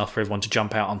close enough for everyone to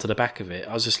jump out onto the back of it.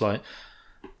 I was just like,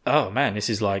 oh man, this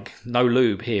is like no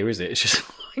lube here, is it? It's just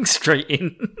like straight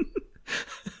in.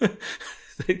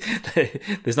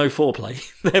 There's no foreplay.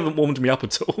 They haven't warmed me up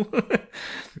at all.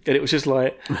 And it was just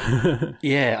like,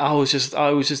 yeah, I was just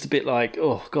a bit like,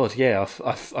 oh god, yeah,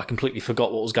 I completely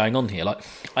forgot what was going on here. Like,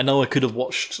 I know I could have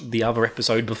watched the other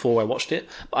episode before I watched it,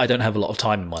 but I don't have a lot of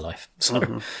time in my life.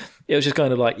 So it was just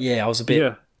kind of like, yeah, I was a bit...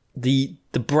 Yeah. The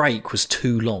break was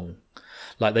too long.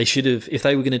 Like, they should have, if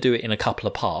they were going to do it in a couple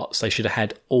of parts, they should have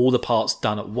had all the parts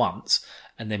done at once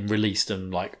and then released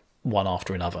them like one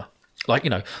after another. Like, you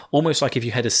know, almost like if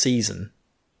you had a season,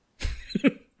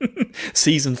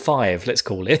 season 5, let's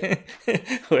call it,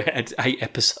 where it had 8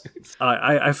 episodes.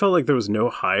 I felt like there was no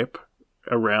hype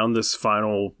around this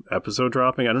final episode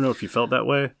dropping. I don't know if you felt that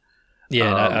way.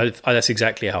 Yeah, that's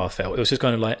exactly how I felt. It was just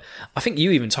kind of like, I think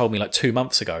you even told me like 2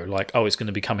 months ago, like, oh, it's going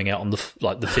to be coming out on the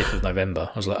 5th of November.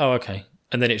 I was like, oh, okay.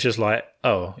 And then it's just like,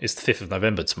 oh, it's the 5th of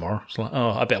November tomorrow. It's like, oh,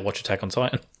 I better watch Attack on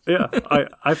Titan. Yeah,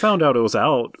 I found out it was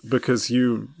out because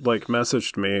you like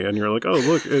messaged me and you're like, oh,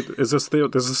 look, is this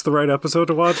the right episode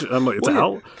to watch? And I'm like, it's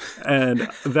out, and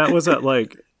that was at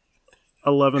like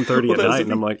 11:30 at night,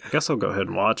 and I'm like, I guess I'll go ahead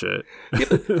and watch it. Yeah,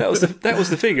 that was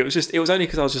the thing. It was only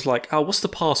because I was just like, oh, what's the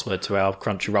password to our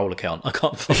Crunchyroll account? I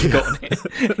can't find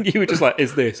it. And you were just like,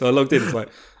 is this? So I logged in. It's like,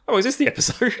 oh, is this the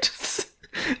episode?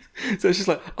 So it's just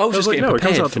like, I was just like, getting no, it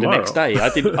comes prepared out for tomorrow. the next day.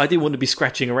 I didn't want to be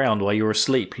scratching around while you were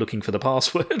asleep looking for the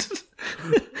password.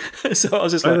 So I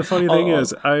was just like, And the funny thing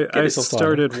is, I this off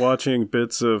started watching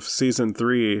bits of season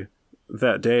 3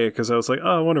 that day because I was like,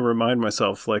 oh, I want to remind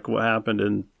myself like what happened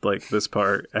in like this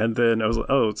part, and then I was like,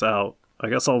 oh, it's out. I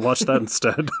guess I'll watch that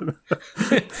instead.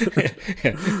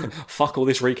 Yeah. Fuck all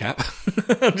this recap.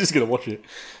 I'm just gonna watch it.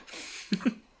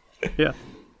 Yeah,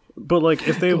 but like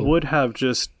if they would have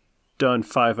just done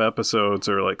 5 episodes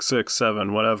or like 6,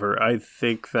 7, whatever, I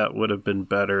think that would have been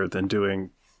better than doing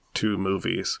 2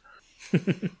 movies.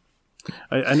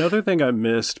 Another thing I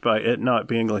missed by it not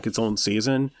being like its own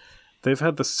season, they've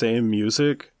had the same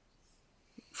music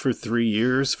for 3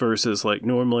 years versus like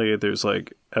normally there's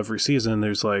like every season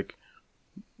there's like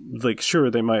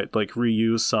sure they might like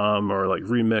reuse some or like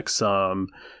remix some,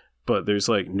 but there's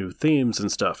like new themes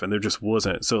and stuff, and there just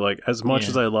wasn't. So like as much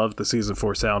as I loved the season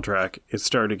 4 soundtrack, it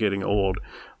started getting old.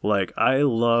 Like I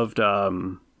loved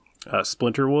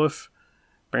Splinter Wolf,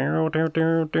 that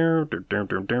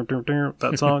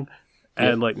song.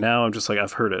 And like now I'm just like,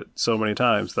 I've heard it so many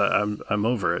times that I'm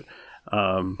over it.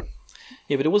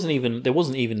 Yeah, but there wasn't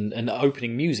even an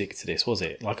opening music to this, was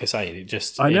it? Like I say,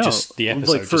 the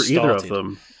episode like for just either started. of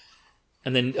them.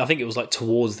 And then I think it was like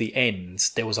towards the end,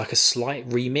 there was like a slight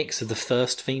remix of the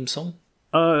first theme song.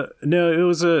 No, it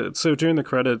was so during the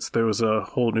credits there was a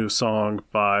whole new song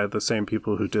by the same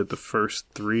people who did the first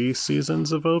 3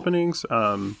 seasons of openings.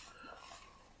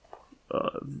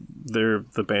 They're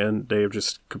the band. They have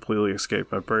just completely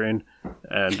escaped my brain,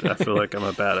 and I feel like I'm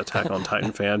a bad Attack on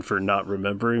Titan fan for not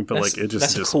remembering. But like it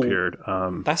just disappeared.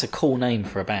 That's a cool name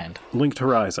for a band. Linked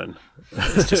Horizon.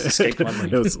 It's just escaped my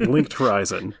brain. It was Linked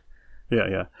Horizon.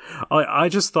 Yeah. I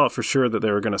just thought for sure that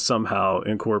they were going to somehow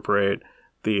incorporate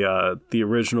the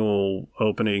original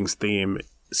openings theme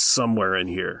somewhere in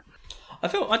here.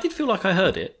 I did feel like I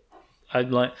heard it.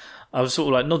 I was sort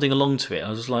of like nodding along to it. I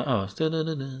was just like, oh,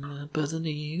 birds and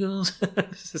eagles.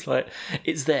 It's just like,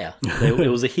 it's there.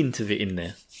 There was a hint of it in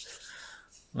there.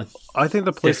 I think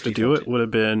the place to do it would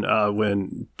have been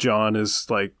when John is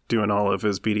like doing all of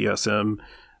his BDSM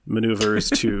maneuvers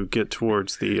to get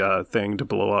towards the thing to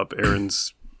blow up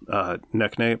Aaron's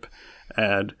neck nape,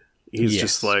 and he's Yes.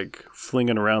 just like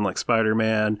flinging around like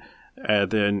Spider-Man,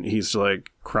 and then he's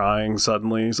like crying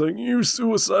suddenly. He's like, "You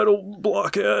suicidal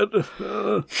blockhead!" And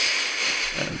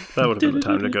that would have been the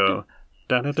time to go.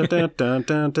 Then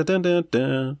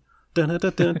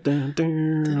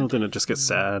it just gets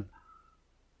sad.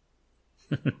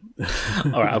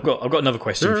 All right, I've got another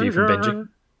question for you from Benji.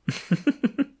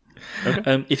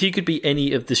 Okay. If you could be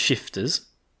any of the shifters,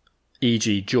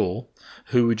 e.g. Jaw,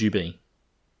 who would you be?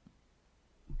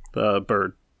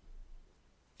 Bird.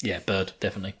 Yeah, Bird,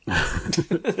 definitely.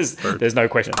 There's no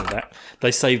question of that.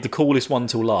 They saved the coolest one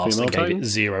till last Female and gave Titan? it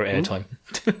 0 airtime.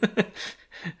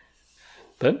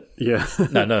 But Yeah.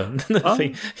 no.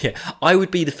 Yeah, I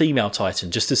would be the female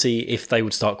Titan just to see if they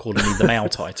would start calling me the male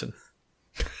Titan.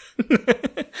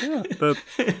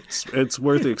 It's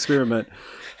worth the experiment.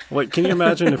 Like, can you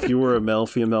imagine if you were a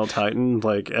male-female Titan?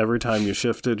 Like, every time you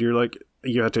shifted, you're like,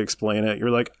 you had to explain it. You're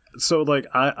like, so, like,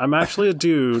 I'm actually a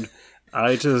dude.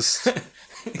 This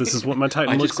is what my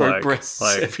Titan I looks just grow like. breasts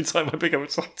Like, every time I become a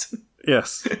Titan.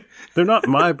 yes, they're not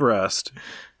my breast.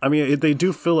 I mean, they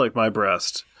do feel like my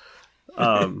breast.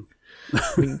 I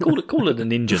mean, call it a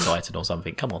Ninja Titan or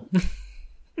something. Come on.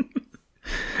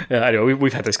 Yeah, anyway,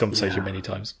 we've had this conversation many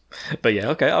times. But yeah,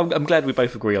 okay, I'm glad we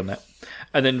both agree on that.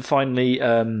 And then finally,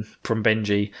 from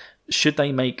Benji, should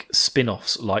they make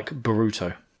spin-offs like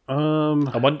Boruto? I'm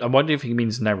wondering if he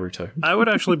means Naruto. I would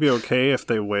actually be okay if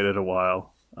they waited a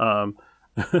while.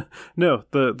 No,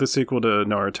 the sequel to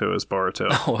Naruto is Boruto.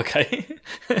 Oh, okay.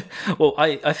 Well,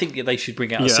 I think that they should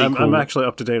bring out a Yeah, sequel. I'm actually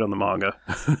up to date on the manga.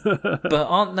 But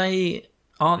aren't they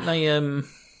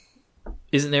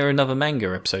isn't there another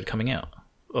manga episode coming out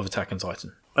of Attack on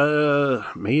Titan?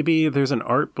 Maybe there's an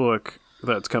art book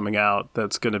that's coming out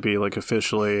that's going to be like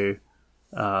officially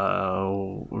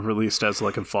released as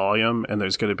like a volume, and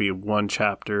there's going to be one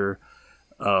chapter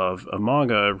of a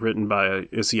manga written by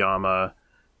Isayama,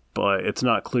 but it's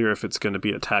not clear if it's going to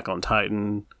be Attack on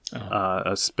Titan,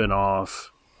 a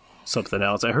spin-off, something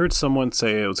else. I heard someone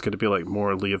say it was going to be like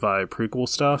more Levi prequel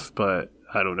stuff, but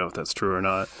I don't know if that's true or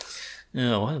not.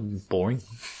 Oh, well, boring.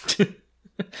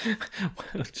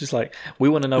 Just like we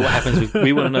want to know what happens.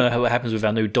 We want to know what happens with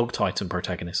our new Dog Titan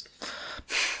protagonist.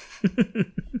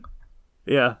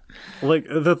 Yeah, like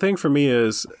the thing for me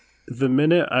is the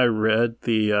minute I read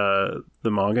the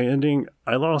manga ending,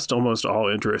 I lost almost all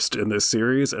interest in this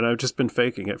series, and I've just been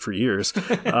faking it for years.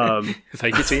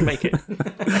 Fake it till you make it.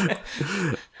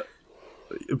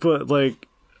 But like,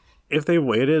 if they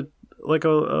waited like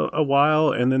a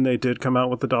while and then they did come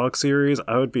out with the Dog series,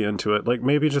 I would be into it. Like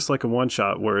maybe just like a one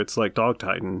shot where it's like Dog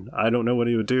Titan. I don't know what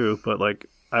he would do, but like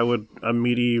a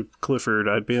meaty Clifford,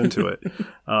 I'd be into it.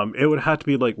 It would have to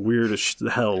be like weird as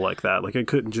hell like that. Like it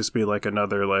couldn't just be like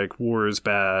another like war is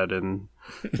bad and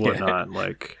whatnot.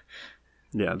 Like,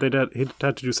 yeah, he'd have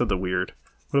to do something weird.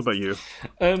 What about you?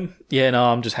 Yeah, no,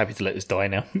 I'm just happy to let this die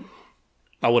now.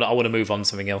 I want to move on to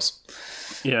something else.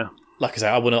 Yeah. Like I say,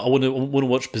 I want to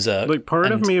watch Berserk. Like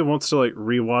part of me wants to like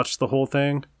rewatch the whole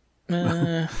thing.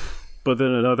 But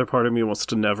then another part of me wants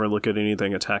to never look at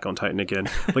anything Attack on Titan again.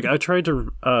 Like I tried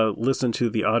to listen to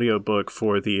the audiobook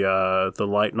for the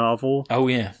light novel. Oh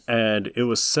yeah. And it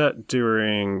was set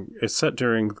during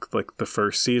like the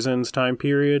first season's time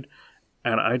period,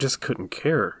 and I just couldn't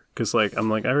care because like I'm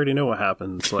like I already know what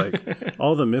happens. Like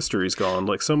all the mystery's gone.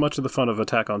 Like so much of the fun of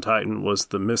Attack on Titan was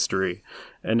the mystery,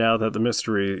 and now that the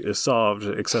mystery is solved,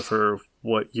 except for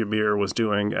what Ymir was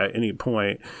doing at any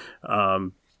point,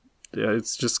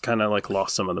 it's just kind of like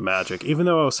lost some of the magic. Even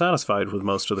though I was satisfied with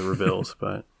most of the reveals,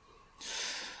 but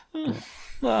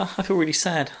Well, I feel really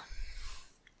sad.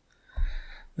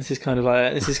 This is kind of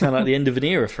like the end of an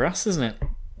era for us, isn't it?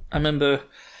 I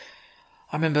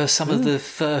remember some of the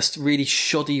first really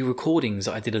shoddy recordings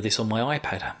that I did of this on my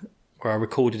iPad, where I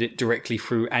recorded it directly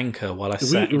through Anchor while I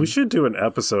sat. We should do an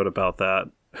episode about that.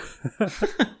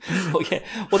 Well, yeah.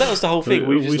 Well, that was the whole thing.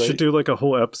 We should do like a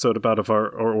whole episode about our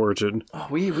origin. Oh,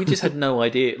 we just had no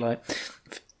idea. Like,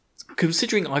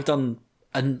 considering I'd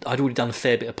already done a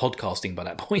fair bit of podcasting by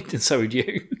that point, and so had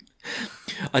you.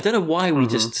 I don't know why we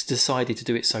just decided to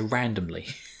do it so randomly.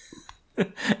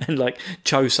 And like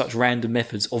chose such random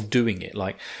methods of doing it.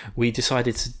 Like we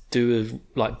decided to do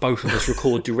both of us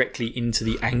record directly into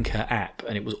the Anchor app,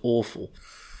 and it was awful.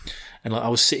 And like I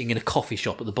was sitting in a coffee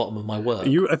shop at the bottom of my work.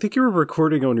 I think you were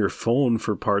recording on your phone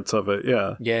for parts of it.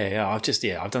 Yeah. Yeah.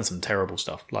 I've done some terrible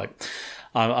stuff. Like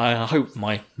I hope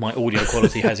my audio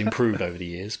quality has improved over the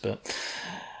years, but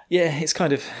yeah, it's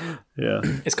kind of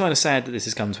sad that this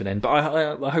has come to an end. But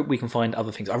I hope we can find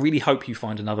other things. I really hope you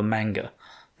find another manga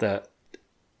that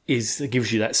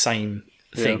gives you that same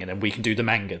thing, and then we can do the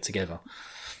manga together.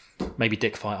 Maybe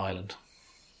Dick Fight Island.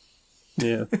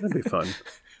 Yeah, that'd be fun.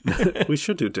 We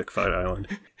should do Dick Fight Island.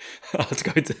 I'll have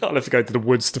to go to the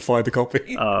woods to find a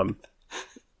copy.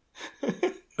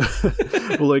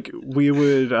 Well, like we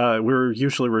were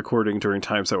usually recording during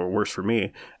times that were worse for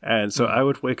me, and so I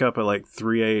would wake up at like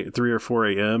 3 or 4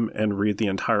 a.m. and read the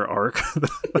entire arc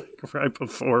like, right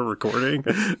before recording,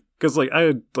 because like I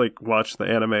had like watched the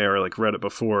anime or like read it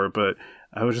before, but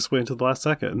I would just wait until the last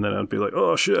second, and then I'd be like,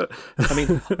 "Oh shit!" I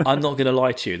mean, I'm not going to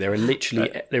lie to you. There are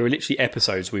literally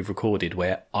episodes we've recorded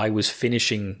where I was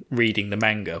finishing reading the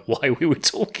manga while we were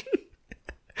talking.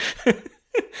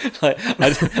 Like,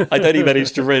 I'd only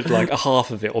managed to read like a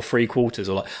half of it or 3/4,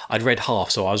 or like I'd read half,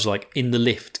 so I was like in the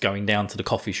lift going down to the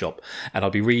coffee shop, and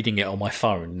I'd be reading it on my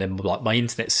phone, and then like my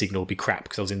internet signal would be crap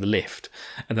because I was in the lift,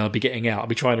 and then I'd be getting out, I'd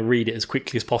be trying to read it as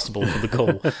quickly as possible for the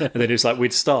call, and then it's like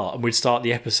we'd start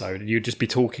the episode, and you'd just be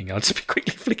talking, I'd just be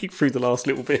quickly flicking through the last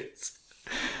little bits.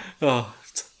 Oh,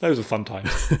 those were fun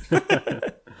times.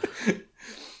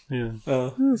 Yeah,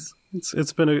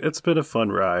 it's been a fun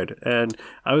ride, and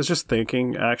I was just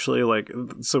thinking actually, like,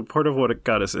 so part of what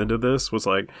got us into this was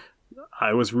like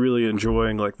I was really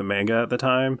enjoying like the manga at the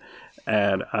time,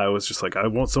 and I was just like, I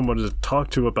want someone to talk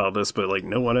to about this, but like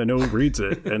no one I know reads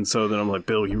it, and so then I'm like,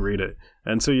 Bill, you read it,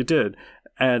 and so you did,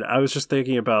 and I was just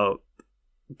thinking about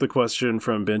the question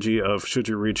from Benji of should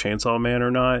you read Chainsaw Man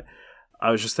or not. I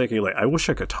was just thinking, like, I wish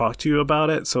I could talk to you about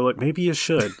it. So, like, maybe you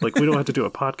should. Like, we don't have to do a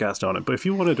podcast on it. But if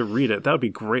you wanted to read it, that would be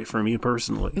great for me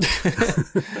personally.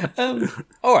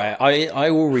 All right. I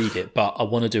will read it, but I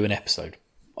want to do an episode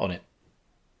on it.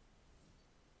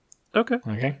 Okay.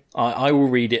 Okay. I will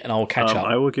read it and I will catch up.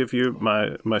 I will give you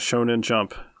my Shonen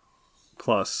Jump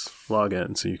Plus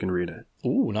login so you can read it.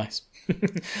 Ooh, nice.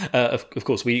 Of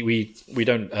course, we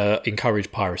don't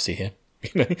encourage piracy here.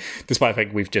 Despite the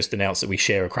fact we've just announced that we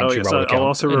share a Crunchyroll account. I'll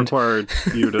also require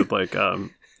you to like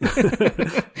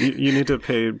you need to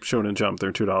pay Shonen Jump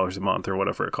their $2 a month or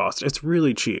whatever it costs. It's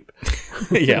really cheap.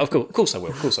 Yeah, of course I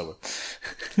will.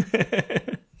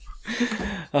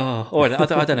 Oh, I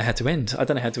don't know how to end. I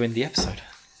don't know how to end the episode.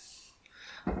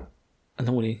 I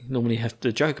normally have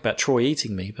to joke about Troy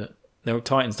eating me, but no,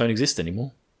 Titans don't exist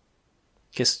anymore.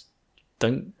 Guess.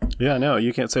 Don't. Yeah, no,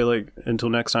 you can't say like until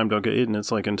next time don't get eaten.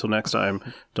 It's like until next time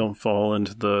don't fall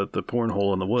into the porn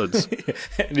hole in the woods.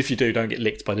 And if you do, don't get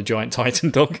licked by the giant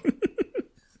Titan dog.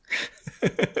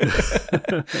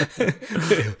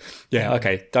 Yeah,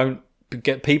 okay. Don't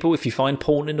get people. If you find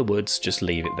porn in the woods, just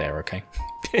leave it there. Okay.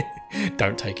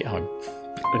 Don't take it home.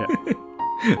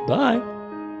 Yeah. Bye.